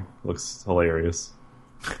character looks hilarious.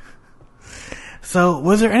 So,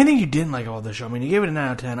 was there anything you didn't like about the show? I mean, you gave it a 9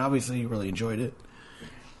 out of 10. Obviously, you really enjoyed it.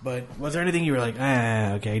 But was there anything you were like,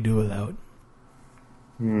 okay, do without?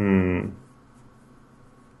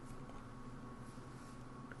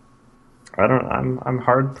 I don't. I'm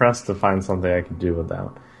hard pressed to find something I could do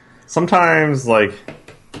without. Sometimes, like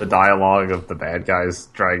the dialogue of the bad guys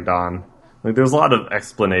dragged on. Like there's a lot of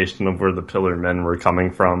explanation of where the Pillar Men were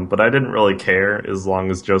coming from, but I didn't really care as long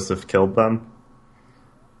as Joseph killed them.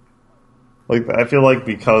 Like I feel like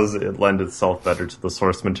because it lent itself better to the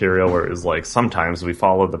source material, where it was like sometimes we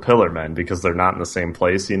follow the Pillar Men because they're not in the same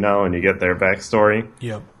place, you know, and you get their backstory.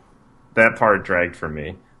 Yep. That part dragged for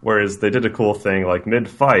me. Whereas they did a cool thing, like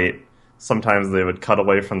mid-fight, sometimes they would cut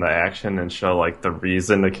away from the action and show like the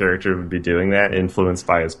reason the character would be doing that, influenced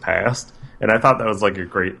by his past. And I thought that was like a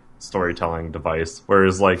great storytelling device.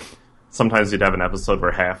 Whereas like sometimes you'd have an episode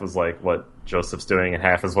where half was like what Joseph's doing and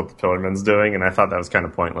half is what the Pillarman's doing, and I thought that was kind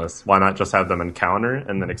of pointless. Why not just have them encounter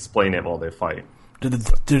and then explain it while they fight? Did the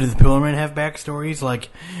Pillarman have backstories? Like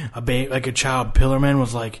a child Pillarman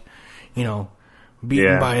was like, you know,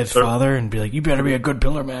 beaten by his father and be like, you better be a good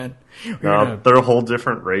Pillarman. No, they're a whole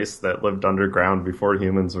different race that lived underground before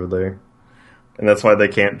humans were there. And that's why they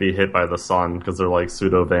can't be hit by the sun, because they're like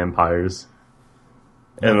pseudo-vampires.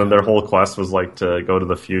 And then their whole quest was like to go to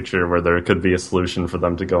the future where there could be a solution for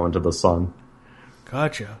them to go into the sun.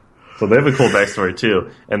 Gotcha. So they have a cool backstory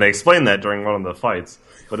too. And they explain that during one of the fights.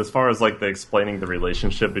 But as far as like the explaining the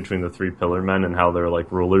relationship between the 3 Pillar Men and how they're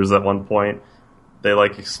like rulers at one point, they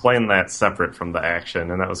like explain that separate from the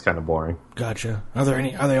action, and that was kind of boring. Gotcha. Are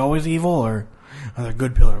they always evil, or are there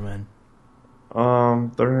good Pillar Men?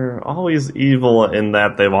 They're always evil in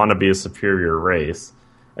that they want to be a superior race.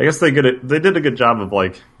 I guess they did a good job of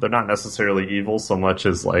like they're not necessarily evil so much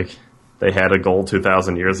as like they had a goal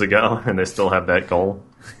 2,000 years ago and they still have that goal.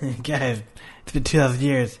 Guys, it's been 2,000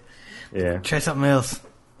 years. Yeah. Try something else.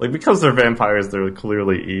 Like because they're vampires, they're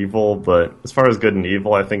clearly evil. But as far as good and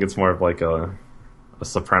evil, I think it's more of like a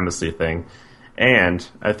supremacy thing, and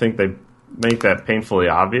I think they make that painfully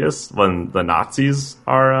obvious when the Nazis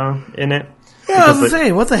are in it. Yeah, I was gonna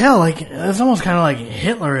say, what the hell? Like, it's almost kind of like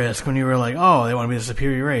Hitler-esque when you were like, oh, they want to be the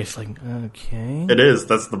superior race. Like, okay. It is.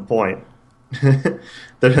 That's the point.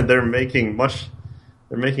 they're making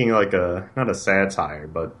like not a satire,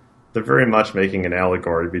 but they're very much making an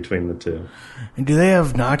allegory between the two. And do they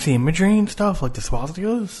have Nazi imagery and stuff, like the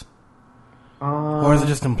swastikas? Or is it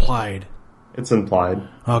just implied? It's implied.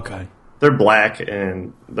 Okay. They're black,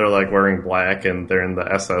 and they're like wearing black, and they're in the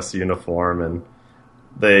SS uniform, and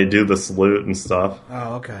they do the salute and stuff.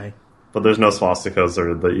 Oh, okay. But there's no swastikas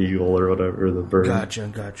or the eagle or whatever, or the bird.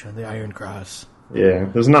 Gotcha. The Iron Cross. Yeah,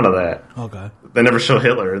 there's none of that. Okay. They never show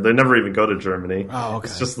Hitler. They never even go to Germany. Oh, okay.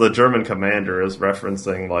 It's just the German commander is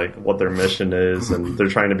referencing like what their mission is, and they're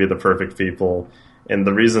trying to be the perfect people. And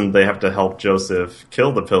the reason they have to help Joseph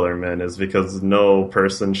kill the Pillarmen is because no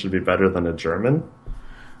person should be better than a German.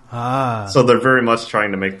 Ah. So they're very much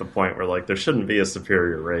trying to make the point where like there shouldn't be a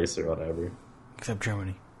superior race or whatever. Except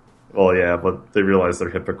Germany. Well, yeah, but they realize they're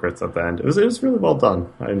hypocrites at the end. It was really well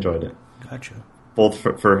done. I enjoyed it. Gotcha. Both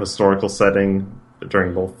for historical setting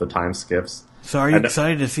during both the time skips. So are you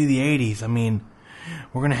excited to see the 80s? I mean,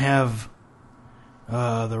 we're going to have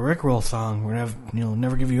the Rickroll song. We're going to have,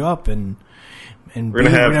 Never Give You Up, and we're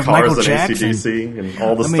going to have Cars Michael and Jackson. AC/DC and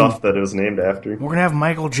all the stuff that it was named after. We're going to have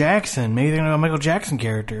Michael Jackson. Maybe they're going to have a Michael Jackson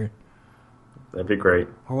character. That'd be great.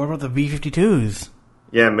 Or what about the B-52s?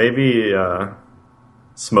 Yeah, maybe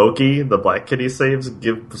Smokey, the black kid he saves,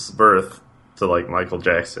 gives birth to like Michael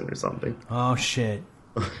Jackson or something. Oh, shit.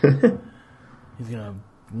 He's going to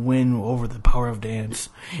win over the power of dance.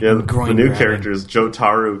 Yeah, the new character is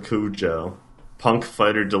Jotaro Kujo. Punk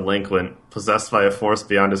fighter delinquent, possessed by a force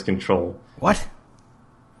beyond his control. What?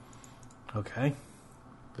 Okay.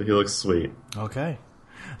 But he looks sweet. Okay.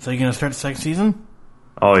 So you going to start the second season?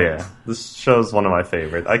 Oh, yeah. This show's one of my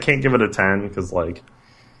favorites. I can't give it a 10 because, like,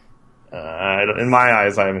 in my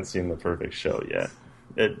eyes, I haven't seen the perfect show yet.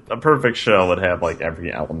 A perfect show would have, like,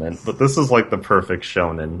 every element. But this is, like, the perfect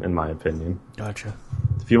shonen, in my opinion. Gotcha.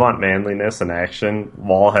 If you want manliness and action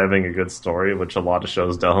while having a good story, which a lot of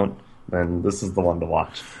shows don't, then this is the one to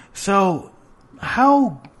watch. So,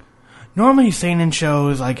 how... Normally, seinen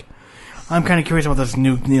shows, like... I'm kind of curious about this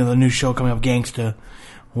new, the new show coming up, Gangsta,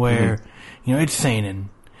 where, it's seinen.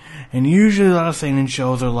 And usually a lot of seinen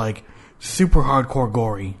shows are, like, super hardcore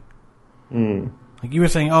gory. Like you were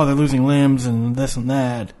saying, they're losing limbs and this and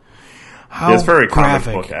that. How it's very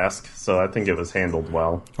graphic. comic book-esque, so I think it was handled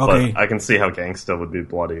well. Okay. But I can see how Gangsta would be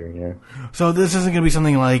bloodier, yeah. So this isn't going to be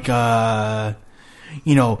something like, the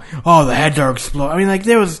heads are exploding. I mean, like,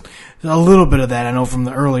 there was a little bit of that, I know, from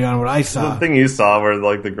the early on what I saw. The thing you saw where,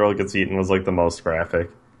 like, the girl gets eaten was, like, the most graphic.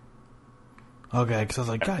 Okay, because I was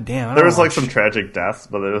like, God damn. There was, like, some tragic deaths,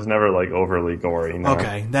 but it was never, like, overly gory.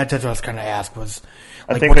 Okay, that's what I was kind of asked was,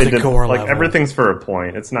 like, I think what's they the did, gore like, level? everything's for a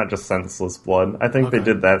point. It's not just senseless blood. I think they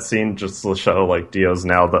did that scene just to show, like, Dio's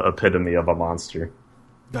now the epitome of a monster.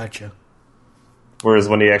 Gotcha. Whereas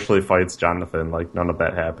when he actually fights Jonathan, like, none of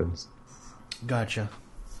that happens. Gotcha.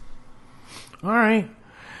 All right.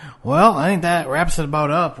 Well, I think that wraps it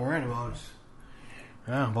about up. We're at about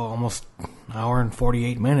almost an hour and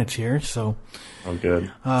 48 minutes here, so... Oh, good.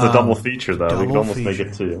 It's a double feature, though. We could almost make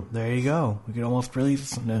it two. There you go. We could almost release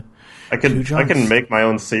this into I can make my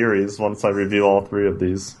own series once I review all three of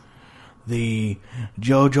these. The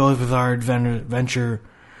Jojo's Bizarre Adventure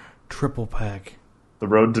Triple Pack. The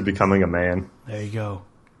Road to Becoming a Man. There you go.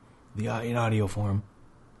 In audio form.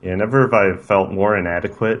 Yeah, never have I felt more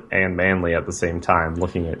inadequate and manly at the same time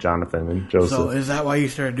looking at Jonathan and Joseph. So is that why you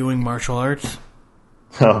started doing martial arts?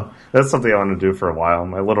 Oh, that's something I want to do for a while.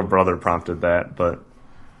 My little brother prompted that, but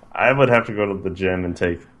I would have to go to the gym and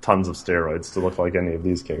take tons of steroids to look like any of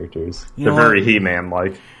these characters. They're very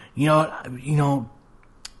He-Man-like.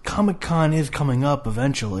 Comic-Con is coming up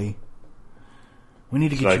eventually. We need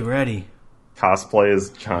to get you ready. Cosplay as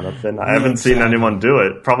Jonathan. I haven't seen anyone do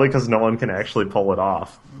it, probably because no one can actually pull it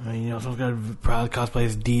off. Someone's got to probably cosplay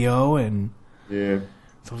as Dio, and... Yeah.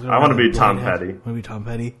 I want to be Tom Petty. Want to be Tom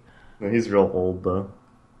Petty? No, he's real old, though.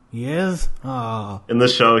 He is? Oh. In the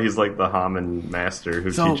show, he's like the Haman master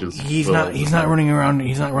who teaches... he's not running around,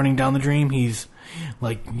 he's not running down the dream, he's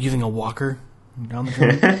like using a walker down the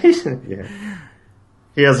dream. Yeah.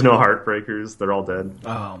 He has no heartbreakers, they're all dead.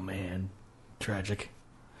 Oh, man. Tragic.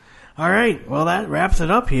 Alright, well that wraps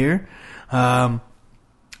it up here.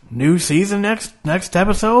 New season next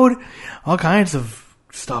episode. All kinds of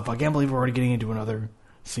stuff. I can't believe we're already getting into another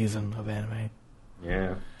season of anime.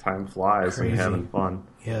 Yeah, time flies when you're having fun.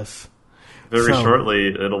 Yes. Very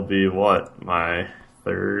shortly, it'll be my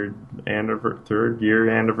third year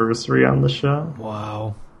anniversary on the show.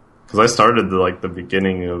 Wow. Because I started the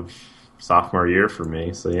beginning of sophomore year for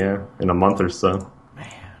me. So yeah, in a month or so.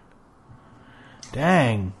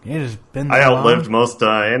 Dang, it has been that I outlived long. most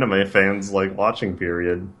anime fans' like watching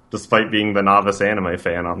period, despite being the novice anime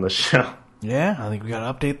fan on the show. Yeah, I think we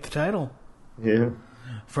gotta update the title. Yeah.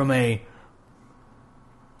 From a,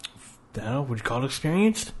 I don't know, would you call it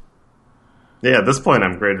experienced? Yeah, at this point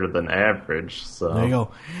I'm greater than average, so... There you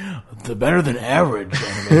go. The better than average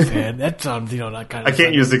anime fan. That sounds, that kind of... I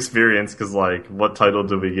can't use experience, because, like, what title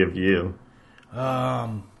do we give you?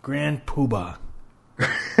 Grand Poobah.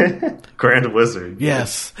 Grand Wizard.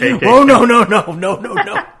 Yes. Hey, Oh, no.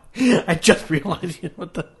 I just realized,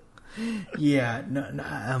 what the... Yeah,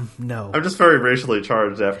 no. I'm just very racially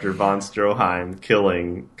charged after von Stroheim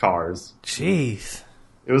killing cars. Jeez.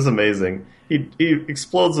 It was amazing. He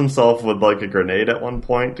explodes himself with like a grenade at one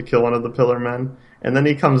point to kill one of the Pillar Men, and then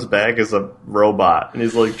he comes back as a robot, and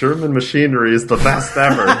he's like, German machinery is the best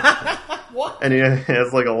ever. What? And he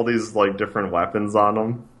has like all these like different weapons on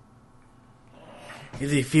him.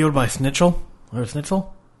 Is he fueled by Snitchel? Or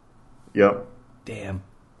Snitzel? Yep. Damn.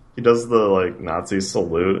 He does the like Nazi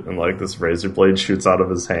salute, and like this razor blade shoots out of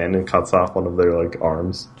his hand and cuts off one of their like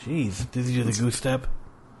arms. Jeez. Does he do the goose step?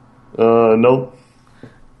 Nope.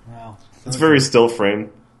 Wow. It's very still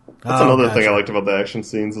frame. That's another thing I gotcha. liked about the action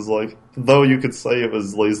scenes is like, though you could say it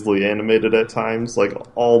was lazily animated at times, like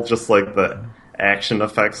all just like the action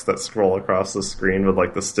effects that scroll across the screen with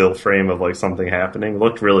like the still frame of like something happening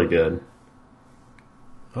looked really good.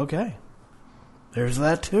 Okay. There's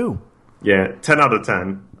that too. Yeah, 10 out of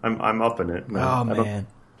 10. I'm up in it. No, Oh, I don't- man.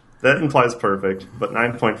 That implies perfect, but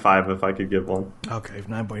 9.5 if I could give one. Okay,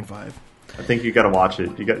 9.5. I think you got to watch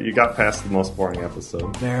it. You got past the most boring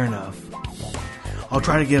episode. Fair enough. I'll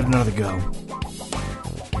try to give it another go. All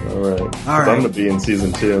right. 'Cause right. I'm going to be in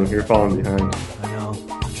season 2. You're falling behind. I know.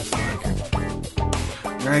 Just like her.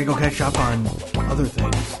 You're ready to go catch up on other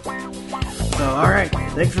things. So, alright.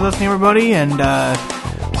 Thanks for listening, everybody, and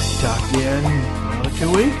talk to you in another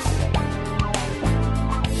 2 weeks.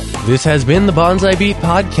 This has been the Bonsai Beat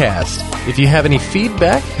Podcast. If you have any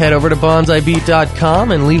feedback, head over to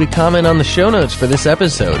bonsaibeat.com and leave a comment on the show notes for this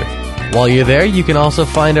episode. While you're there, you can also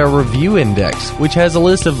find our review index, which has a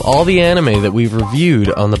list of all the anime that we've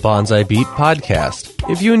reviewed on the Bonsai Beat Podcast.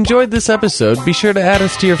 If you enjoyed this episode, be sure to add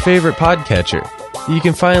us to your favorite podcatcher. You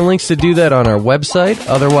can find links to do that on our website.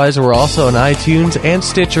 Otherwise, we're also on iTunes and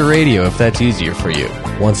Stitcher Radio if that's easier for you.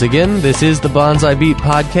 Once again, this is the Bonsai Beat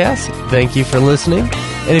Podcast. Thank you for listening.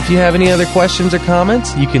 And if you have any other questions or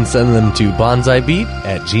comments, you can send them to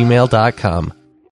bonsaibeat@gmail.com.